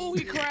believe Oh,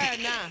 he it. cried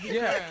now. He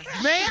Yeah.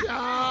 cried. Man.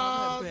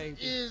 Charles baby.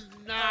 is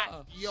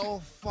not your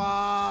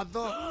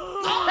father.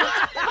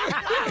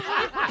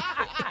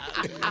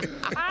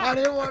 I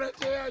didn't want to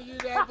tell you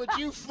that, but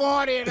you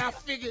 40 and I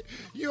figured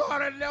you ought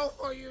to know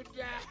before you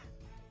die.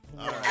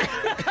 All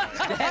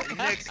right. The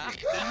next one.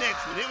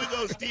 Here we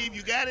go, Steve.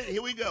 You got it?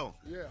 Here we go.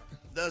 Yeah.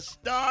 The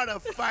start a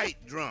fight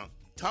drunk.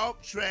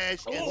 Talk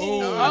trash and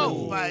Oh. start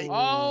a fight.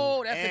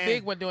 Oh, that's a And-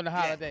 big one during the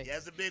holiday. Yeah,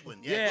 that's a big one.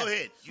 Yeah, Yeah. go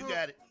ahead. You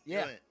got it.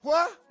 Yeah. Go ahead.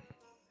 What?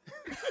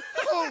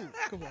 Who?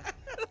 Come on.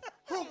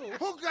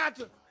 Who got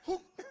to?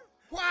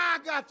 Why I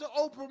got to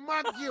open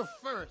my gift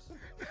first?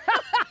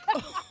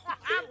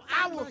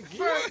 I was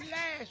first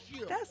last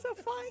year. That's a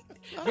fight.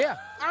 Yeah.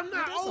 I'm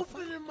not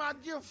opening my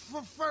gift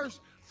for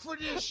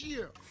this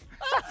year.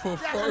 For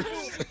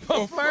first.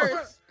 For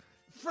first.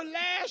 For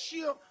last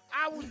year,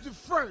 I was the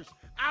first.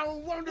 I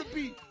don't want to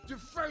be the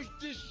first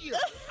this year.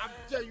 I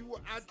tell you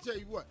what.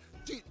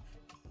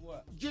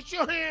 Get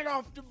your hand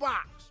off the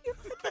box.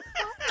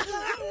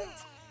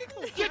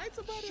 Get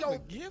your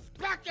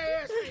black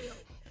ass hand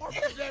off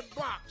of that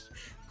box.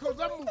 Because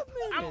I'm going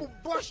to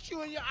bust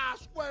you in your eye, I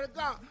swear to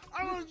God.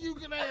 I don't know if you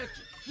can ask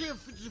here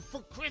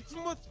for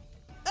Christmas.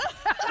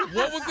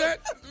 What was that?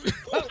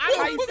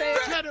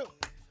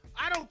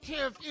 I don't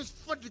care if it's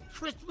for the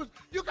Christmas.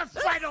 You can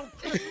fight on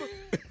Christmas.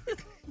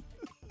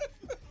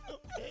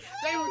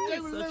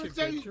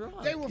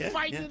 They were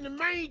fighting in the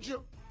manger.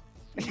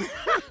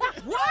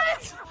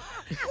 What?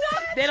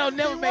 They don't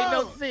never make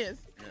no sense.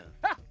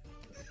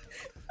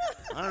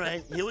 All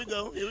right, here we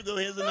go. Here's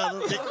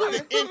another.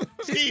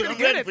 Steve, I'm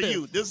good ready at for this.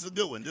 you. This is a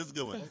good one.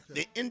 Okay.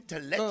 The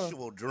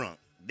intellectual drunk.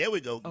 There we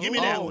go. Give me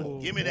that one.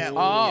 Give me that Oh.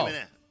 one. Give me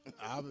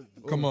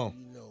that. Come on.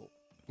 You know,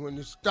 when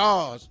the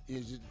stars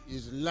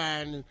is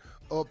lining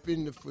up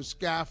in the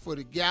sky for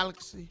the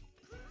galaxy,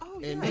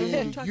 and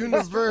then the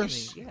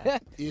universe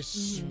is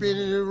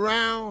spinning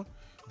around.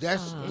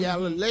 That's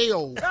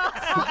Galileo.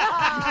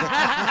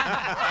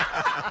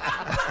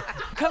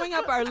 Coming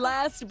up, our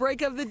last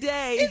break of the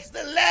day. It's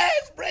the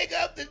last break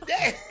of the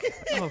day.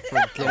 Oh,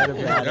 forget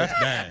about it. That's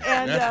dying.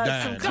 And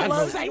That's some dying.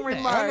 closing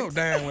remarks. I know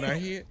dying when I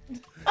hear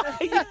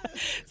it.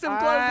 Some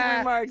closing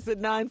remarks at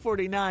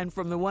 9:49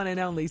 from the one and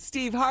only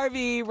Steve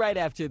Harvey right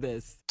after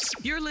this.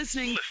 You're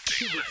listening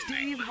to the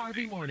Steve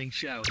Harvey Morning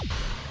Show.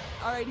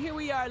 All right, here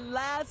we are,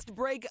 last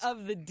break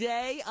of the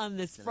day on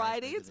this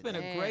Friday. It's been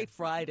a great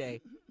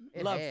Friday.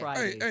 Love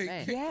Friday.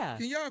 Hey,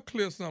 can y'all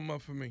clear something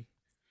up for me?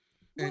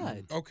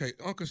 What? Okay,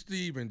 Uncle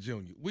Steve and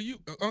Junior.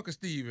 Uncle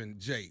Steve and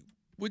Jay,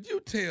 would you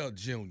tell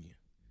Junior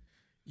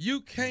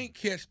you can't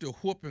catch the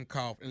whooping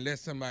cough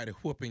unless somebody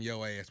whooping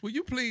your ass? Will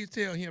you please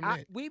tell him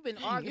that? We've been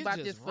arguing about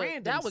this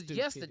that was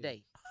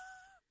yesterday.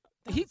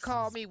 He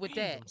called me with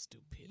that.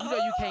 You know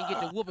you can't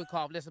get the whooping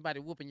cough unless somebody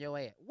whooping your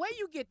ass. Where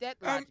you get that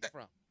logic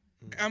from?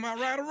 Am I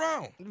right or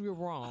wrong? You're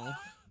wrong.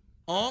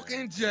 Unc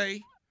and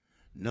Jay.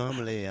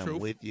 Normally I'm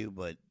with you,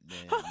 but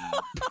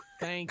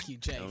thank you,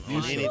 Jay.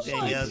 On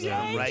anything else,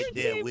 I'm right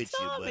there with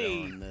you.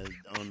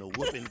 But on the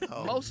whooping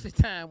call, most of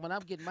the time when I'm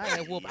getting my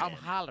ass whooped, I'm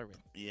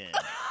hollering. Yeah.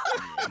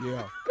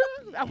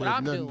 That's what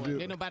I'm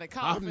doing. Ain't nobody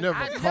coughing. I've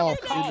never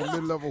coughed in the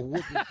middle of a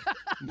whooping.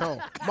 No,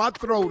 my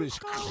throat is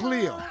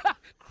clear,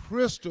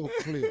 crystal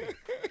clear,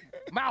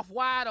 mouth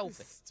wide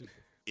open.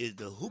 Is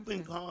the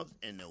whooping coughs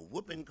and the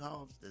whooping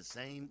coughs the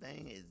same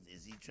thing?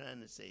 Is he trying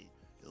to say?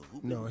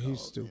 No,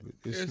 he's stupid.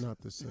 It's not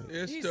the same.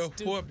 It's the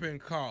whooping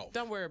cough.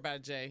 Don't worry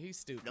about Jay. He's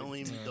stupid. Don't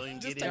even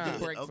just get take a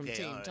break from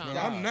Team Tom. No,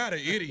 I'm not an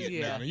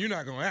idiot now. You're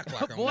not going to act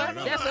like I'm Boy,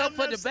 not. That's up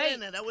for debate.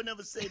 I would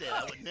never say that.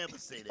 I would never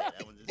say that.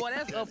 I would just Boy,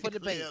 that's up for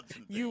debate.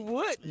 You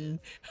wouldn't.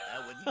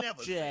 I would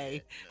never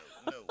Jay. say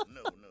that.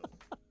 No.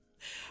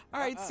 All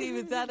right, Steve,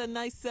 is that a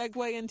nice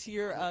segue into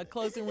your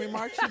closing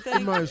remarks, you think?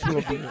 It might as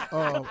well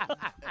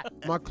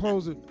be. My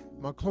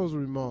closing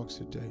remarks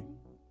today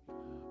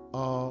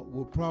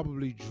will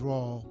probably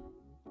draw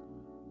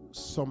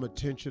some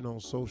attention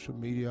on social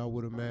media, I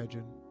would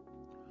imagine.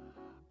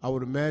 I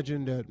would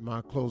imagine that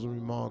my closing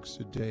remarks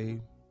today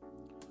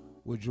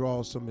would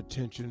draw some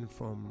attention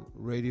from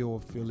radio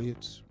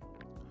affiliates.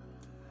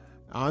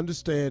 I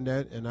understand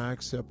that, and I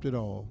accept it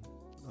all.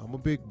 I'm a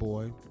big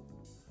boy.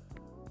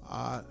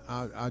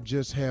 I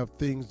just have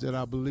things that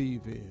I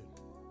believe in.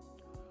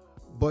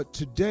 But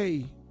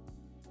today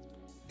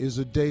is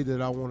a day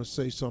that I want to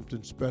say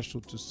something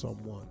special to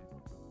someone.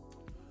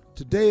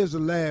 Today is the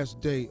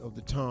last day of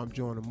the Tom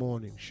Joyner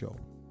Morning Show.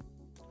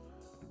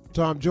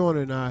 Tom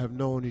Joyner and I have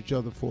known each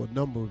other for a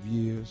number of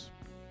years.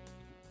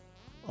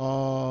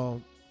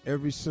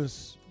 Ever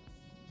since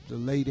the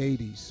late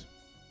 80s,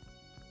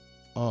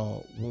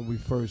 when we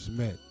first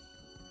met.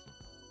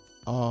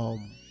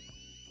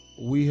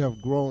 We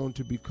have grown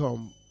to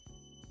become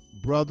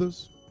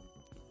brothers.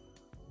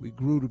 We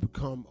grew to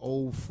become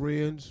old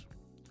friends.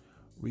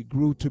 We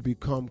grew to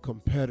become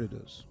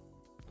competitors.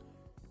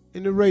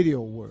 In the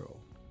radio world,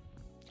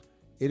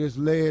 it has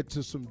led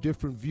to some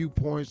different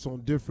viewpoints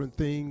on different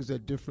things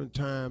at different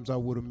times, I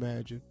would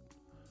imagine.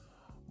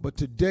 But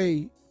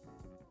today,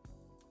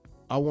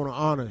 I want to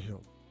honor him.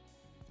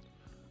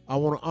 I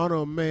want to honor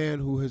a man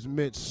who has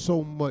meant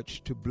so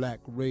much to black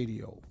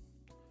radio.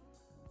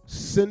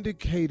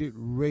 Syndicated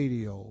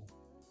radio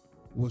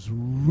was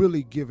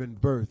really given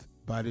birth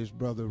by this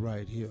brother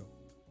right here.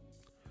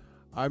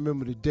 I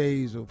remember the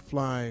days of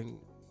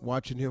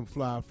watching him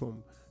fly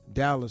from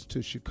Dallas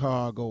to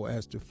Chicago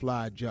as the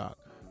fly jock.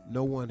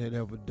 No one had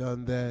ever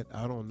done that.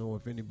 I don't know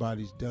if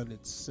anybody's done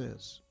it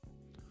since.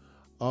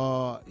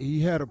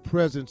 He had a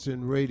presence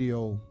in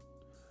radio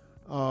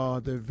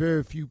that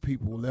very few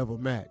people will ever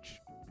match.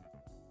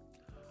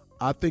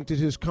 I think that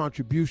his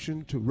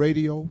contribution to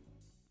radio,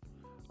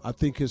 I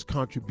think his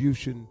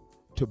contribution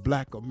to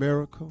black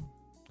America,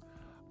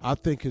 I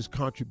think his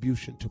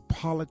contribution to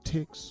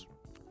politics,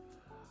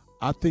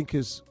 I think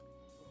his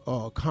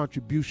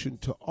contribution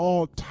to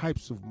all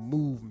types of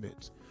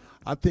movements,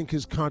 I think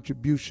his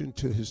contribution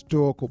to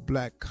historical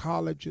black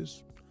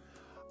colleges,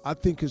 I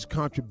think his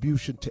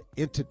contribution to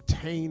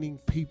entertaining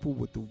people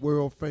with the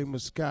world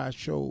famous Sky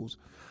shows,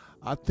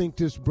 I think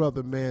this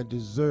brother man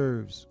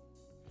deserves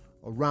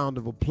a round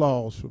of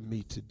applause from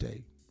me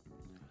today.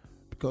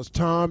 Because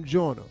Tom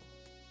Joyner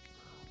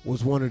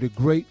was one of the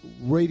great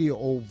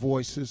radio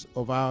voices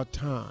of our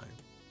time.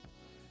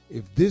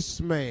 If this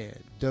man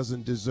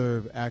doesn't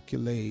deserve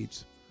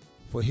accolades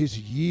for his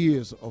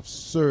years of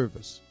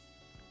service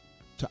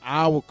to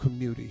our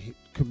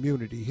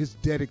community, his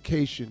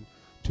dedication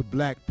to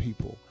black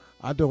people,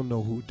 I don't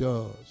know who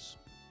does.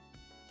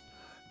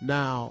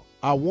 Now,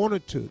 I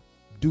wanted to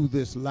do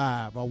this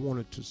live. I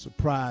wanted to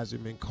surprise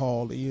him and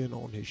call in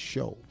on his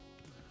show.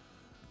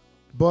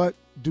 But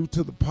due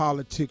to the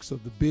politics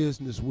of the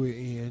business we're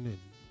in and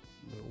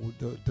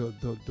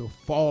the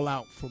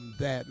fallout from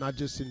that, and I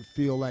just didn't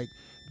feel like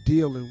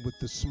dealing with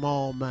the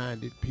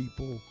small-minded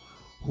people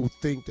who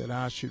think that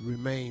I should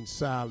remain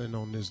silent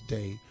on this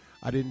day.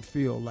 I didn't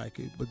feel like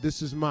it, but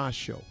this is my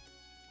show,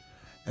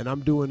 and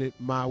I'm doing it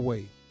my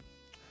way.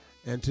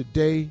 And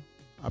today,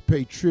 I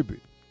pay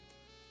tribute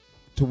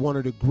to one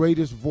of the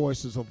greatest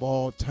voices of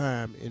all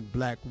time in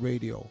black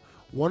radio,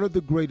 one of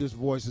the greatest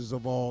voices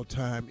of all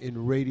time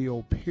in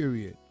radio,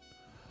 period.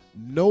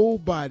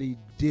 Nobody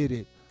did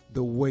it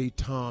the way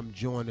Tom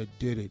Joyner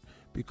did it,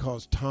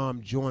 because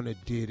Tom Joyner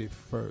did it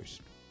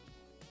first.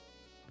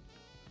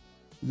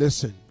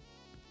 Listen,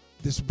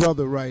 this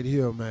brother right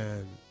here,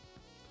 man,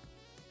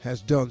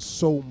 has done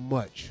so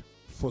much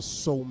for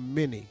so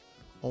many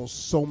on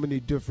so many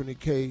different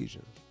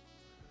occasions.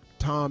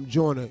 Tom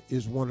Joyner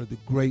is one of the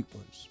great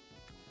ones.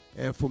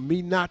 And for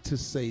me not to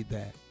say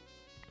that,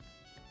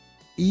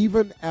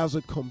 even as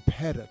a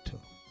competitor,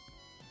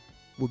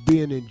 would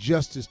be an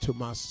injustice to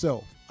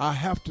myself. I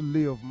have to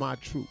live my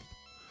truth.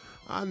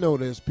 I know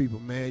there's people,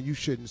 man, you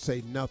shouldn't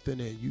say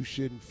nothing and you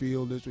shouldn't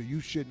feel this or you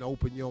shouldn't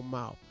open your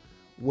mouth.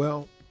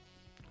 Well,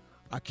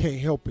 I can't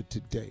help it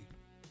today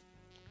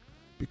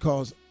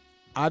because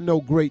I know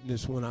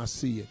greatness when I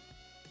see it.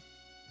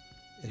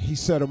 And he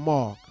set a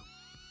mark.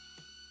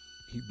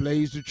 He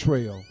blazed a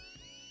trail.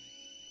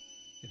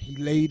 And he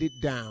laid it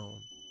down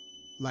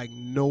like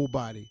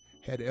nobody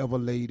had ever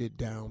laid it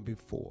down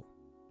before.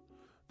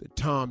 The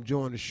Tom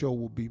Joyner Show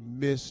will be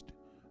missed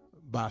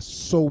by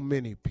so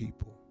many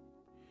people.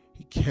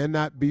 He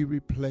cannot be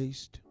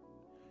replaced.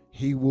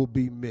 He will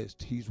be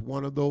missed. He's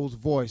one of those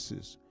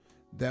voices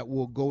that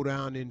will go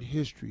down in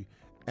history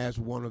as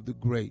one of the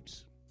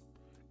greats.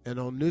 And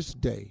on this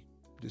day,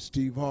 the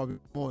Steve Harvey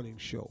Morning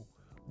Show,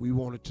 we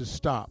wanted to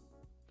stop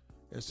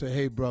and say,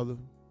 hey, brother,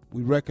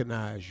 we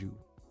recognize you.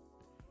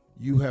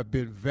 You have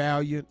been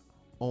valiant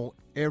on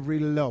every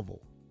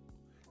level,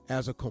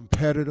 as a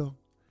competitor,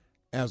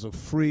 as a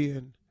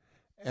friend,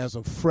 as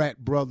a frat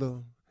brother,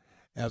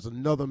 as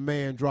another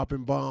man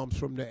dropping bombs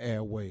from the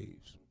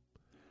airwaves.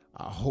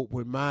 I hope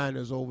when mine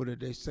is over that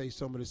they say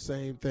some of the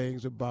same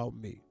things about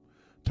me.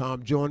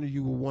 Tom Joyner,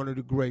 you were one of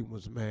the great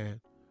ones,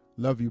 man.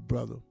 Love you,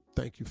 brother.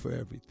 Thank you for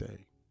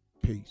everything.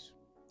 Peace.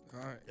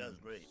 All right. That was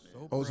great,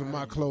 man. Those are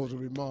my closing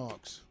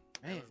remarks.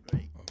 Man. That was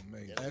great.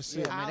 Amazing. That's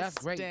Yeah, it. man, that's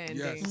great.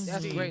 Yes.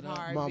 That's great,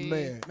 Harvey. My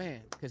man.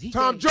 man. Because he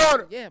Tom gave-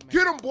 Joyner. Yeah, man.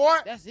 Get him, boy.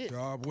 That's it.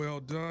 Job well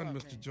done,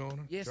 Mr.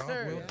 Joyner. Yes, Job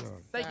sir. well Yes. done.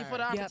 Thank you for the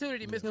Yep.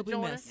 opportunity, He'll Mr. be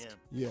Joyner. missed.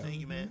 Yeah. Thank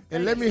you, man.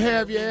 And let me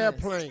have your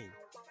airplane.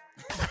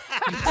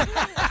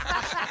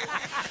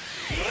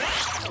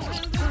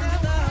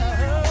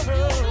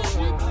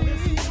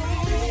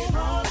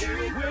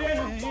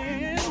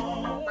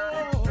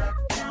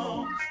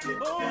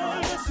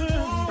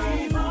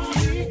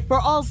 For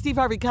all Steve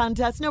Harvey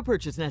contests, no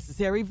purchase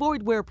necessary,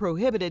 void where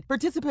prohibited.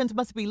 Participants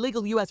must be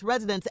legal U.S.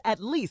 residents at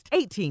least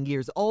 18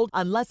 years old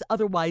unless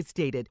otherwise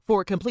stated.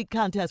 For complete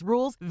contest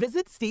rules,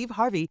 visit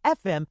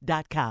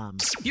SteveHarveyFM.com.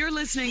 You're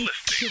listening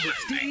to the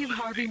Steve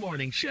Harvey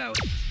Morning Show.